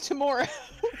 hours tomorrow?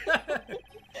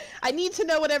 I need to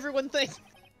know what everyone thinks.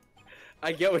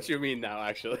 I get what you mean now,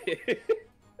 actually.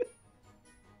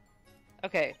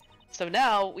 Okay, so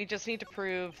now we just need to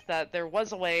prove that there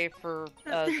was a way for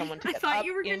someone to I get thought up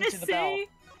you were gonna into the bell. say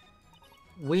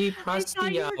We pressed thought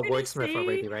the you were gonna wordsmith say-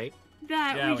 already, right?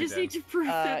 that Yeah, we we just did. need to prove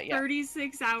that yeah.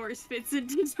 36 hours fits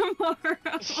into tomorrow.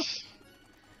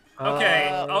 Okay,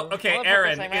 okay, One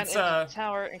Aaron, purpose, I ran it's into the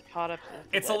tower and caught up to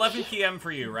the it's ledge. 11 p.m.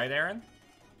 for you, right, Aaron?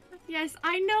 Yes,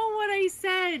 I know what I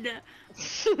said.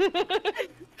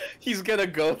 He's gonna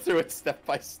go through it step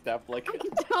by step, like. I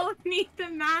don't need the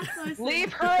math lesson.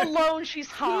 Leave her alone. She's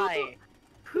high.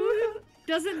 Who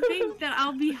doesn't think that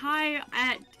I'll be high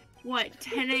at, what,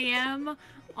 10 a.m.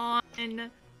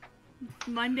 on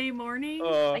Monday morning?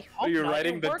 I hope Are you not,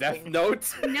 writing you're the death working.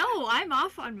 note? No, I'm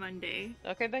off on Monday.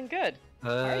 Okay, then good.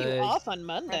 Are you off on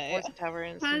Monday? Reinforce the tower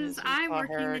and as soon Because as we I'm saw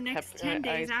working her, the next kept 10 her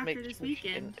days eyes after make this sure she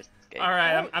weekend. didn't escape. All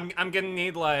right, I'm gonna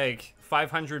need like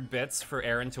 500 bits for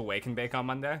Aaron to wake and bake on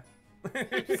Monday.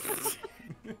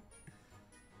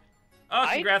 Oh,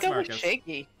 congrats, I'd go Marcus. with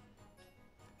shaky.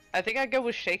 I think I'd go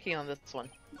with shaky on this one.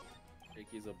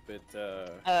 Shaky's a bit,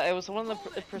 It was the one that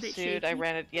pursued. I shaky?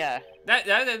 ran it. Yeah.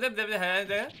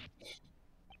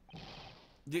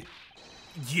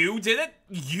 You did it?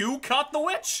 You caught the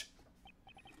witch?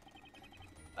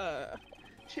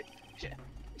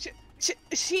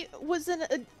 She was in a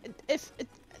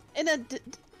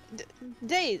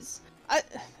daze. I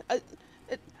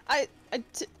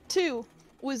too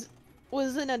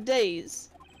was in a daze.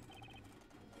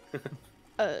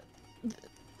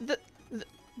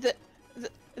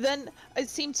 Then I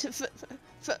seemed to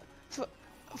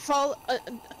fall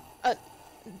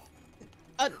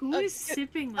Who is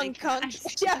sipping like unconscious.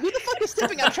 that? Yeah, who the fuck is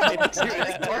sipping? I'm trying to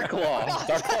Darklaw.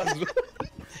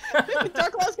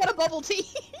 Darklaw's got a bubble tea.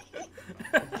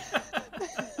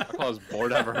 Darklaw's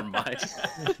bored out of her mind.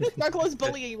 Darklaw's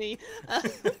bullying me.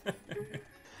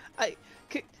 I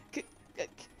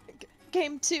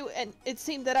came to, and it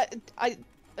seemed that I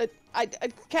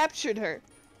captured her.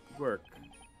 Work.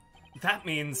 That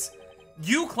means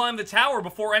you climbed the tower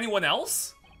before anyone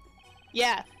else?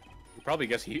 Yeah. You probably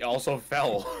guess he also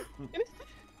fell.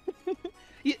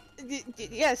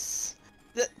 Yes.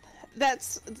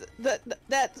 That's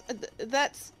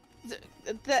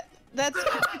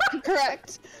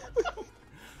correct.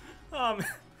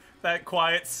 That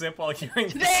quiet sip while hearing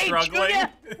you Hey, struggling.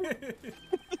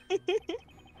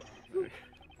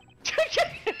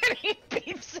 He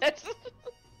beeps it.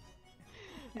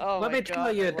 Oh Let my me God, tell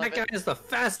I you, love that guy it. is the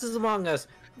fastest among us.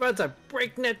 Runs at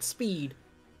breakneck speed.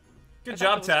 Good I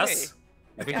job, thought it was Tess.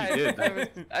 I think Yeah, he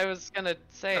did. I was gonna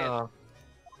say it. I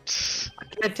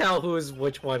can't tell who's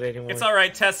which one anymore. It's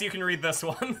alright, Tess, you can read this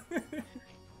one.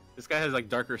 This guy has like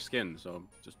darker skin, so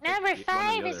just pick Number one or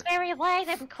 5 the is other. very white.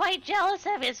 I'm quite jealous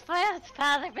of his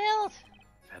father build.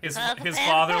 His Father-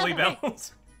 fatherly fatherly.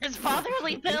 build. His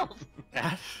fatherly build.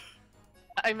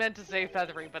 I meant to say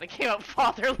feathery, but it came out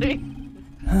fatherly.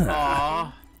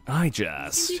 Aww. I Can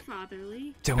just be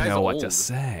fatherly. don't Guy's know what to old.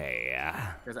 say.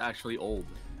 He's actually old.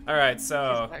 Alright, He's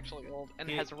so actually old and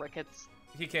he- has rickets.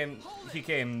 he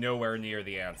came nowhere near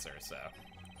the answer, so.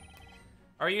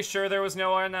 Are you sure there was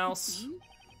no one else?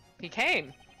 He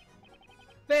came.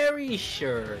 Very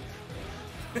sure.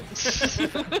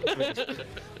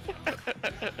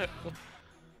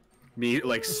 Me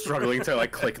like struggling to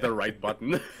like click the right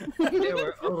button. There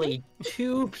were only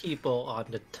 2 people on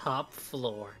the top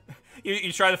floor.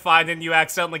 You try to find it and you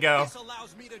accidentally go. This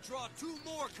allows me to draw 2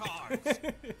 more cards.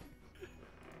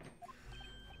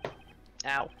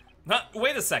 Ow. Huh,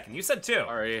 wait a second, you said 2.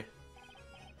 Sorry.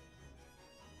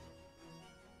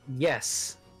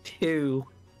 Yes, 2.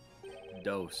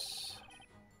 Dose.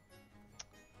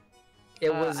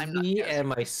 It was I'm not me guessing. and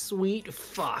my sweet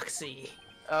Foxy.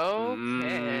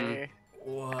 Okay.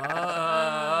 What?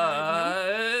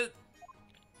 I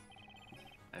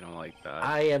don't like that.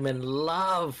 I am in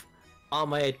love all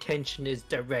my attention is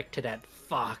directed at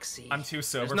Foxy. I'm too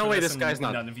sober. There's no for way this, this guy's and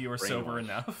not none of you are sober brainwashed.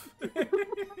 enough.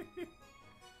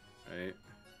 Right?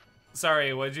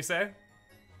 Sorry, what did you say?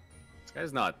 This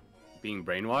guy's not being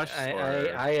brainwashed.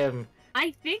 I am.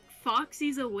 I think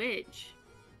Foxy's a witch.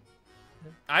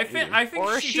 I think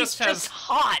Or she she's just has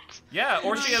hot. yeah,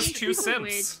 or No, she has she's 2 a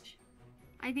simps. witch.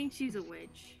 I think she's a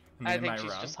witch. I Am think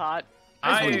she's wrong? just hot.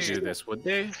 I I wouldn't do this, would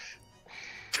they?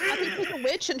 I think she's a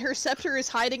witch, and her scepter is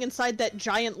hiding inside that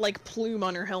giant, like, plume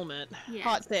on her helmet. Yeah.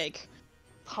 Hot take.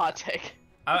 Hot take.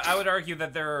 I would argue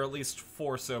that there are at least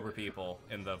 4 sober people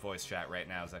in the voice chat right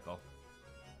now, Zickle.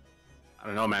 I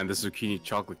don't know, man. This zucchini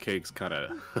chocolate cake's kind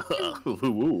of.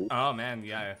 Ooh. Oh man,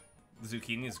 yeah,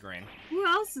 zucchini's green. Who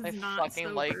else is I not fucking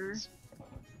sober? like.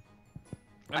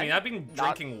 I mean, I've been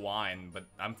not- drinking wine, but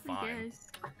I'm I fine. guess.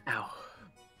 Ow.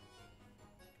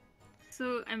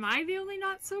 So, am I the only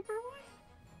not sober one?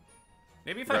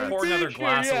 Maybe if I Yeah. pour another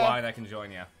glass of Yeah. wine, I can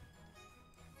join you.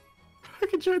 I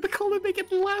can join the call and make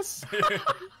it less.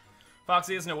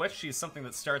 Foxy isn't a witch. She's something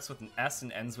that starts with an S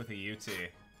and ends with a UT.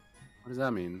 What does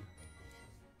that mean?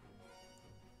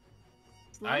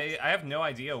 I have no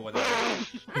idea what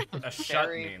a shut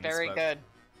Very, means. very but... good.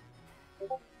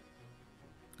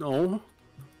 No.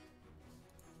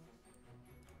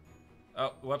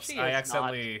 Oh, whoops! She I is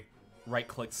accidentally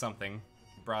right-clicked something,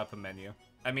 brought up a menu.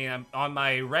 I mean, I'm on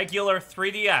my regular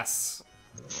 3DS.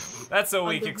 That's a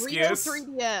weak On the Reno excuse.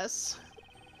 3DS.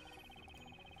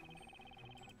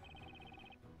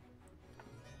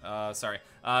 Sorry.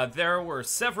 There were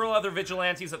several other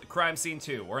vigilantes at the crime scene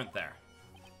too, weren't there?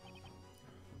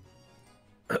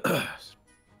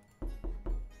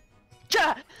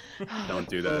 Ja! Don't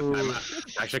do that.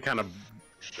 I'm actually kind of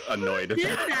annoyed. Did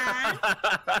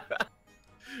that?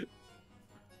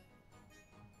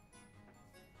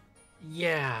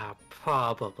 Yeah,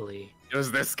 probably. It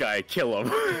was this guy. Kill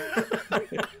him.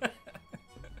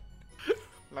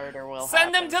 Murder will Send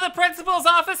him happen. to the principal's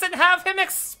office and have him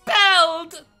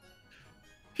expelled!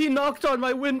 He knocked on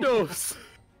my windows.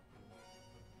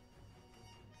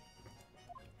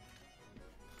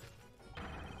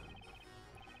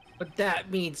 But that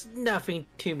means nothing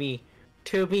to me.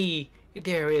 To me,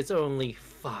 there is only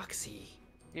Foxy.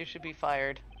 You should be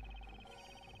fired.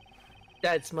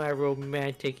 That's my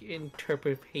romantic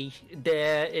interpretation.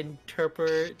 The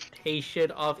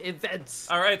interpretation of events.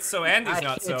 Alright, so Andy's I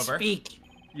not can't sober. speak.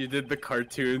 You did the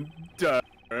cartoon. Duh.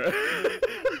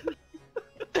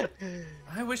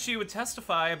 I wish you would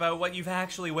testify about what you've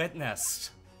actually witnessed.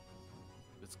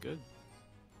 That's good.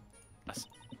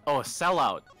 Oh, a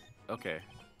sellout. Okay.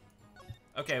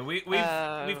 Okay, we've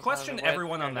so questioned what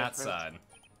everyone on kind that of side.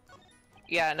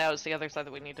 Yeah, no, it's the other side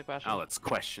that we need to question. Now let's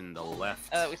question the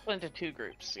left. We split into 2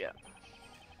 groups, yeah.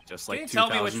 Just Can like you tell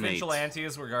me which 2008.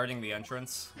 vigilantes were guarding the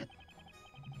entrance?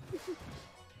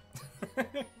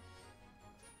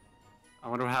 I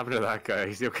wonder what happened to that guy.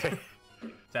 Is he okay?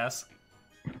 Tess?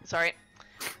 Sorry.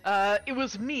 It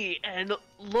was me and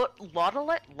Lance?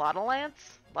 Lancelot?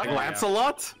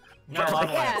 No,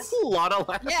 Lance.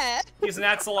 Lance. Yeah. He's an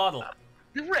axolotl.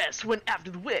 The rest went after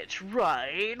the witch,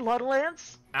 right,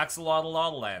 Lance?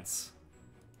 Axolotl Lance.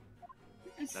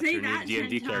 Say your new that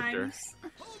D&D 10 character. times.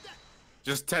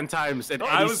 Just 10 times. And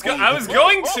I any was speed. I was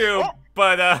going to,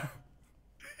 but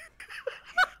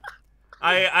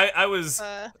I was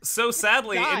so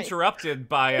sadly Die. interrupted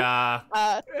by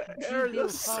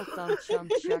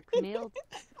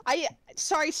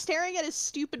Sorry, staring at his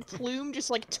stupid plume just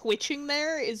like twitching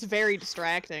there is very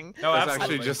distracting. No, That's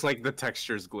absolutely. actually just like the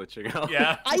textures glitching out.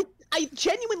 Yeah. I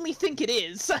genuinely think it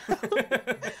is. What's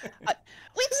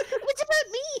about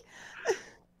me?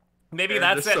 Maybe There,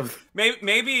 that's there's it. some-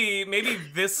 Maybe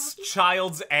this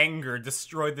child's anger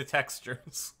destroyed the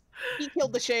textures. He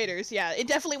killed the shaders. Yeah, it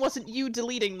definitely wasn't you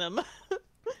deleting them.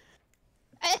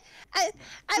 I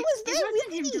was there It with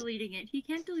wasn't him you. deleting it. He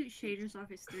can't delete shaders off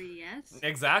his 3DS.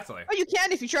 Exactly. Oh, you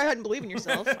can if you try hard and believe in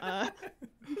yourself.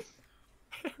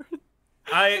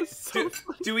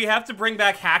 Do we have to bring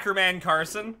back Hackerman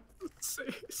Carson?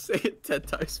 Say it 10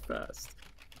 times fast.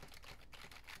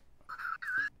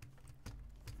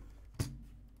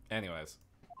 Anyways.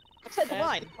 Said the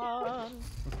line.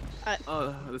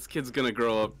 Oh, this kid's gonna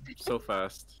grow up so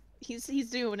fast. He's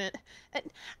doing it. And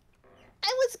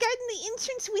I was guarding the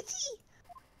entrance with you.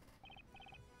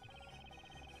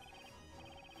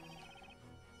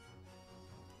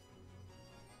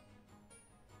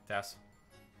 Tess.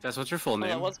 Tess, what's your full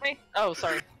name? What's me? Oh,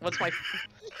 sorry. What's my...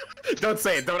 Don't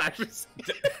say it. Don't actually say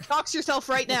it. Dox yourself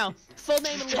right now. Full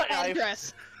name and I-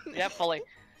 address. Yeah, fully.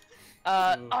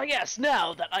 Oh yes,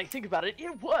 now that I think about it,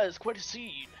 it was quite a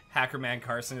scene. Hackerman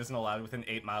Carson isn't allowed within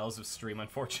 8 miles of stream,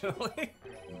 unfortunately.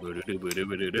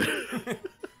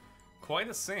 Quite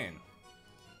a scene.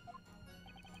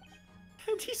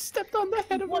 And he stepped on the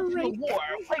head of a What's the Wright. war?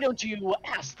 Why don't you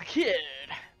ask the kid?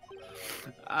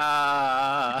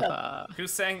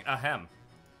 Who's saying ahem?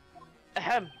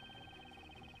 Ahem.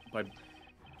 My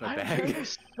I'm bag.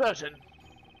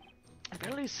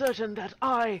 fairly certain that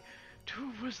I,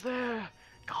 too, was there,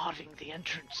 guarding the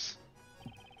entrance.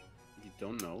 You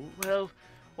don't know? Well,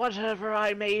 whatever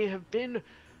I may have been,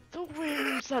 the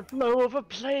winds that blow over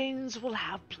plains will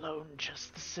have blown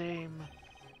just the same.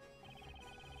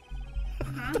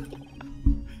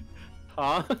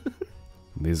 Huh?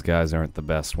 These guys aren't the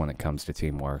best when it comes to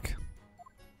teamwork.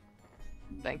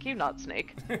 Thank you, not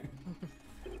Snake.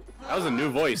 That was a new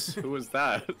voice. Who was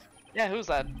that? Yeah, who's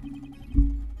that?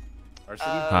 Arsene?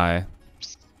 Hi,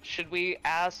 Should we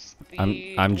ask the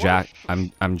I'm dwarf? Jack.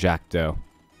 I'm Jack Doe.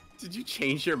 Did you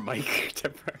change your mic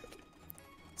temporarily?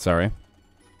 Sorry.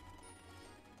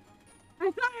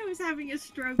 I thought I was having a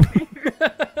stroke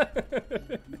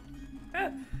there.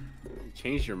 You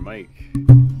changed your mic.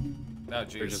 Oh, Or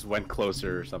jeez. just went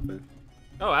closer or something.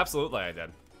 Oh, absolutely, I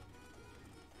did.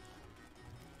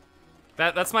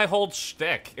 That's my whole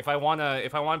shtick. If I wanna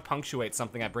punctuate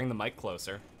something, I bring the mic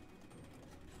closer.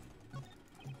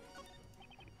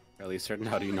 Fairly certain.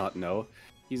 How do you not know?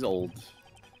 He's old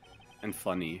and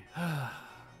funny.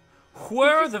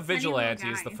 Were He's the just a funny little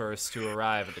vigilantes guy. the first to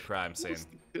arrive at the crime scene?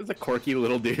 He was a quirky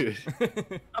little dude.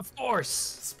 Of course.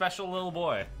 Special little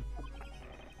boy.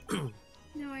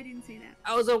 No, I didn't say that.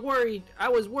 I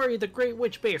was worried the Great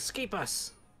Witch may escape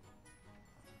us.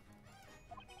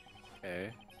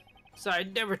 Okay. So I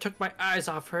never took my eyes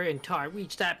off her until I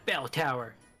reached that bell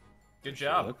tower. Good What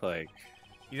job. look like?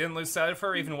 You didn't lose sight of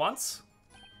her even once?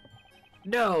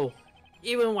 No.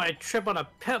 Even when I tripped on a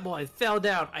pebble and fell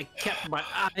down, I kept my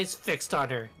eyes fixed on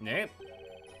her. Nate.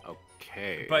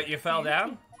 Okay. But you fell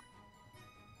down?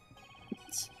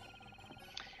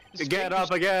 Get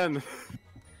up again!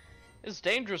 It's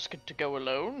dangerous to go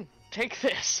alone. Take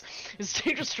this. It's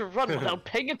dangerous to run without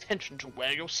paying attention to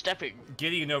where you're stepping.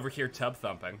 Gideon over here tub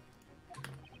thumping.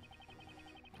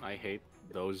 I hate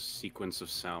those sequence of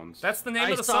sounds. That's the name I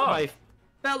of the saw song. my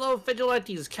fellow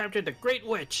vigilantes capture the Great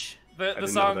Witch. The didn't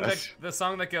song know that. the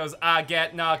song that goes, I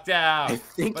get knocked down,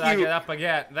 think but I you- get up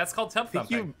again. That's called tub I think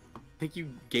thumping.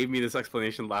 you gave me this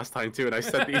explanation last time too, and I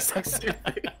said the exact same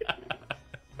thing.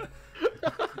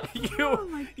 Oh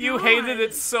my You hated God.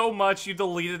 it so much you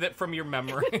deleted it from your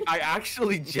memory. I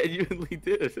actually genuinely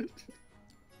did.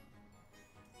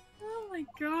 Oh my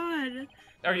god.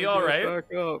 Are you alright?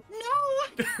 Back up.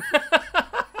 No!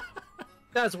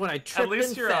 That's when I tripped At least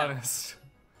and you're fell. honest.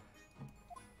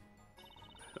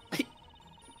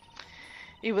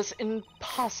 It was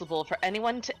impossible for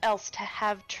anyone else to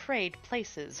have trade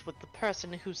places with the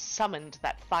person who summoned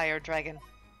that fire dragon.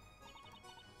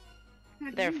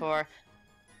 Therefore,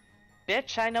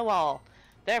 bitch, I know all.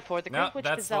 Therefore, the No, Great Witch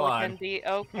that's the Gazella line. can be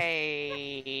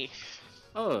okay.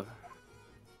 Oh.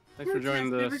 Thanks for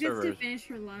joining the never gets to server. finish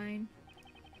her line.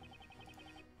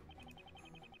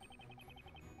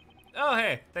 Oh,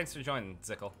 hey, thanks for joining,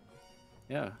 Zickle.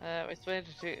 Yeah. We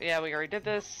switched to, yeah, we already did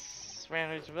this.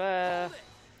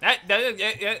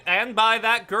 And by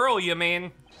that girl, you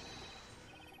mean?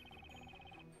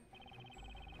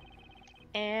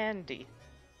 Andy.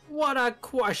 What a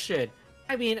question!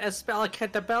 I mean, Espella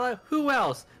Cantabella, who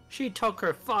else? She took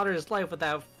her father's life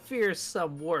without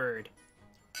fearsome word.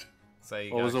 So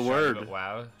you What got was the shiny, word? but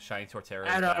wow, shiny Torterra.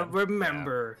 I is don't bad.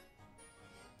 remember.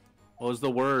 What was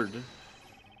the word?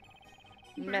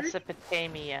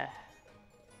 Mesopotamia.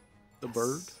 The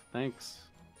bird? Thanks. Yeah.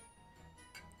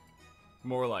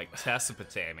 More like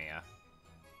Mesopotamia.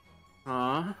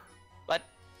 Huh? What?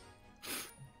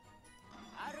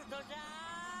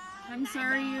 I'm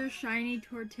sorry, your shiny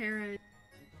Torterra.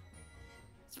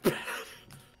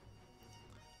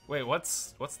 Wait,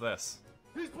 what's this?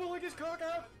 He's pulling his cock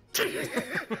out!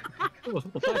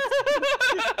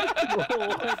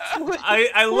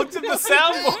 I looked at the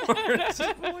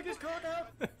soundboard. Pulling his cock out!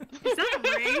 Is that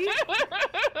Ray?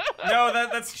 No,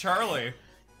 that's Charlie.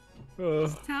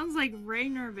 Sounds like Ray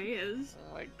Narvaez.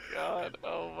 Oh my god.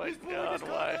 Oh my He's pulling god, his cock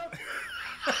why?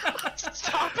 out!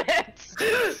 Stop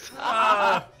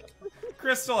it!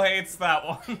 Crystal hates that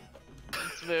one.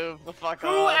 Let's move the fuck Who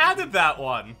on. added that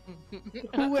one?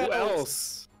 Who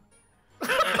else?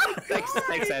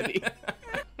 thanks, Andy.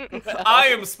 I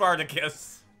am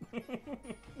Spartacus.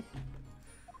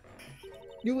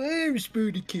 You are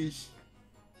Spartacus.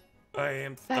 I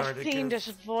am That Spartacus. fiendish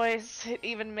voice, it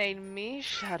even made me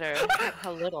shudder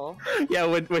a little. Yeah,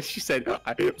 when she said,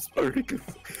 I am Spartacus.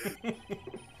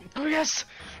 Oh yes,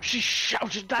 she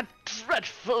shouted that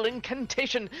dreadful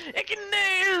incantation,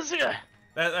 Ignacia!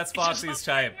 That's Foxy's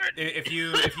type. If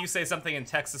you say something in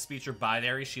text-to-speech or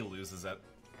binary, she loses it.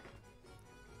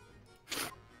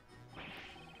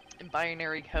 In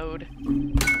binary code.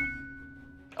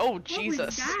 Oh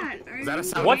Jesus! Is that a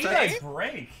sound What did effect? I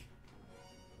break?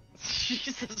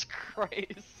 Jesus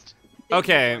Christ!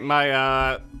 Okay,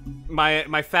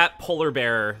 my fat polar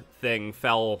bear thing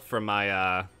fell from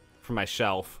my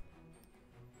shelf.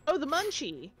 Oh, the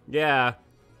munchie. Yeah,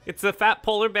 it's a fat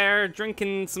polar bear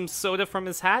drinking some soda from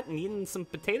his hat and eating some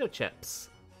potato chips.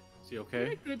 Is he You're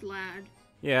okay? a good lad.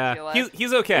 Yeah,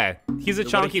 he's okay. He's a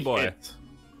What chunky he boy. hit?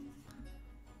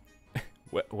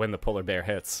 When the polar bear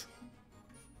hits.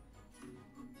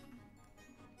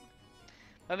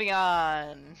 Moving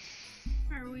on.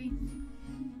 Are we?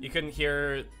 You couldn't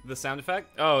hear the sound effect?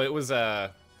 Oh, it was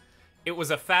a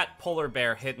fat polar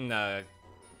bear hitting a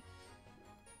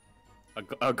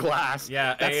glass.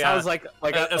 Yeah, that a, sounds like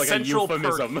a central perk.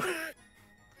 euphemism.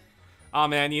 Oh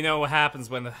man, you know what happens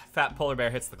when the fat polar bear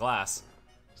hits the glass.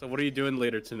 So what are you doing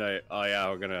later tonight? Oh yeah,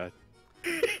 we're gonna.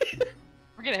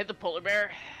 We're gonna hit the polar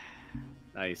bear.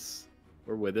 Nice.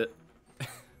 We're with it.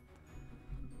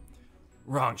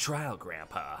 Wrong trial,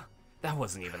 Grandpa. That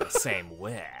wasn't even the same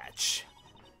witch.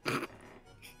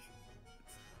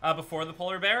 Before the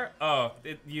polar bear? Oh,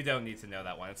 you don't need to know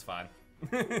that one. It's fine.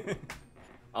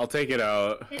 I'll take it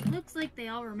out. It looks like they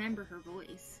all remember her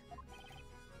voice.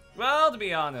 Well, to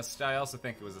be honest, I also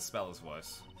think it was Aspella's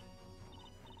voice.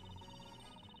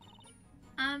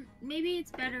 Maybe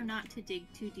it's better not to dig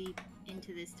too deep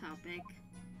into this topic.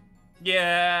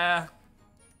 Yeah.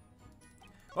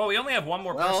 Well, we only have one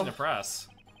more person to press.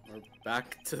 We're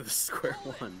back to the square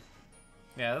one.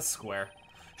 Yeah, that's square.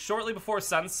 Shortly before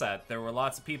sunset, there were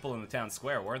lots of people in the town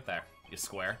square, weren't there? You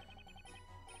square.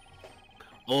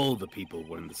 All the people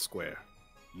were in the square.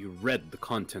 You read the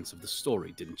contents of the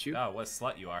story, didn't you? Oh, what a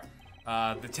slut you are.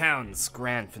 The town's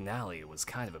grand finale was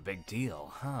kind of a big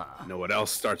deal, huh? Know what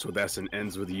else starts with S and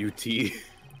ends with UT?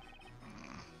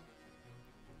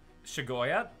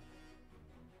 Shigoya?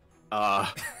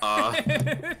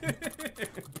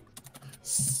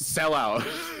 Sell out.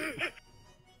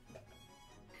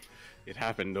 It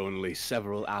happened only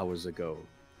several hours ago.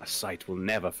 A sight we'll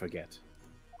never forget.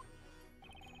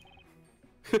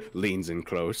 Leans in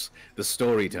close. The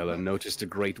storyteller noticed a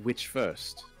great witch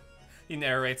first. He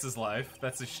narrates his life.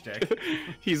 That's his shtick.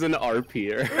 He's an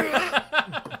RPer.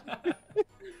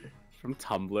 From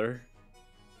Tumblr.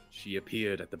 She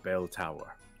appeared at the bell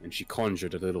tower, and she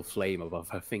conjured a little flame above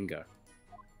her finger.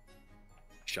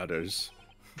 Shudders.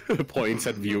 Points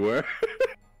at viewer.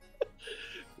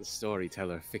 The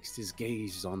storyteller fixed his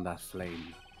gaze on that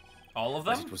flame. All of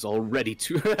But them? it was already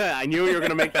too... I knew you were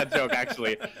gonna make that joke,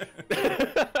 actually.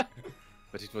 But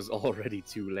it was already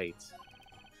too late.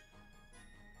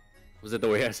 Was it the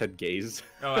way I said gaze?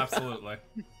 Oh, absolutely.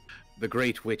 The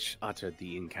great witch uttered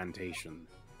the incantation.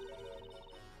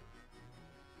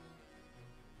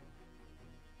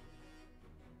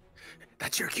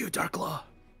 That's your cue, Darklaw.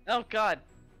 Oh God.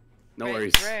 No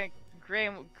worries. Yeah.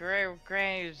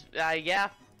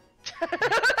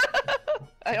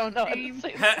 I don't know. How to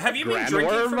say that. Have you been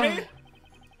drinking for me?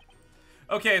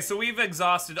 Okay, so we've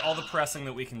exhausted all the pressing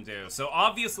that we can do. So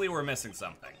obviously we're missing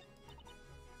something.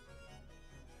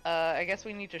 I guess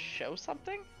we need to show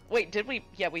something? Wait, did we?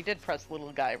 Yeah, we did press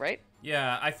little guy, right?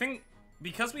 Yeah, I think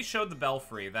because we showed the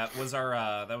belfry, that was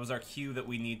our cue that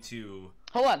we need to.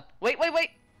 Hold on. Wait.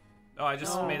 Oh, I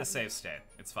just made a save state.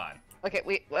 It's fine.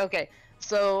 Okay.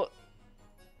 So,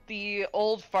 the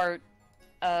old fart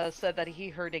said that he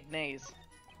heard Ignace.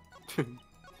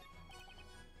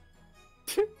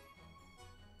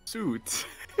 Suit.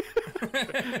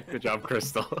 Good job,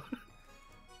 Crystal.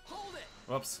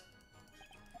 Whoops.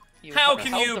 You How held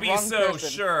can you the be wrong so person.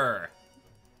 sure?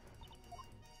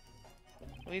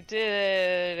 We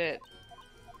did it.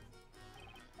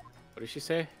 What did she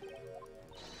say?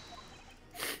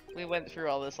 We went through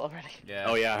all this already. Yeah.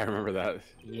 Oh yeah, I remember that.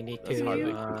 You need That's to.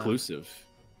 hardly conclusive.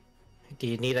 Do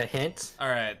you need a hint? All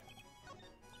right.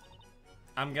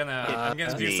 I'm gonna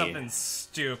do me. something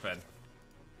stupid.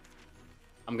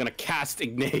 I'm gonna cast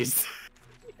Ignace.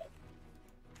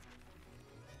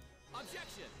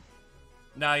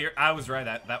 No, I was right.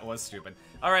 That was stupid.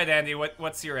 All right, Andy.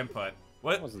 What's your input?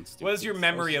 What wasn't stupid. does your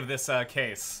memory of this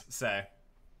case say?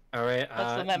 All right.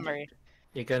 What's the memory?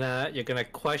 You're gonna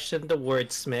question the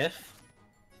wordsmith.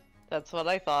 That's what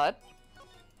I thought.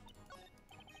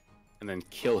 and then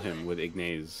kill him with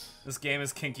Ignace. This game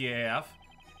is kinky AF.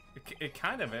 It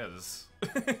kind of is.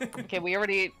 Okay, we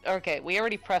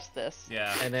already pressed this.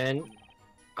 Yeah. And then,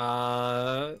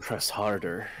 Press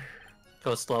harder.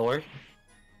 go slower.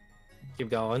 Keep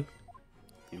going.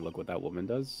 You look what that woman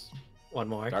does. One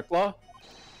more. Dark Law?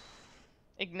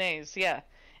 Ignace, yeah.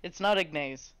 It's not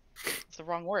Ignace. It's the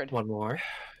wrong word. One more.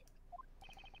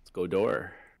 Let's go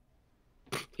door.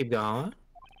 Keep going.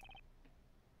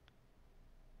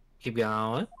 Keep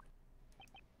going.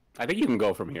 I think you can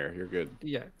go from here. You're good.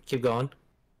 Yeah, keep going.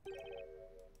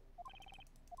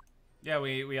 Yeah,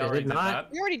 we already did that.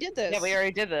 We already did this. Yeah, we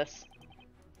already did this.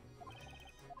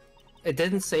 It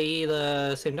didn't say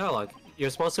the same dialogue. You're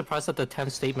supposed to press at the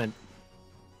 10th statement.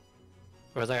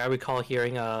 Whereas I recall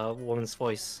hearing a woman's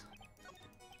voice.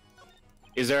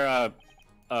 Is there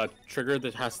a trigger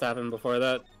that has to happen before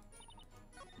that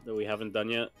we haven't done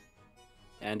yet?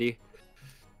 Andy?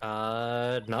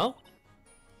 No?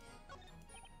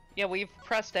 Yeah, we've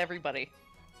pressed everybody.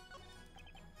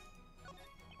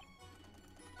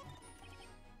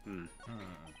 Hmm.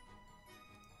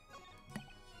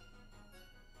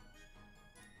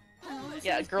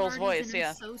 Yeah, girl's voice, yeah.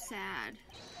 I'm so sad.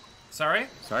 Sorry?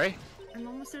 Sorry? I'm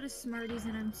almost out of Smarties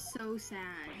and I'm so sad.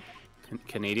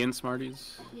 Canadian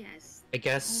Smarties? Yes. I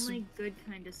guess. Only good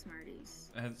kind of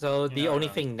Smarties. So the only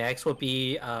No. thing next would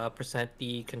be present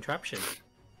the contraption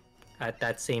at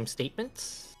that same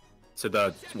statement. So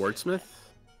the wordsmith?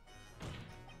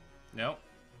 Nope.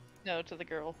 No, to the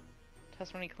girl.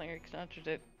 Testimony clear,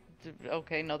 contradict.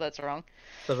 Okay, no, that's wrong.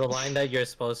 So the line that you're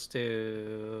supposed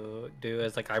to do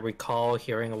is like, I recall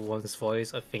hearing a woman's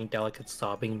voice, a faint, delicate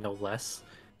sobbing, no less.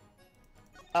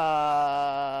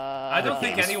 I don't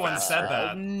think anyone said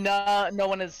that. No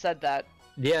one has said that.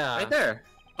 Yeah. Right there.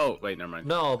 Oh, wait, never mind.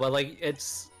 No, but like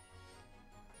it's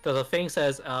the thing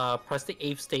says press the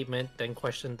 8th statement, then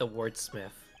question the wordsmith.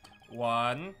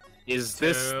 1, Is 2,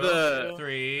 this the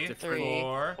 3, 3,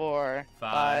 4, 4,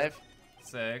 5, 5,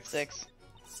 6, 6,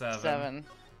 7. 7,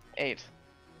 8.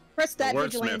 Press that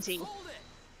wordsmith. vigilante.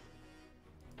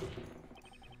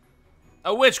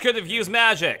 A witch could have used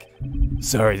magic.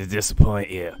 Sorry to disappoint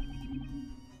you.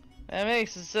 That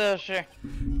makes it so sure.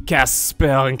 Cast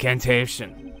spell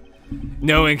incantation.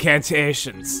 No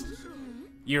incantations.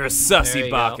 You're a There sussy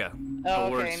you baka.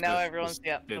 Oh, The okay, now wordsmith everyone's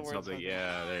did the something. wordsmith.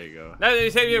 Yeah, there you go.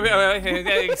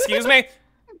 Excuse me?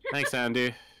 Thanks,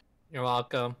 Andy. You're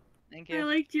welcome. Thank I you.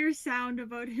 liked your sound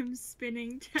about him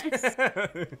spinning Tess.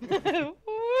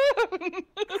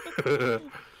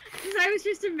 Because I was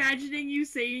just imagining you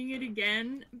saying it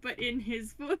again, but in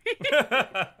his voice.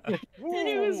 And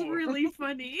it was really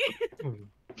funny.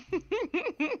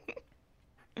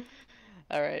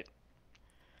 Alright.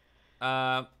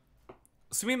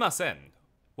 すみません。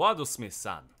ワードスミス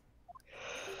さん。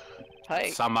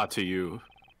 Hi. Sama to you.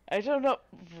 I don't know.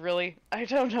 Really? I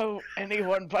don't know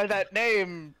anyone by that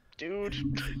name, dude.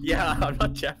 Yeah, I'm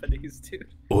not Japanese, dude.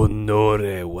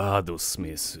 Honore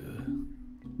Wadosmith.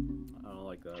 I don't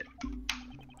like that.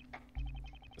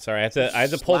 Sorry, I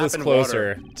had to pull this Slapping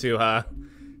closer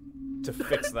to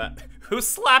fix that. Who's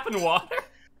slapping water?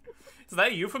 Is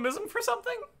that a euphemism for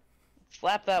something?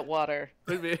 Slap that water.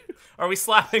 Are we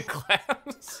slapping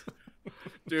clams?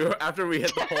 Dude, after we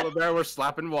hit the polar bear, we're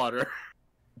slapping water.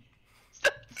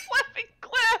 Slapping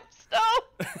clams, no!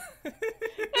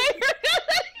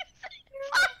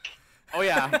 Oh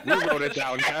yeah, we wrote it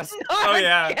down, Tess. Oh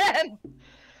yeah. Again.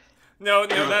 No,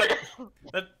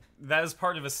 that is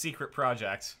part of a secret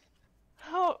project.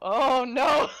 Oh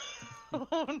no.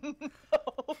 Oh no.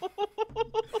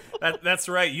 That's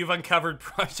right. You've uncovered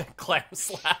Project Clam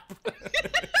Slap.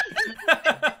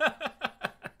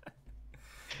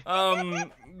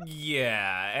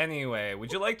 Yeah. Anyway,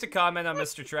 would you like to comment on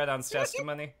Mr. Treadon's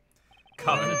testimony?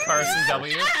 Comment Carson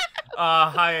W.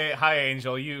 Hi,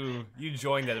 Angel. You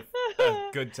joined at a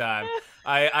good time.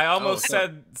 I almost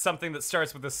said something that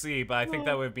starts with a C, but I think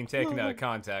that would have been taken out of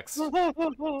context. Starts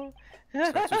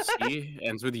with C,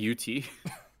 ends with UT.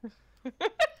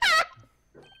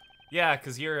 Yeah,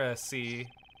 because you're a C.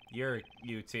 You're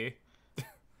UT.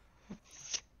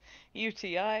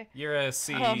 UTI. You're a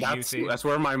C, UT. That's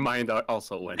where my mind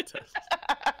also went to.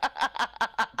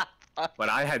 But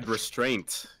I had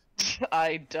restraint.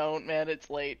 I don't, man.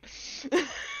 It's late.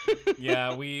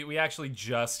 Yeah, we actually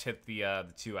just hit the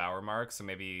 2-hour mark, so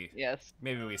maybe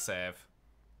we save.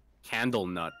 Candle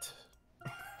nut.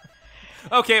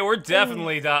 Okay, we're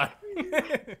definitely done.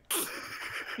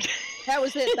 That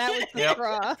was it. That was the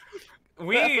straw.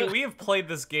 We have played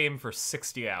this game for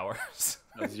 60 hours.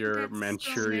 As your That's so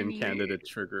Manchurian many. candidate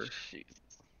trigger.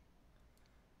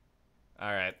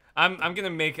 All right. I'm gonna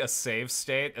make a save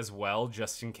state as well,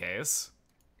 just in case.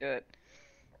 Good.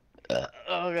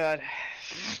 Oh god.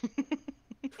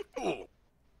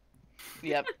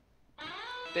 Yep.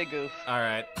 Big goof. All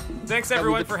right. Thanks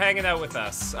everyone for hanging out with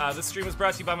us. This stream was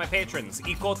brought to you by my patrons: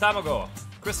 Equal Tamago,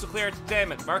 Crystal Clear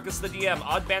Entertainment, Marcus the DM,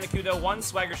 Odd Bandicoot 1,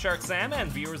 Swagger Shark Sam,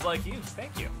 and viewers like you.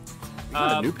 Thank you. You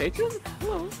got a new patron?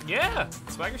 Hello. Yeah,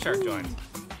 Swagger Shark joined.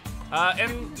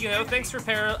 And you know, thanks for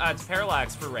to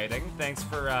Parallax for rating. Thanks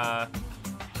for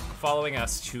following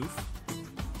us, Choof.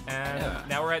 And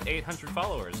now we're at 800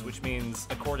 followers, which means,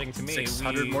 according to me,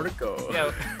 600 more to go.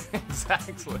 Yeah,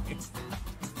 exactly.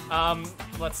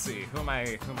 Let's see. Who am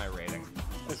I rating?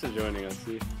 Thanks for joining us,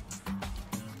 see.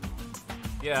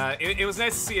 Yeah, it was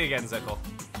nice to see you again, Zickle.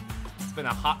 It's been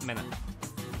a hot minute.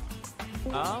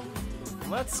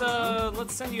 Let's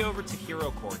send you over to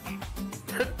Hero Corgi.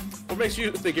 What makes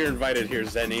you think you're invited here,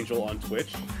 Zen Angel on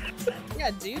Twitch?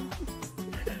 Yeah, dude.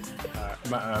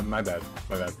 My bad.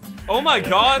 Oh my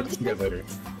god! See you guys later.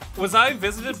 Was I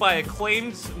visited by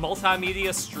acclaimed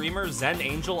multimedia streamer Zen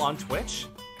Angel on Twitch?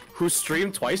 Who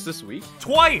streamed twice this week?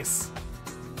 Twice!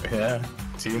 Yeah,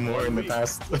 2 more in the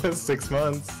past 6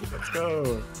 months. Let's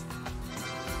go.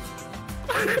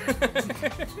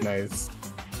 Nice.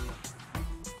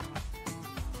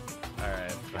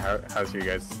 Alright. How's your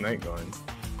guys' night going?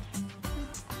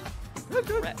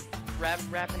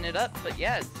 Wrapping it up, but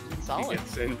yeah, it's solid. He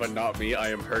gets in, but not me. I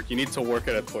am hurt. You need to work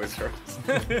at a Toys R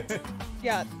Us.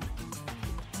 Yeah.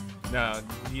 No,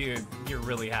 you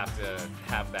really have to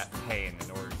have that pain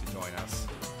in order to join us.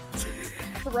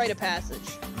 The rite of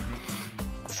passage.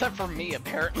 Except for me,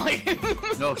 apparently.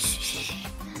 No, shh.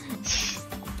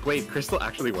 Wait, Crystal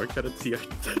actually worked at a Toys R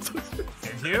Us.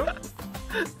 Did you?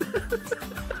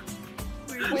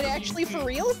 Wait, actually, for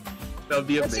real? That would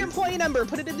be amazing. What's your employee number?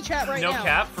 Put it in the chat right now. No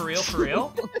cap? For real? For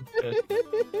real?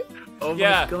 Oh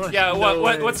yeah, my gosh, yeah. no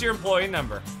What's your employee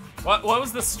number? What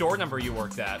was the store number you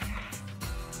worked at?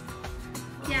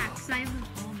 Yeah, because I have them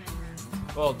all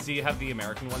memorized. Well, do you have the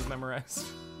American ones memorized?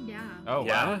 Yeah. Oh,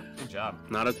 Yeah? wow. Good job.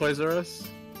 Not a Toys R Us?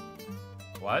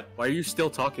 What? Why are you still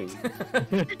talking?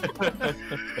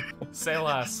 Say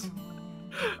less.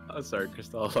 I'm sorry,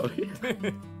 Crystal. I love you.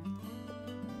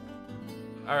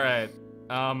 Alright.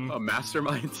 A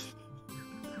mastermind?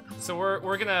 So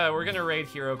we're gonna raid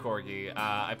Hero Corgi.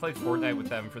 I played Fortnite with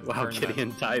them for the Wow, tournament. Kitty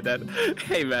and Ty, that.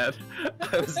 Hey, man.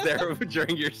 I was there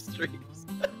during your streams.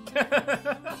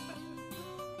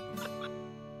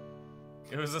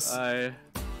 It was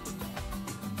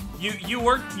You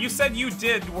worked. You said you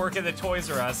did work at a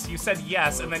Toys R Us. You said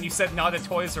yes, and then you said not a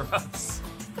Toys R Us.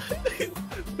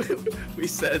 We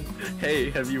said, hey,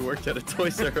 have you worked at a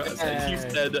Toys R Us? And you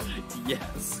said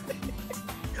yes.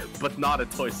 But not a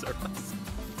Toys R Us.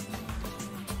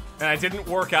 And I didn't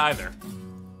work either.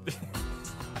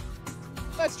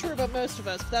 That's true about most of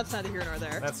us, but that's neither here nor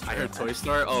there. That's true. I heard Toy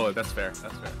Store. Oh, that's fair.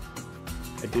 That's fair.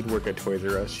 I did work at Toys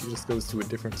R Us. She just goes to a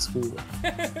different school.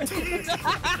 This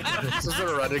was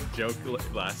a running joke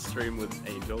last stream with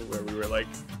Angel where we were like,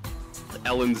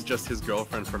 Ellen's just his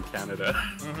girlfriend from Canada.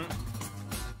 Mm-hmm.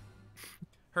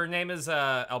 Her name is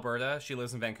Alberta. She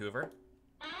lives in Vancouver.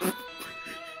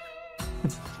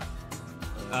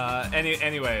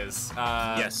 Anyways,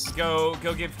 yes. Go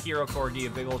give Hero Corgi a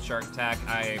big old shark attack.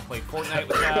 I played Fortnite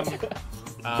with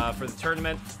them for the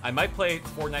tournament. I might play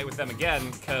Fortnite with them again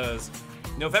because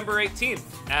November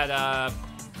 18th at I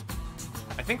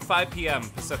think 5 p.m.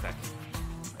 Pacific,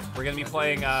 we're gonna be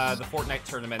playing the Fortnite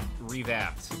tournament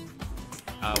revamped,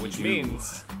 which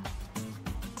means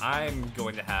I'm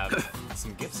going to have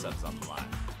some gift subs on the line.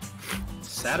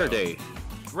 Saturday.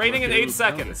 Rating in 8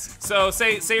 seconds. So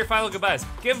say your final goodbyes.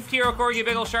 Give Hero Corgi a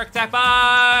big ol' shark attack.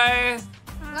 Bye!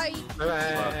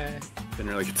 Bye. Didn't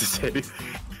really get to say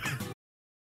anything.